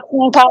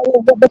doxing, call it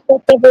what the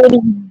fuck it is.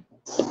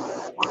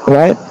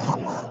 What?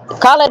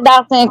 Call it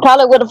doxing,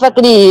 call it what the fuck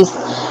it is.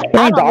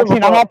 I'm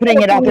not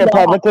putting it out there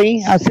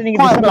publicly. I'm sending it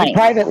to somebody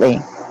privately.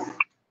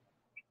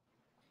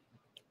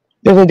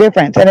 There's a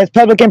difference, and it's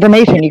public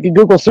information. You can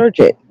Google search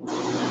it.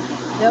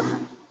 Yep.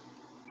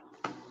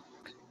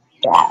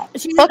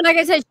 She, like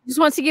I said, she just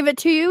wants to give it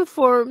to you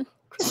for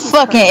Christmas.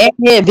 Fucking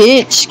yeah,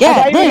 bitch.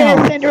 God damn. You were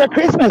gonna send her a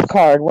Christmas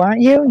card,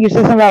 weren't you? You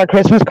said something about a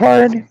Christmas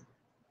card.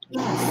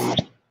 Yes.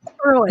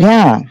 Early.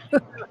 Yeah.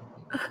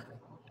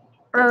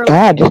 Early.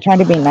 God, just trying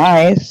to be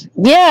nice.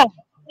 Yeah.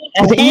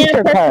 It's an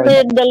Easter card.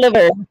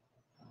 Delivered.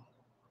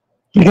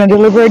 You're gonna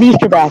deliver an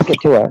Easter basket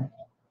to her.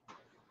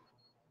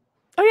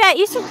 Oh yeah,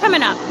 Easter's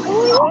coming up.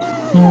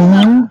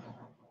 Mm-hmm.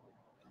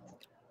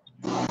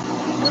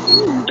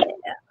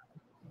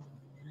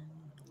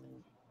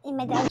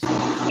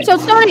 So,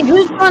 Sony,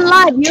 who's going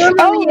live? You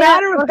remember? Oh,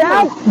 matter of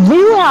fact,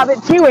 you have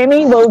it too,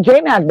 Amy. Well,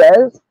 JMac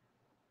does.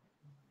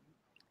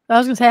 I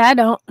was gonna say I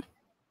don't.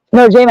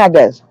 No, JMac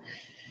does.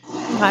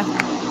 Okay.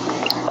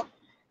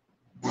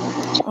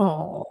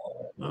 Oh.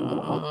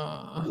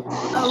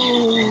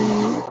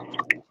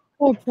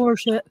 Oh, poor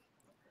shit.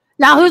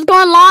 Now, who's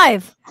going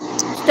live?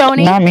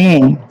 Stoney? Not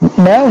me.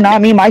 No,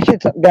 not me. My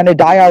shit's gonna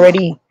die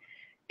already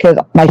because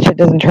my shit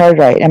doesn't charge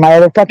right, and my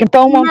other fucking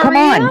phone won't come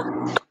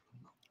on.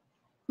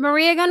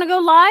 Maria gonna go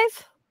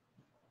live?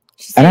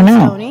 I don't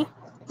know. Stoney.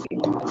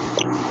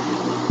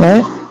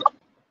 What?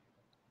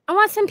 I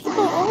want some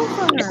people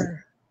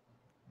over.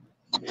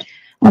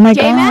 Oh my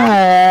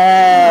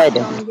JMac?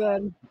 god.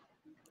 Good.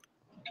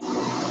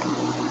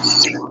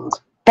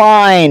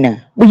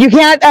 Fine. Well, you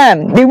can't.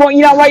 They won't.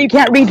 You know why you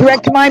can't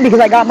redirect to mine? Because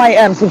I got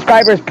my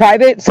subscribers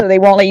private, so they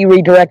won't let you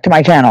redirect to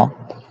my channel.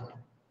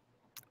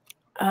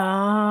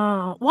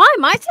 Why?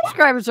 My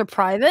subscribers are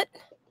private.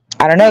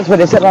 I don't know. That's what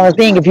it said on the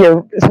thing. If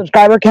your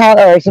subscriber count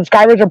or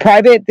subscribers are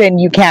private, then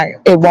you can't.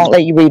 It won't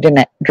let you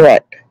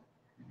redirect.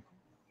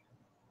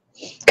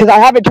 Because I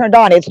have it turned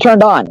on. It's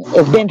turned on.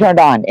 It's been turned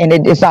on, and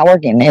it's not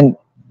working. And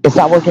it's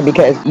not working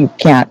because you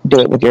can't do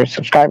it with your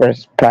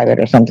subscribers private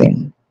or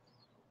something.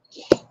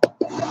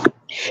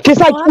 Just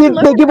like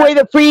they give away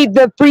the free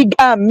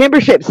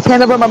memberships,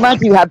 10 of them a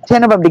month. You have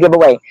 10 of them to give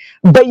away,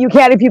 but you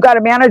can't if you've got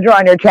a manager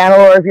on your channel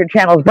or if your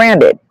channel's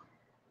branded.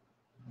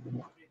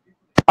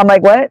 I'm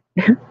like, what?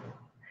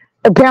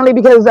 Apparently,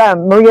 because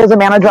Maria's a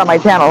manager on my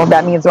channel,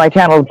 that means my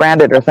channel is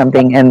branded or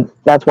something, and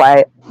that's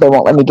why they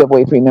won't let me give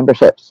away free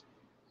memberships.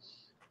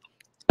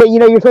 But you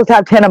know, you're supposed to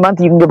have 10 a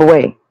month you can give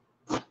away.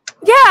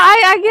 Yeah,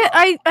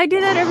 I do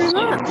that every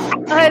month.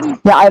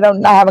 Yeah,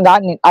 I haven't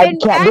gotten it. I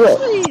can't do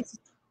it.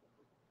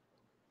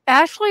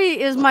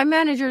 Ashley is my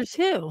manager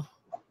too.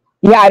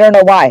 Yeah, I don't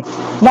know why.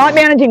 Not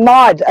managing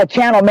mods, a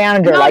channel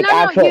manager,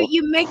 actual.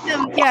 You make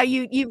them. Yeah,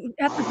 you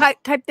have to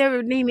type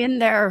their name in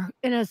there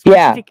in a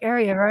specific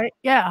area, right?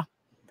 Yeah.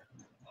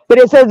 But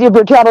it says if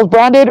your channel's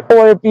branded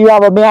or if you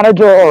have a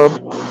manager or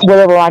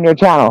whatever on your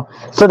channel.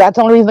 So that's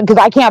the only reason, because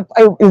I can't.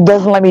 It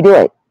doesn't let me do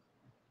it.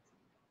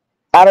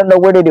 I don't know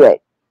where to do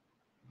it.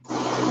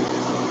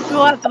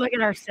 We'll have to look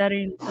at our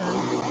settings.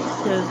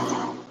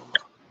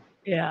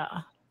 Yeah.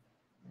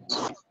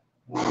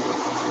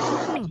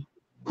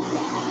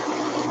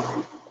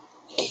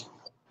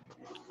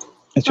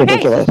 It's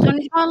ridiculous.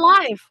 Sony's going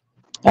live.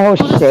 Oh,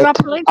 shit.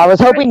 I was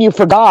hoping you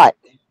forgot.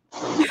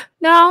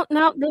 No,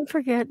 didn't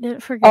forget. All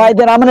right,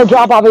 then I'm going to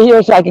drop off of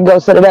here so I can go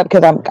set it up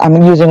because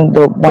I'm using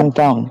the one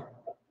phone.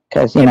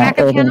 Because, you know,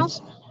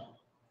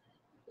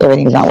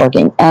 everything's not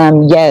working.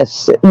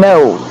 Yes.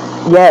 No.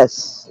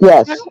 Yes.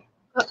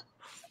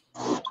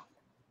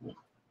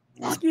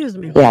 Excuse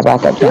me. Yeah,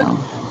 backup channel.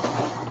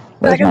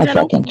 Where's my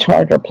fucking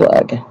charger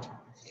plug?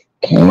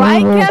 Okay,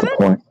 right,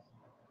 Kevin?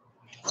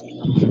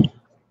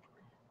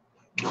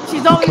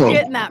 She's always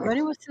getting that.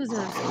 Ready with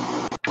scissors.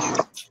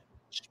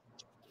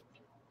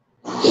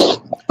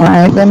 All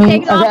right, let me.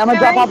 Take it Okay, off, I'm gonna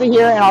drop Mary? off of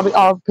here, and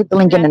I'll put the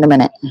link in a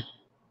minute.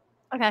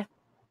 Okay.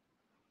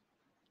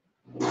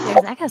 Yeah,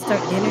 'cause I gotta start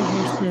dinner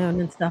here soon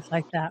and stuff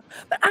like that.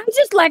 But I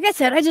just, like I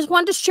said, I just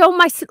wanted to show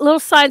my little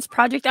science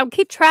project. I'll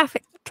keep track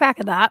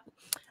of that.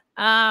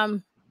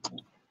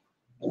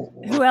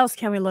 Who else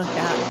can we look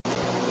at?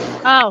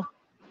 Oh,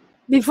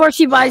 before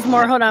she buys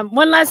more, hold on.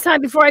 One last time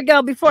before I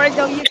go,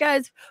 you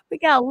guys, we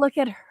gotta look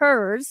at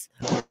hers,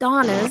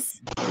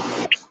 Donna's.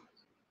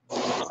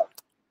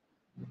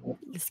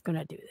 Just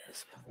gonna do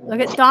this. Look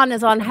at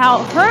Donna's on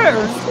how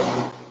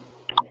hers,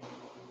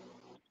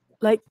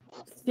 like,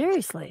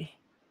 seriously.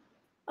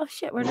 Oh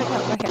shit, where'd it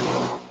go? Okay.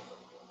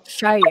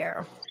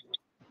 Shire.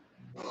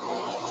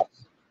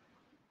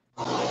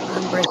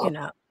 I'm breaking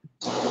up.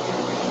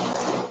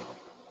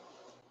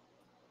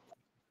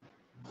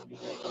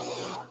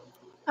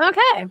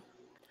 Okay.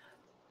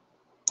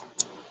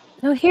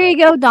 So here you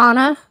go,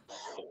 Donna.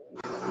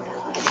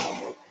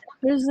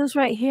 Here's this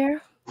right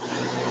here.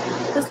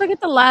 Let's look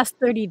at the last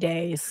 30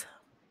 days.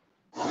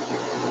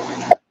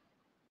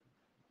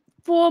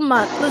 Full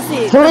month. Let's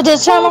see. Who is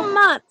this Full channel?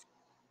 month.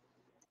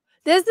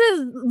 This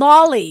is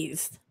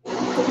Lolly's.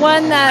 The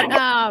one that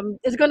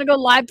is going to go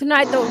live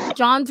tonight. The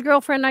John's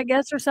girlfriend, I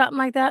guess, or something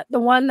like that. The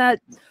one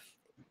that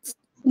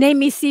named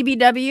me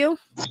CBW.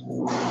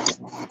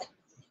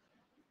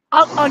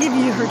 I'll give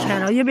you her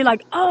channel. You'll be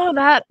like, oh,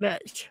 that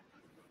bitch.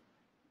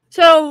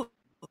 So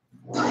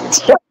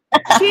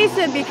she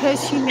said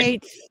because she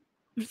made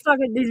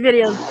fucking these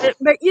videos,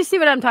 but you see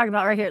what I'm talking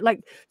about right here.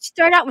 Like,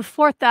 start out with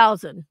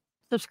 4,000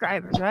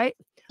 subscribers, right?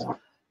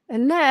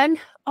 And then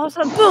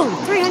also, boom,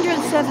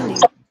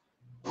 370.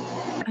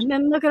 And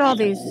then look at all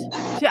these.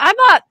 See, I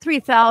bought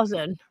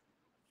 3,000.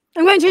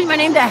 I'm going to change my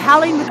name to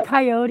Howling with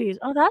Coyotes.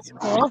 Oh, that's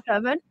cool,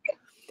 Kevin.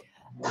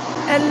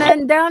 And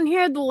then down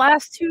here, the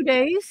last 2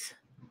 days,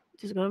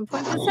 just going to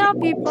point this out,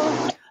 people.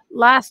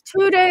 Last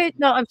 2 days.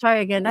 No, I'm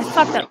sorry again. I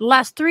fucked up.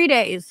 Last 3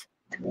 days.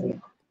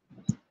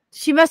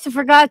 She must have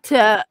forgot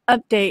to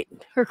update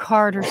her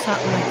card or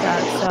something like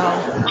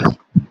that.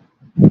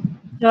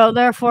 So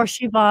therefore,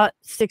 she bought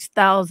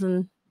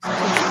 6,000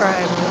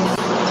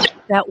 subscribers.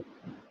 That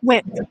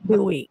went for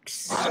 2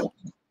 weeks.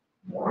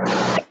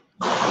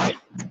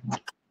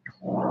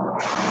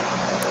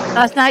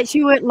 Last night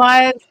she went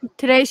live.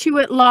 Today she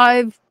went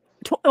live.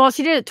 Well,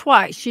 she did it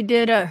twice. She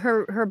did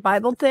her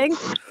Bible thing,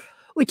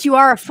 which you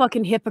are a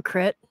fucking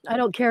hypocrite. I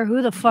don't care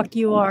who the fuck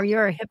you are.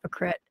 You're a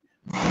hypocrite.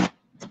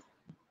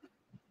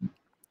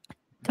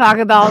 Talk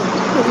about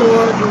the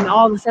Lord and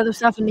all this other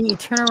stuff, and then you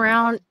turn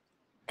around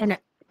and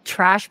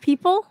trash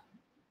people.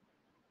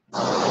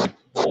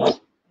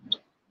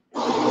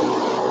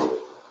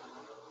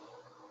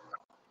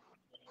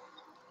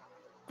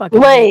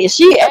 Wait,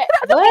 she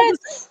what?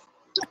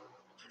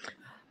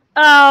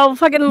 Oh,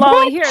 fucking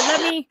Lolly. Here,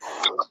 let me.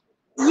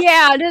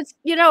 Yeah, this,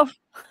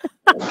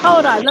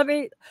 hold on. Let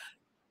me.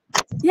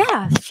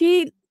 Yeah,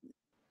 she.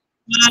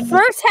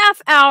 First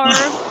half hour,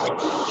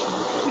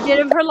 we did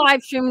of her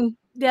live stream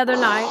the other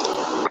night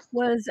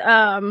was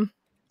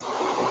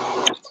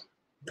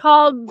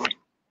called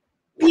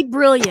Be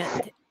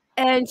Brilliant.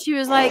 And she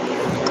was like,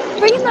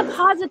 bringing the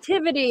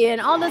positivity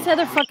and all this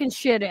other fucking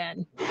shit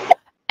in.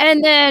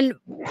 And then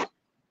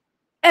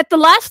at the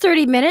last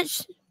 30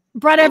 minutes,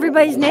 brought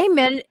everybody's name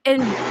in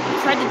and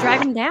tried to drag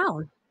them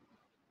down.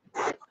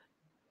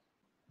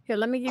 Here,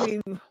 let me give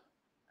you.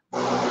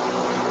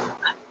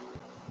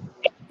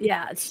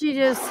 Yeah, she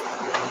just.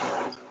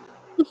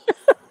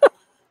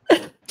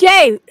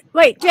 Jay,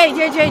 wait, Jay.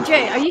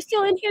 Are you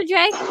still in here,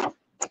 Jay?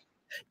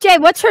 Jay,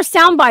 what's her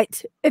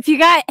soundbite? If you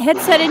got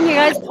headset in, you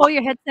guys pull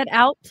your headset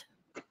out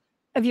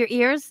of your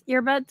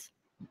earbuds.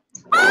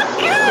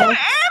 Fuck you,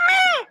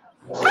 Amy!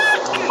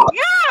 Fuck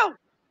you!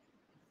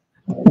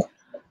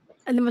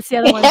 And then what's the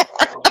other one?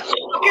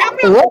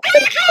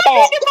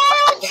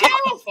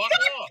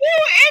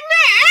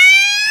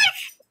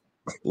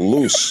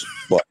 Loose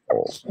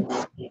buttholes.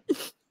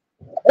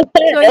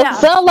 It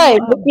sounds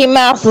like Mickey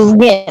Mouse is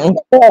getting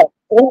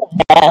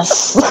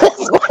ass.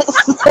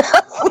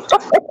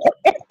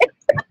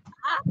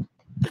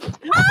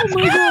 Oh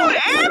my God,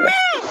 Amy!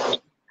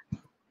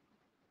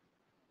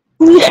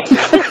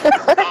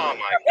 Oh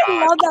my I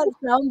love that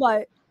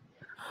soundbite.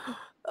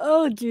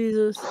 Oh,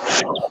 Jesus.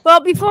 Well,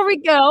 before we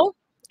go,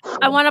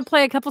 I want to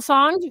play a couple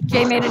songs.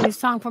 Jay made a new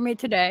song for me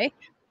today.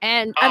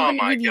 And I'm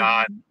going to give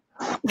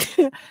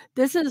you...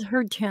 This is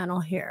her channel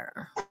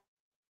here.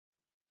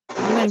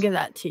 I'm going to give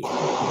that to you.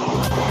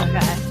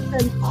 Okay.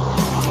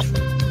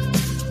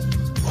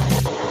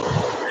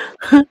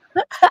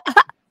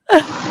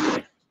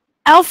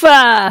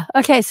 Alpha.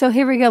 Okay, so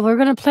here we go. We're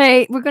going to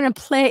play...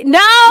 No,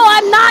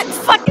 I'm not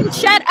fucking...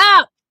 Shut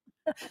up!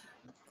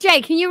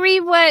 Jay, can you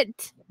read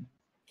what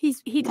he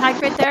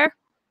typed right there?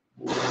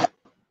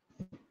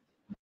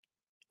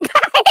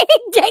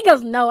 Jay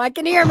goes, no. I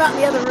can hear him out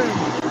in the other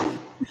room.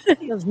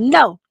 He goes,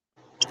 no.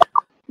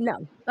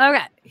 No.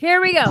 Okay,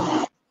 here we go.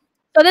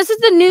 So this is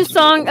the new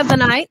song of the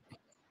night.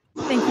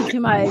 Thank you to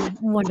my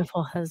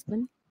wonderful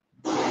husband.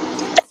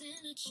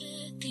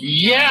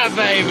 Yeah,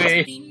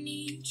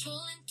 baby.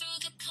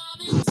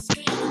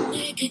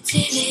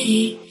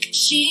 negativity.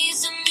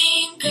 She's a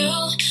mean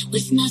girl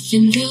with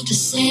nothing real to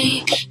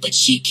say, but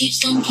she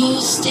keeps on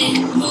posting,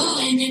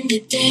 ruining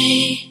the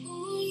day.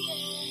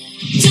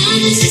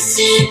 Donna's a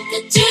simp,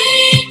 a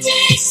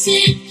dirty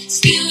sin,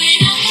 spewing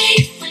out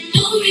hate for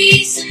no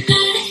reason,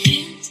 not a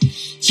hint.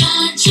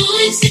 John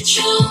joins the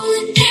troll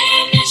and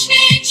they're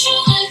matchmaking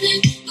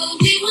trolling,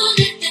 but we won't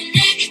let the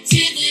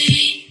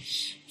negativity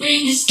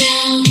bring us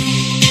down.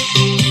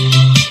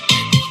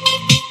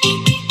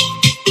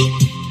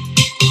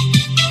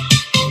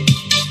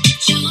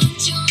 John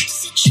joins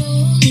the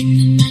troll in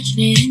the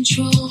matchmaking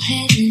troll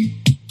heaven,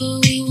 but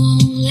we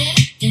won't let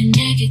the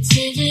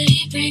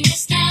negativity bring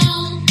us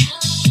down.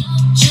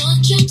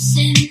 John jumps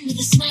in with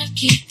a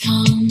snarky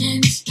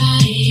comments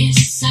by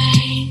his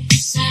side.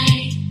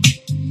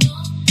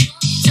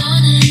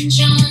 Donna and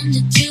John,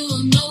 the duo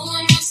no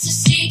one wants to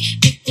see,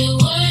 but their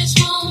words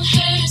won't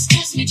hurt us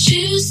 'cause we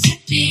choose to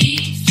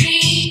be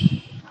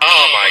free.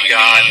 Oh my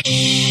God.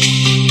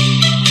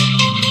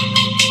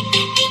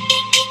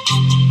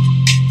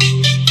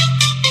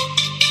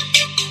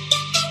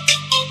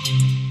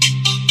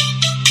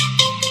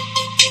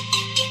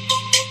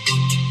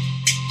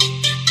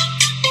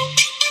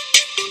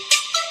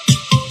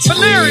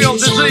 Venereal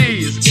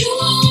disease.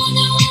 Duo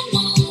no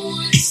one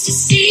wants to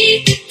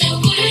see, but their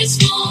words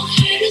won't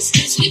hurt us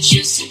 'cause we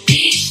choose to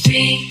be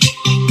free.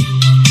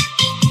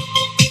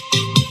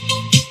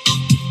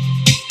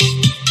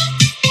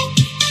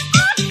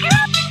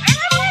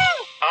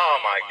 Oh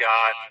my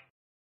God.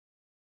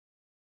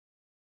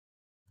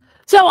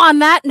 So on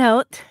that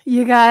note,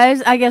 you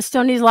guys, I guess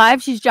Stoney's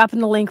live. She's dropping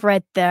the link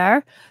right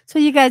there. So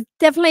you guys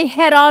definitely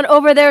head on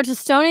over there to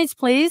Stoney's,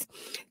 please.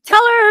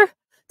 Tell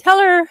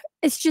her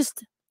it's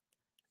just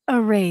a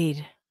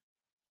raid.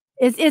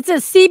 It's a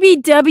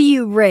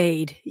CBW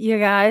raid, you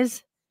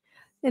guys.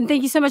 And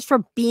thank you so much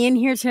for being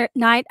here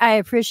tonight. I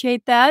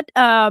appreciate that.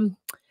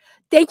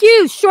 Thank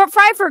you, Short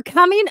Fry, for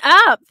coming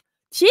up.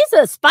 She's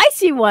a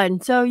spicy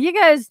one. So you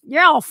guys,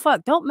 you're all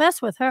fucked. Don't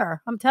mess with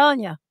her. I'm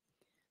telling you.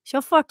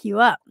 She'll fuck you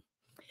up.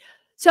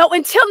 So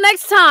until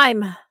next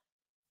time,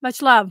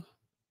 much love.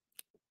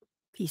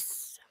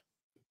 Peace.